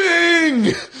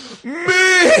 "Ming!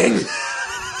 Ming!"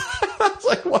 I was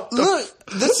like, what the Look,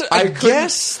 this. I I couldn't-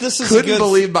 guess this is a couldn't good.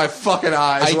 believe my fucking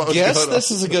eyes. what I was guess going on. this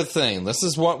is a good thing. This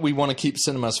is what we want to keep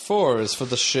cinemas for, is for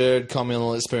the shared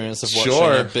communal experience of watching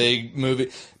Sure. a big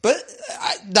movie. But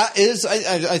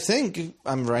I think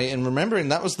I'm right in remembering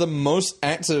that was the most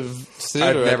active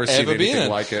theater I've never I've seen ever been anything in.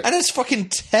 like it. And it's fucking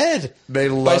Ted. They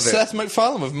by love it. Seth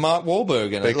MacFarlane with Mark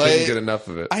Wahlberg in They it. couldn't get enough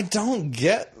of it. I don't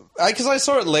get. Because I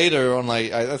saw it later on,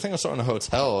 like I think I saw it in a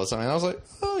hotel or something. I was like,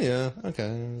 oh yeah, okay.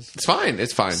 It's fine.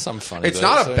 It's fine. Some funny It's bits,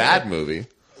 not a so, bad yeah. movie.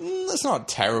 It's not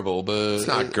terrible, but It's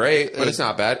not great, but it's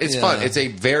not bad. It's yeah. fun.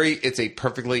 It's a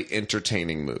perfectly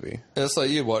entertaining movie. It's like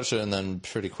you watch it and then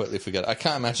pretty quickly forget. I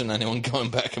can't imagine anyone going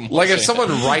back and watching Like if someone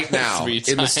it right now, 3 in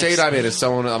the times. state I'm in, if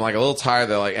someone, I'm like a little tired,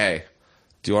 they're like, hey,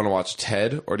 do you want to watch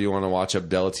Ted or do you want to watch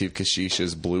Abdelatif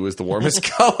Kashish's Blue is the Warmest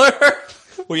Color?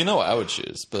 Well, you know what I would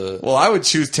choose, but Well, I would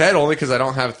choose Ted only because I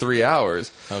don't have 3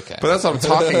 hours. Okay. But that's what I'm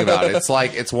talking about. It's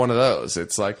like, it's one of those.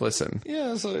 It's like, listen,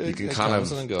 yeah, so you can kind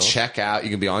of check out. You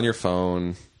can be on your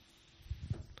phone.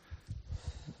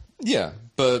 Yeah,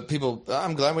 but people,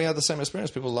 I'm glad we had the same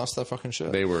experience. People lost their fucking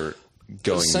shit. They were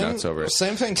going nuts over it.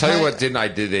 Same thing. Tell you what,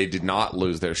 they did not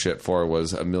lose their shit for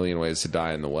was A Million Ways to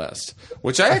Die in the West,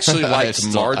 which I actually liked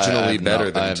marginally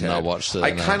better than I have Ted. not watched it.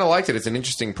 I kind of liked it. It's an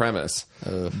interesting premise,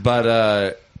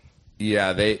 but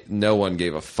yeah, no one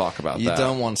gave a fuck about You that.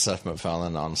 don't want Seth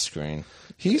MacFarlane on screen.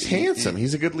 He's handsome.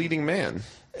 He's a good leading man.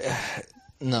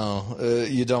 No,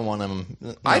 you don't want him.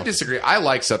 No. I disagree. I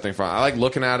like Seth MacFarlane. I like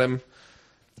looking at him.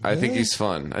 I think he's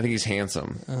fun. I think he's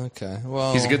handsome. Okay,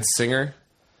 well, He's a good singer.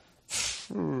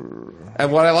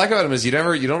 And what I like about him is you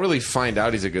don't really find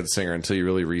out he's a good singer until you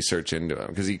really research into him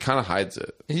because he kind of hides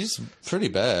it. He's pretty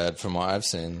bad from what I've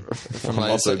seen. From I'm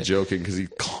like, also joking because he's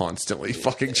constantly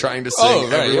fucking trying to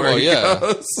sing everywhere he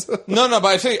goes. No,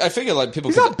 but I figure like people.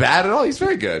 He's not bad at all. He's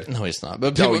very good. No, he's not.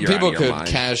 But Oh, people, you're out of your could mind.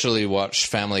 casually watch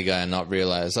Family Guy and not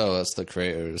realize, oh, that's the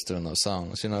creator who's doing those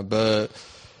songs, you know. But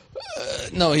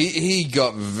no, he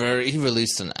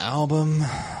released an album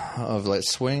of like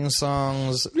swing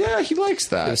songs. Yeah, he likes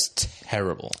that. It's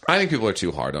terrible. I think people are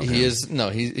too hard on him. He's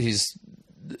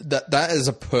that is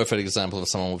a perfect example of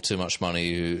someone with too much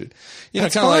money who,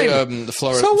 That's kind of fine. like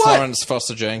So what? Florence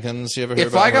Foster Jenkins. You ever heard If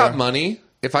about I got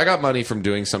her? money from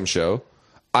doing some show,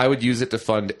 I would use it to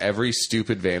fund every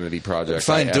stupid vanity project.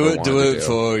 Fine, I do ever it. Do wanted it to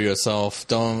for yourself.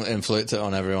 Don't inflict it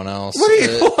on everyone else. What do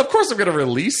you? Of course, I'm going to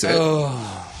release it.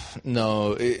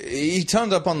 No, he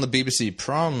turned up on the BBC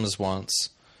Proms once,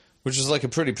 which is like a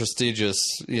pretty prestigious,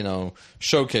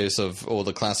 showcase of all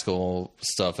the classical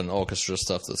stuff and orchestra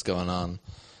stuff that's going on.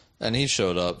 And he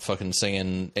showed up fucking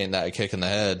singing "Ain't That a Kick in the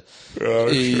Head."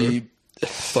 He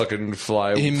Fucking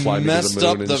fly me to messed the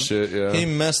up moon and shit. Yeah. He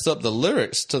messed up the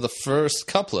lyrics to the first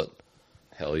couplet.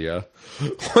 Hell yeah.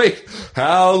 Wait,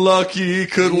 how lucky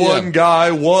could Yeah. one guy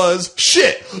was?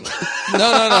 Shit.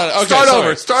 No.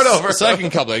 Okay, Start over.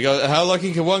 Second couplet. He goes, how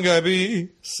lucky can one guy be?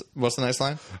 What's the next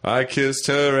line? I kissed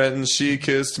her and she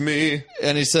kissed me.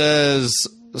 And he says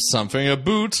something a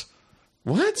boot.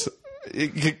 What?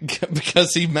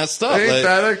 Because he messed up. Ain't like-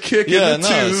 that a kick yeah, in the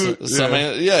no, toot?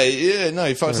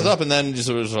 he fucks it up and then just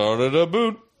started a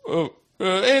boot. Oh,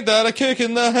 ain't that a kick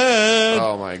in the head?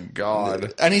 Oh my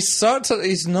god. And he's not. a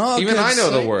Even good I know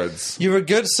the singer. words. You're a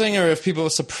good singer if people are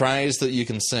surprised that you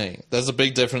can sing. There's a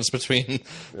big difference between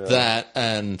that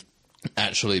and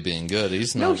actually being good.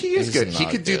 He's not. No, he is he's good. He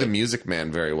not could do good. The Music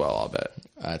Man very well, I'll bet.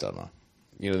 I don't know.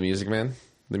 You know The Music Man?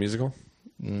 The musical?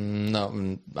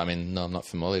 No, I mean, no, I'm not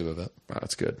familiar with it. Oh,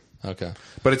 that's good. Okay.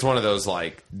 But it's one of those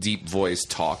like deep voice,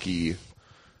 talky.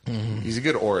 He's a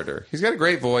good orator. He's got a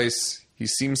great voice. He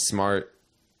seems smart.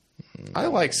 I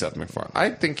like Seth MacFarlane. I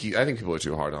think people are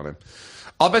too hard on him.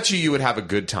 I'll bet you would have a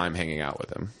good time hanging out with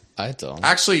him. I don't.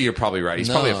 Actually, you're probably right. He's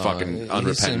probably a fucking he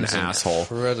unrepentant seems asshole.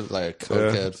 Incredibly, like a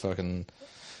cokehead, fucking.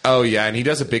 Oh yeah, and he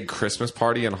does a big Christmas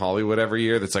party in Hollywood every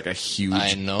year. That's like a huge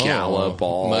I know. gala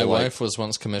ball. My like- wife was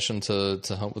once commissioned to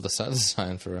help with the set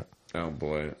design for it. Oh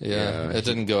boy. Yeah, it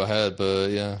didn't go ahead,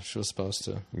 but yeah, she was supposed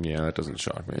to. Yeah, that doesn't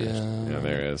shock me. Yeah.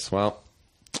 There it is. Well,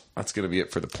 that's gonna be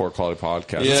it for the Poor Quality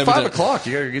Podcast. Yeah, it's we 5 don't- o'clock.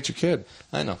 You gotta get your kid.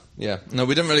 I know. Yeah. No,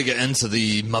 we didn't really get into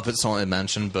the Muppets Haunted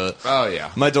Mansion, but Oh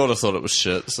yeah. my daughter thought it was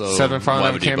shit. So Seth MacFarlane why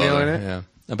have a would you cameo bother? in it? Yeah.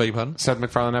 I beg your pardon? Seth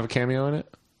MacFarlane have a cameo in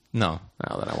it? No.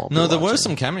 No, then I won't. No, be there were watching.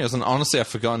 some cameos, and honestly, I've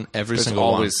forgotten every There's single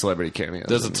always one. celebrity cameos.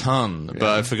 There's a ton, but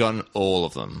I've forgotten all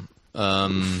of them.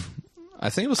 I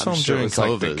think it was I'm filmed sure during it's COVID.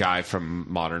 like the guy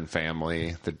from Modern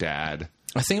Family, the dad.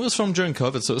 I think it was filmed during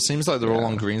COVID, so it seems like they're all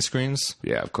on green screens.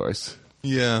 Yeah, of course.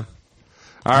 Yeah.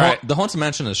 All right. The Haunted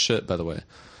Mansion is shit, by the way.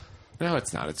 No,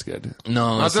 it's not. It's good. No,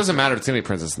 Well, it it's doesn't matter. It's gonna be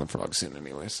Princess and the Frog soon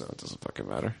anyway, so it doesn't fucking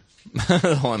matter.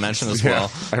 the Haunted Mansion as Yeah,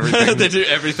 well. everything- they do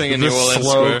everything in the New Orleans.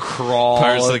 slow Square. crawl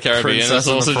Pirates of the of Caribbean. Princess It's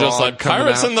and the also just Frog like coming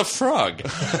Pirates out. and the Frog.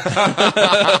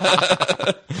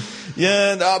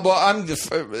 Yeah, well,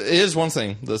 here's one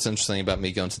thing that's interesting about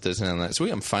me going to Disneyland next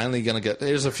week. I'm finally going to get.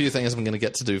 Here's a few things I'm going to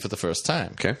get to do for the first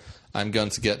time. Okay. I'm going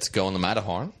to get to go on the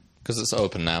Matterhorn because it's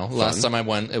open now. Last time I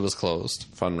went, it was closed.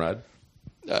 Fun ride.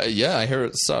 Yeah, I hear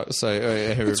it sucks. I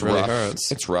hear It's it really rough.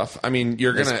 hurts. It's rough. I mean,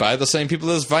 you're It's gonna. by the same people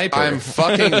as Viper. I'm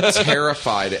fucking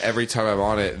terrified every time I'm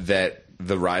on it that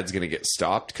the ride's going to get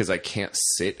stopped because I can't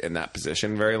sit in that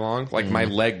position very long. Like my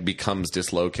leg becomes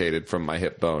dislocated from my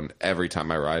hip bone every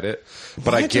time I ride it.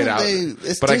 But I get out.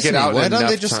 But I get out. Why in don't they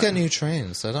enough just time- get new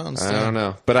trains? I don't understand. I don't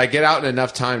know. But I get out in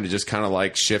enough time to just kind of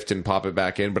like shift and pop it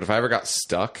back in. But if I ever got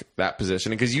stuck that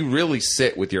position, because you really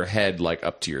sit with your head like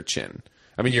up to your chin.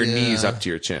 I mean, your knees up to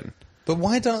your chin. But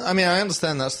why don't... I mean, I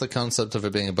understand that's the concept of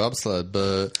it being a bobsled,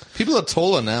 but people are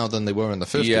taller now than they were in the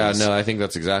 50s. Yeah, no, I think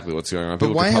that's exactly what's going on. But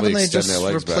People why could probably haven't they extend just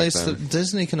their legs back replaced then. the...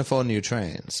 Disney can afford new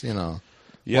trains, you know.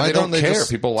 Yeah, why they don't care.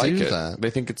 just People like do it. that? They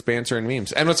think it's banter and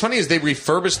memes. And what's funny is they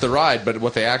refurbished the ride, but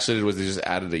what they actually did was they just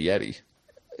added a Yeti.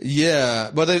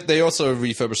 Yeah, but they also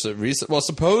refurbished it recently. Well,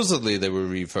 supposedly they were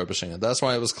refurbishing it. That's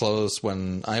why it was closed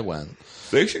when I went.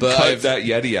 They should But cut I've- that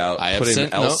Yeti out. I have Put in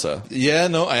since, Elsa.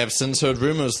 I have since heard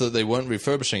rumors that they weren't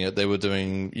refurbishing it. They were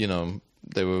doing,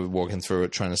 they were walking through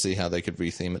it trying to see how they could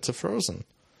retheme it to Frozen.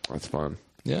 That's fun.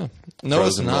 Yeah, no,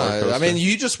 Frozen it's roller not. coaster. I mean,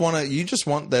 you just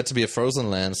want there to be a Frozen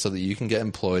land so that you can get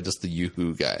employed as the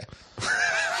Yoo-hoo guy.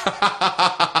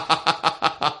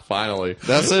 Finally,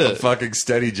 That's a it. fucking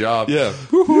steady job. Yeah,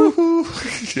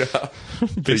 Yeah.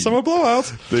 big summer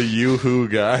blowout. The Yoo-hoo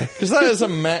guy. Because that is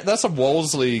that's a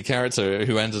Wolseley character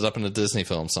who ended up in a Disney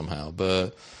film somehow.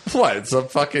 But What? It's a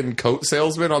fucking coat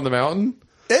salesman on the mountain?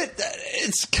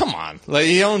 it's come on, like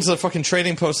he owns a fucking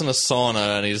trading post in a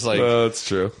sauna, and he's like That's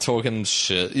true. talking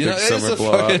shit. Big summer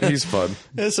blowout. He's fun.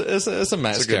 It's a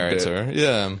Max It's a good character.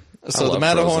 Yeah. So love the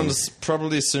Matterhorn's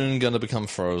probably soon going to become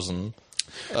Frozen.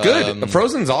 Good.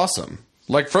 Frozen's awesome.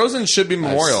 Like, Frozen should be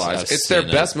memorialized. I've it's their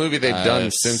seen best it. movie they've done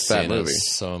I've since that seen it movie.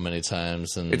 so many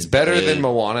times, and It's better than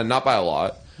Moana, not by a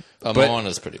lot. but-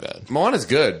 Moana's pretty bad. Moana's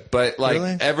good, but like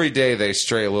Really? every day they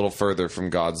stray a little further from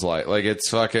God's light. Like it's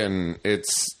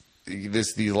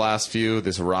these last few,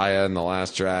 this Raya and the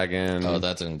Last Dragon. Oh,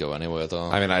 that didn't go anywhere though.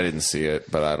 I mean, I didn't see it,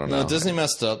 but I don't know. No, Disney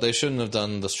messed up. They shouldn't have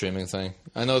done the streaming thing.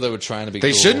 I know they were trying to be.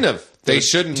 They cool. shouldn't have. They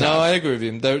shouldn't No, have. I agree with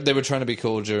you. They were trying to be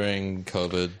cool during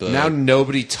COVID, but Now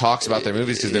nobody talks about their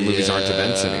movies because their movies aren't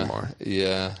events anymore.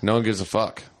 Yeah, No one gives a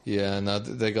fuck. yeah. No,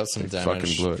 they got some damage.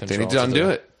 Fucking blew it. They control need to undo do.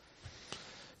 it.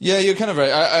 Yeah, you're kind of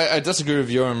right. I disagree with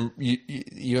you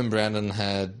and Brandon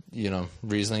had,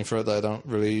 reasoning for it that I don't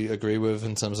really agree with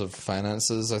in terms of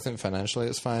finances. I think financially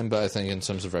it's fine, but I think in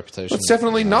terms of reputation... It's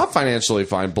definitely not financially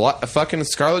fine. Fucking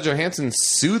Scarlett Johansson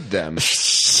sued them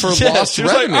for Yeah, lost she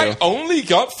was revenue. like, I only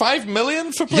got $5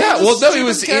 million for playing Yeah, this well, no, it stupid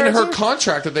was in character. her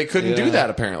contract that they couldn't do Yeah. that.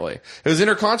 Apparently, it was in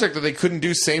her contract that they couldn't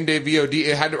do same day VOD.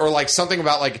 It had, or like something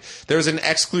about like there was an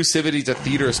exclusivity to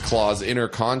theaters clause in her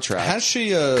contract Has she...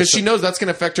 because she knows that's going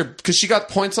to affect her because she got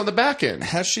points on the back end.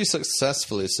 Has she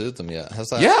successfully sued them yet? Has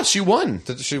that... Yeah, she won.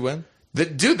 Did she win?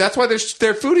 Dude, that's why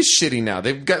their food is shitty now.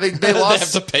 They lost they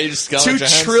have to pay Scarlett $2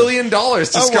 Johansson. trillion to Oh,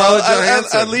 Scarlett well,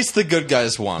 Johansson. at least the good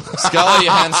guys won. Scarlett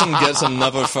Johansson gets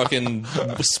another fucking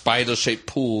spider-shaped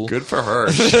pool. Good for her.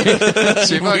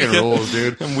 She fucking rules,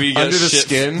 dude. And we get Under the shit,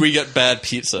 skin. we get bad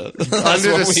pizza. That's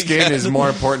Under what the we skin get. is more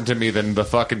important to me than the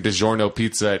fucking DiGiorno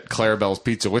pizza at Clarabelle's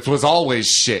Pizza, which was always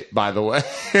shit, by the way.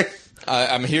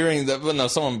 I'm hearing that. Well, no,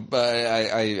 someone.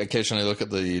 I occasionally look at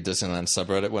the Disneyland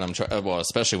subreddit when I'm trying. Well,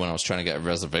 especially when I was trying to get a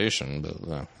reservation,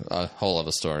 but a whole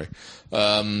other story.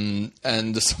 And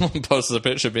someone posted a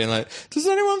picture being like, "Does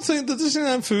anyone think the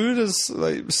Disneyland food is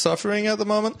like suffering at the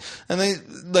moment?" And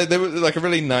they were like a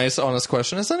really nice, honest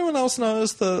question. Has anyone else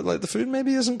noticed that like the food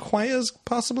maybe isn't quite as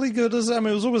possibly good as? I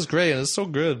mean, it was always great and it's so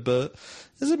good, but.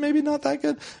 Is it maybe not that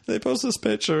good? They post this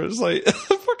picture. It's like a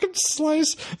fucking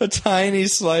slice, a tiny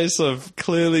slice of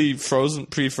clearly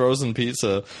pre-frozen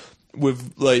pizza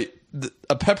with like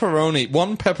a pepperoni,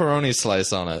 one pepperoni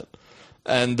slice on it.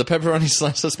 And the pepperoni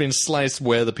slice has been sliced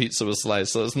where the pizza was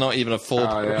sliced, so it's not even a full.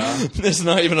 Oh, yeah? It's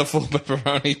not even a full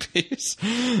pepperoni piece.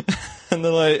 And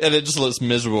they're like, and it just looks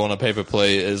miserable on a paper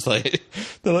plate. It's like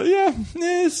they're like, yeah,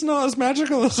 it's not as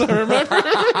magical as I remember.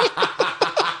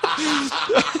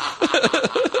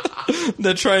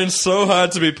 They're trying so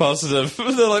hard to be positive.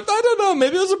 They're like, I don't know,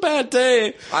 maybe it was a bad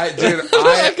day.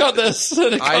 I got this.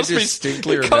 And it I cost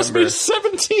distinctly it cost me remember-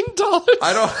 $17.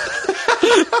 I don't.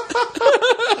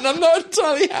 And I'm not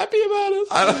entirely happy about it.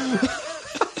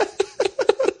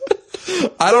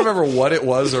 I don't remember what it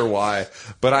was or why,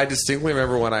 but I distinctly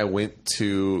remember when I went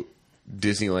to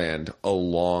Disneyland a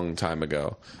long time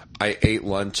ago. I ate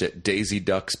lunch at Daisy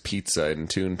Duck's Pizza in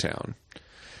Toontown.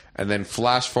 And then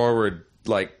flash forward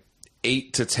like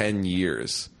 8 to 10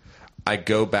 years, I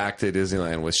go back to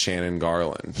Disneyland with Shannon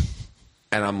Garland.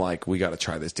 And I'm like, we got to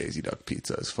try this Daisy Duck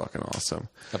pizza. It's fucking awesome.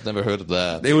 I've never heard of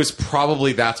that. It was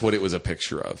probably that's what it was a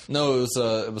picture of. No,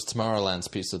 it was Tomorrowland's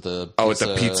pizza. At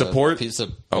the Pizza Port? Pizza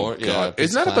Oh, Port, God. yeah.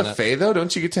 Isn't that a Planet. buffet, though?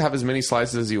 Don't you get to have as many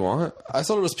slices as you want? I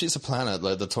thought it was Pizza Planet,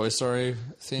 like the Toy Story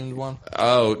themed one.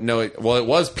 Oh, no. It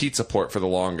was Pizza Port for the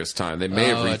longest time. They may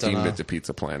have Oh, I don't rethemed know. it to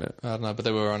Pizza Planet. I don't know, but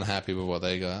they were unhappy with what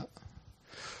they got.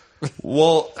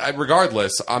 Well,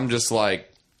 regardless, I'm just like,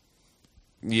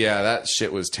 yeah, that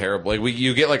shit was terrible. Like,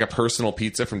 you get like a personal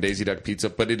pizza from Daisy Duck Pizza,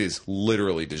 but it is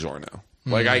literally DiGiorno.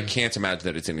 Like, I can't imagine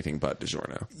that it's anything but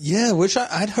DiGiorno. Yeah, which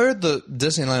I'd heard that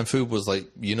Disneyland food was like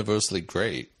universally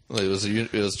great. Like, it was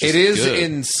just It is good.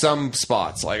 in some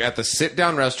spots. Like, at the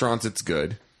sit-down restaurants, it's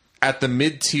good. At the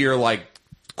mid-tier, like,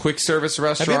 quick service Have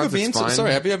restaurants. you ever been it's to? fine.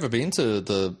 Sorry, have you ever been to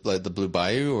the Blue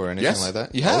Bayou or anything Yes. like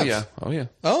that? You have. Oh yeah. Oh yeah.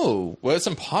 Oh, well, it's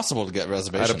impossible to get I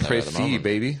reservations. had a there at the pré fee, moment.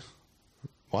 baby.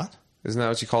 What? Isn't that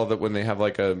what you call it when they have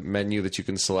like a menu that you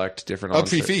can select different? Oh,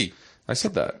 entrees? pré-fee. I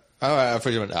said that. Oh, I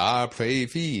thought you went pré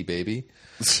fee, baby.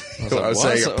 I was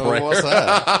saying a prayer. What's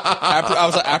that? I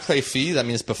was like, après fee. That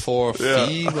means before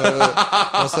fee. What's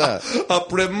that?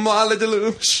 Après-moi de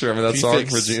louche. Remember that song,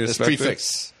 Regina It's Spektor?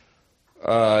 prefix.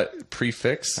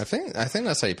 Prefix. I think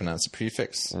that's how you pronounce it.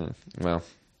 Prefix. Well,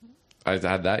 I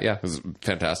had that. Yeah, it was a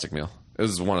fantastic meal. It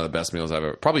was one of the best meals I've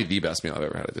ever, probably the best meal I've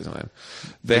ever had at Disneyland.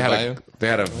 They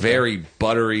had a very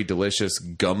buttery, delicious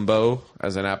gumbo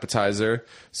as an appetizer.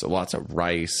 So lots of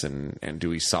rice and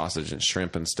andouille sausage and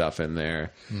shrimp and stuff in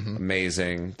there.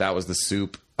 Amazing. That was the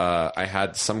soup. I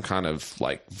had some kind of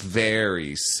like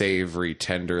very savory,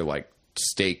 tender, like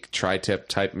steak tri-tip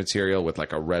type material with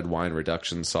like a red wine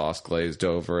reduction sauce glazed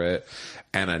over it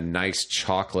and a nice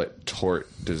chocolate torte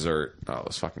dessert. Oh, it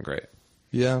was fucking great.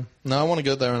 Yeah. No, I want to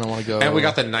go there and I want to go. And we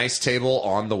got the nice table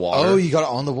on the water. Oh, you got it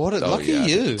on the water. Oh, Lucky yeah.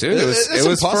 you, Dude. It was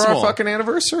for our impossible. fucking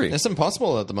anniversary. It's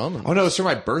impossible at the moment. Oh no, it's for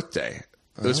my birthday.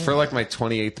 It was for like my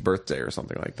 28th birthday or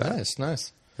something like that.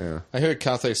 Nice. Yeah. I hear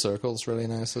Cathay Circle's really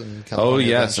nice. And Oh California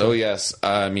yes, Adventure. oh yes.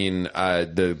 I mean,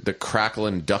 the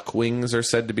crackling duck wings are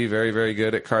said to be very, very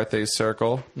good at Carthay's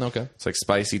Circle. Okay. It's like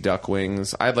spicy duck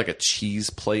wings. I had like a cheese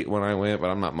plate when I went, but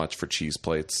I'm not much for cheese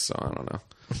plates, so I don't know.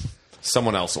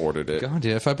 Someone else ordered it. God,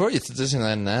 yeah. If I brought you to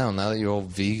Disneyland now that you're all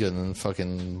vegan and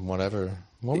fucking whatever,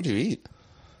 what would you eat?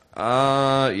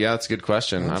 Yeah, that's a good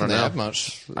question. I don't They know. have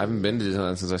much. I haven't been to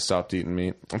Disneyland since I stopped eating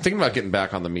meat. I'm thinking about getting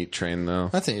back on the meat train though.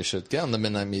 I think you should get on the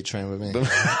midnight meat train with me.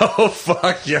 Oh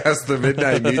fuck yes, the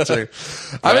midnight meat train.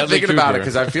 I've been Bradley thinking about it Cooper.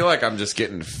 because I feel like I'm just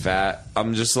getting fat.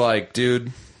 I'm just like,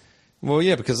 dude, Well,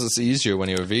 yeah, because it's easier when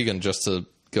you're a vegan just to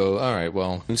go. All right,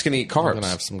 well, I'm just gonna eat carbs. gonna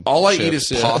have some all I eat is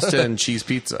chips, yeah. pasta and cheese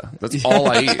pizza. That's all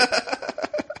I eat.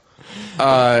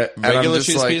 And I'm regular just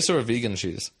cheese like, pizza or vegan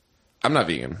cheese? I'm not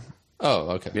vegan.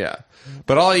 Oh, okay. Yeah,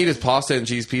 but all I eat is pasta and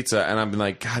cheese pizza, and I've been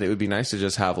like, God, it would be nice to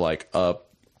just have like a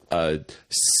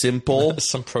simple.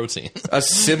 Some protein. A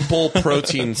simple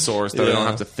protein source that I Yeah. don't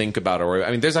have to think about or worry.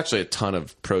 I mean, there's actually a ton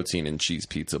of protein in cheese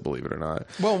pizza, believe it or not.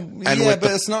 Well, And yeah, with but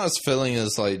the- it's not as filling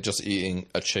as like just eating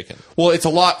a chicken. Well, it's a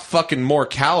lot fucking more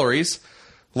calories.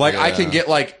 Like, I can Yeah. get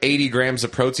like 80 grams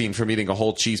of protein from eating a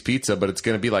whole cheese pizza, but it's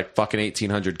going to be like fucking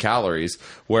 1,800 calories.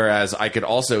 Whereas I could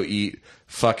also eat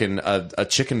fucking a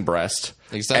chicken breast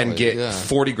Exactly, and get yeah.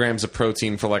 40 grams of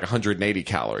protein for like 180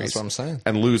 calories. That's what I'm saying.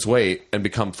 And lose weight and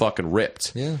become fucking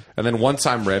ripped. Yeah. And then once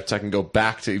I'm ripped, I can go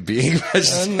back to being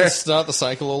vegetarian. And start the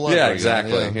cycle all over Yeah, again,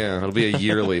 exactly. yeah. Yeah, it'll be a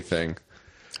yearly thing.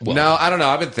 No, I don't know.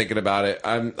 I've been thinking about it.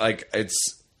 I'm like,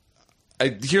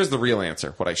 here's the real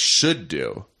answer. What I should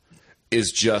do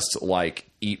is just like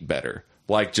eat better.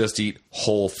 Like just eat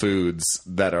whole foods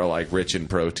that are like rich in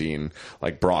protein,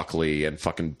 like broccoli and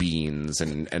fucking beans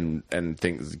and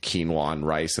things, quinoa and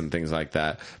rice and things like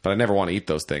that. But I never want to eat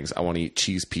those things. I want to eat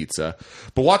cheese pizza.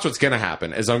 But watch what's going to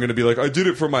happen is I'm going to be like, I did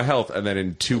it for my health. And then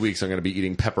in 2 weeks, I'm going to be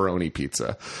eating pepperoni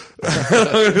pizza. I'm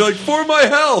going to be like, for my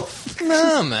health.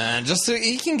 No, man. Just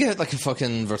you can get like a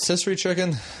fucking rotisserie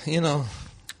chicken. You know,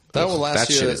 that will last that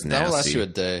you. shit is That will last nasty. you a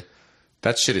day.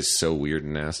 That shit is so weird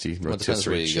and nasty. Well, it depends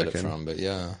where Rotisserie you get it chicken. from, but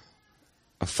yeah.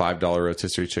 A $5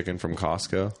 rotisserie chicken from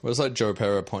Costco. Well, it's like Joe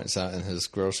Pera points out in his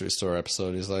grocery store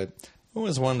episode. He's like, I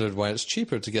always wondered why it's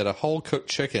cheaper to get a whole cooked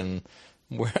chicken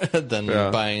than Yeah.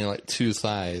 buying like 2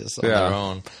 thighs on Yeah. their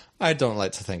own. I don't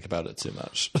like to think about it too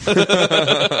much.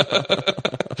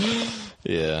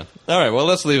 Yeah. All right. Well,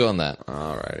 let's leave it on that.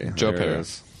 All righty. Joe There it Pera.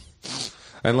 is.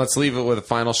 And let's leave it with a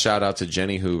final shout out to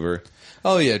Jenny Hoover.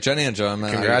 Oh yeah, Jenny and Joe.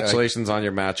 Man, Congratulations on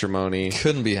your matrimony.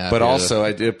 Couldn't be happier. But also,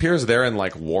 it appears they're in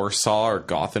like Warsaw or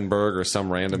Gothenburg or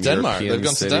some random Denmark. European They've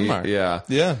gone to city. Denmark. Yeah.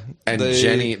 Yeah. And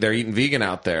Jenny, they're eating vegan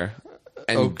out there.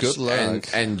 And, Oh, good luck.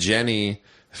 And Jenny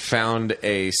found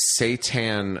a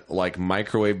seitan like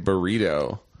microwave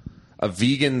burrito. A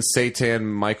vegan seitan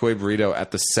microwave burrito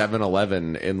at the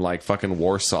 7-Eleven in like fucking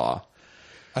Warsaw.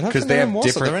 I don't 'cause think they they're in have Warsaw.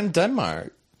 different- They're in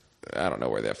Denmark. I don't know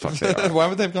where the fuck they are. Why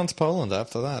would they have gone to Poland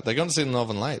after that? They're going to see the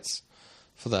Northern Lights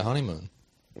for their honeymoon.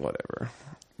 Whatever.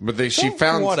 But she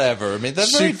found whatever. I mean, they're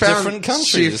very different countries.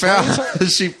 She What are you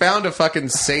found she found a fucking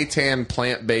seitan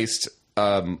plant based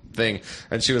thing,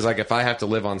 and she was like, "If I have to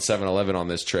live on 7-Eleven on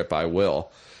this trip, I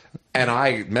will." And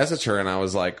I messaged her, and I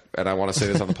was like, and I want to say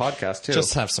this on the podcast too.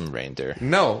 Just have some reindeer.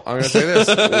 No, I'm going to say this.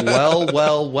 well,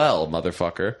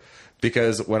 motherfucker.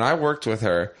 Because when I worked with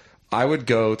her, I would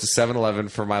go to 7-Eleven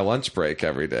for my lunch break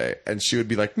every day, and she would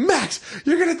be like, Max,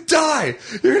 you're going to die.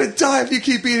 You're going to die if you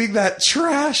keep eating that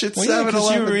trash at 7-Eleven.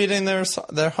 Because you were eating their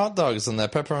hot dogs and their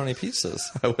pepperoni pizzas.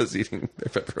 I was eating their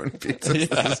pepperoni pizza.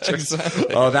 Yeah,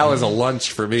 exactly. Oh, that was a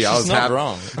lunch for me. I was not happy.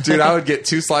 wrong. Dude, I would get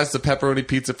 2 slices of pepperoni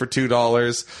pizza for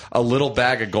 $2, a little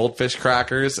bag of Goldfish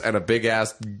crackers, and a big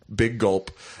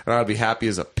gulp, and I'd be happy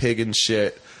as a pig in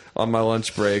shit on my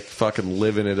lunch break, fucking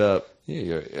living it up.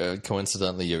 Yeah,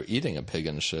 coincidentally, you're eating a pig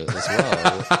and shit as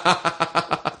well.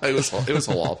 It was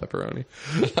halal pepperoni.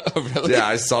 Oh, really? Yeah,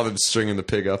 I saw them stringing the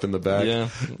pig up in the back. Yeah,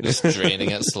 just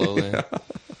draining it slowly.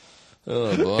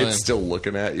 Oh boy, It's still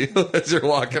looking at you as you're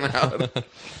walking out.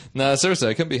 no, seriously,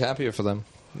 I couldn't be happier for them.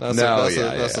 That's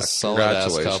a solid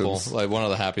ass couple. Congratulations. Like one of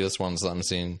the happiest ones that I'm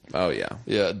seeing. Oh yeah.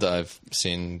 Yeah, that I've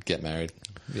seen get married.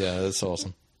 Yeah, that's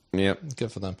awesome. Yep.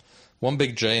 Good for them. One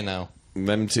big J now.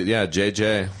 Them two, yeah,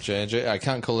 JJ. J. I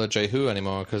can't call her J Who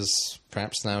anymore because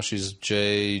perhaps now she's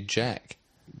J Jack.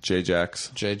 J Jax.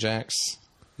 J Jax.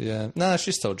 Yeah. No,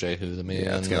 she's still J Who to me.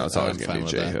 Yeah, it's always I'm going fine to be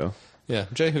with J that. Who. Yeah,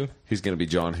 J Who. He's going to be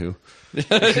John Who.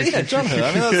 Yeah, John Who.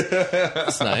 I mean,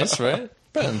 that's nice, right?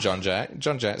 Better than John Jack.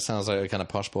 John Jack sounds like a kind of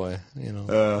posh boy, you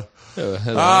know. Hello,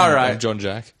 all right. I'm John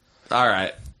Jack. All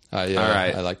right. Yeah, all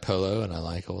right. I like polo and I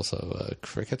like also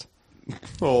cricket.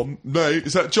 Oh, mate,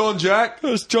 is that John Jack?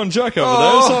 There's John Jack over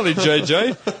there. It's only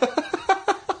JJ.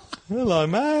 Hello,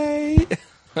 mate.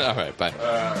 All right, bye.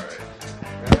 All right.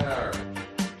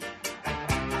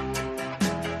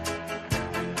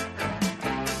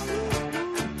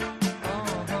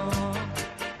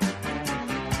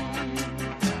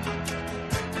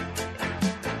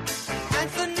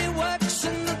 Anthony works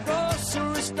in the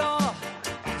grocery store,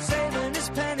 saving his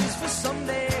pennies for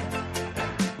someday.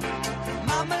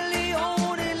 Mama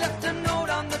Leone left a note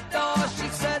on the door. She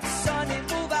said, "Sonny,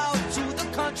 move out to the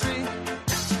country.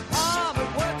 I've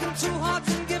been working too hard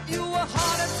to give you a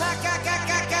heart attack.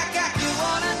 You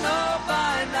wanna know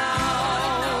by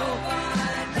now?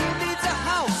 Who needs a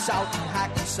house out in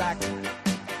Hackensack?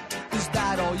 Is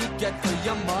that all you get for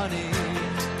your money?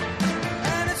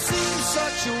 And it seems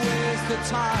such a waste of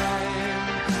time.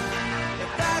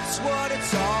 If that's what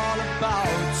it's all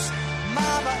about,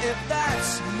 Mama, if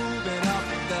that's moving up,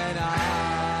 then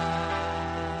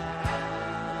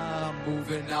I'm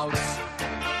moving out.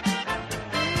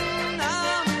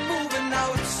 I'm moving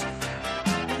out.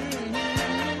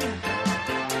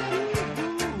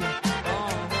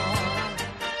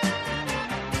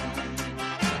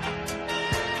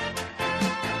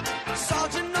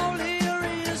 Sergeant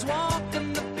O'Leary is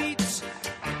walking the beats.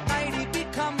 Night he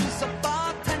becomes a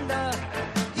bartender.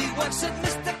 He works at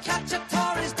Mr.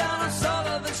 Cacciatore's down on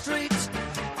Sullivan Street,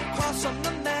 across from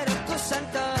the medical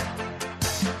center.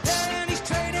 And he's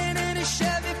trading in his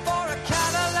Chevy for a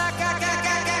Cadillac.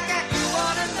 You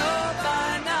wanna know by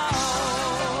now?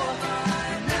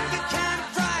 And if he can't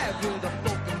drive with a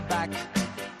broken back,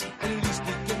 at least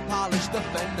he can polish the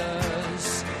fenders.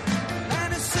 And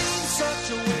it seems such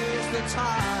a waste of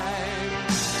time.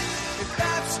 If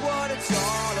that's what it's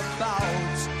all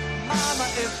about, Mama,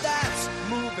 if that's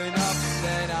moving up,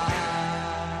 then I'm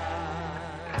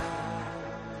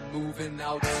moving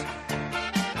out.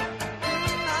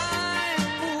 I'm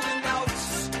moving out.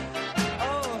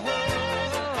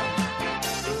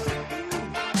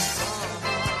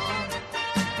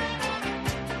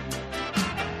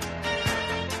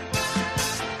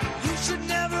 You should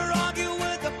never argue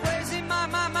with a crazy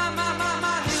mama.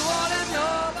 You ought to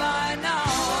know by now.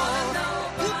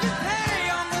 You can pay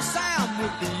Uncle Sam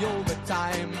with the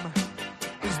overtime.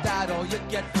 Is that all you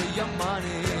get for your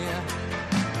money?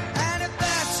 And if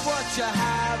that's what you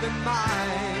have in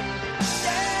mind,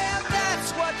 yeah, if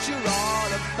that's what you're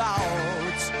all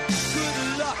about, good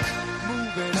luck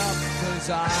moving up, 'cause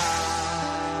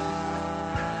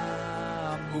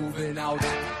I'm moving out.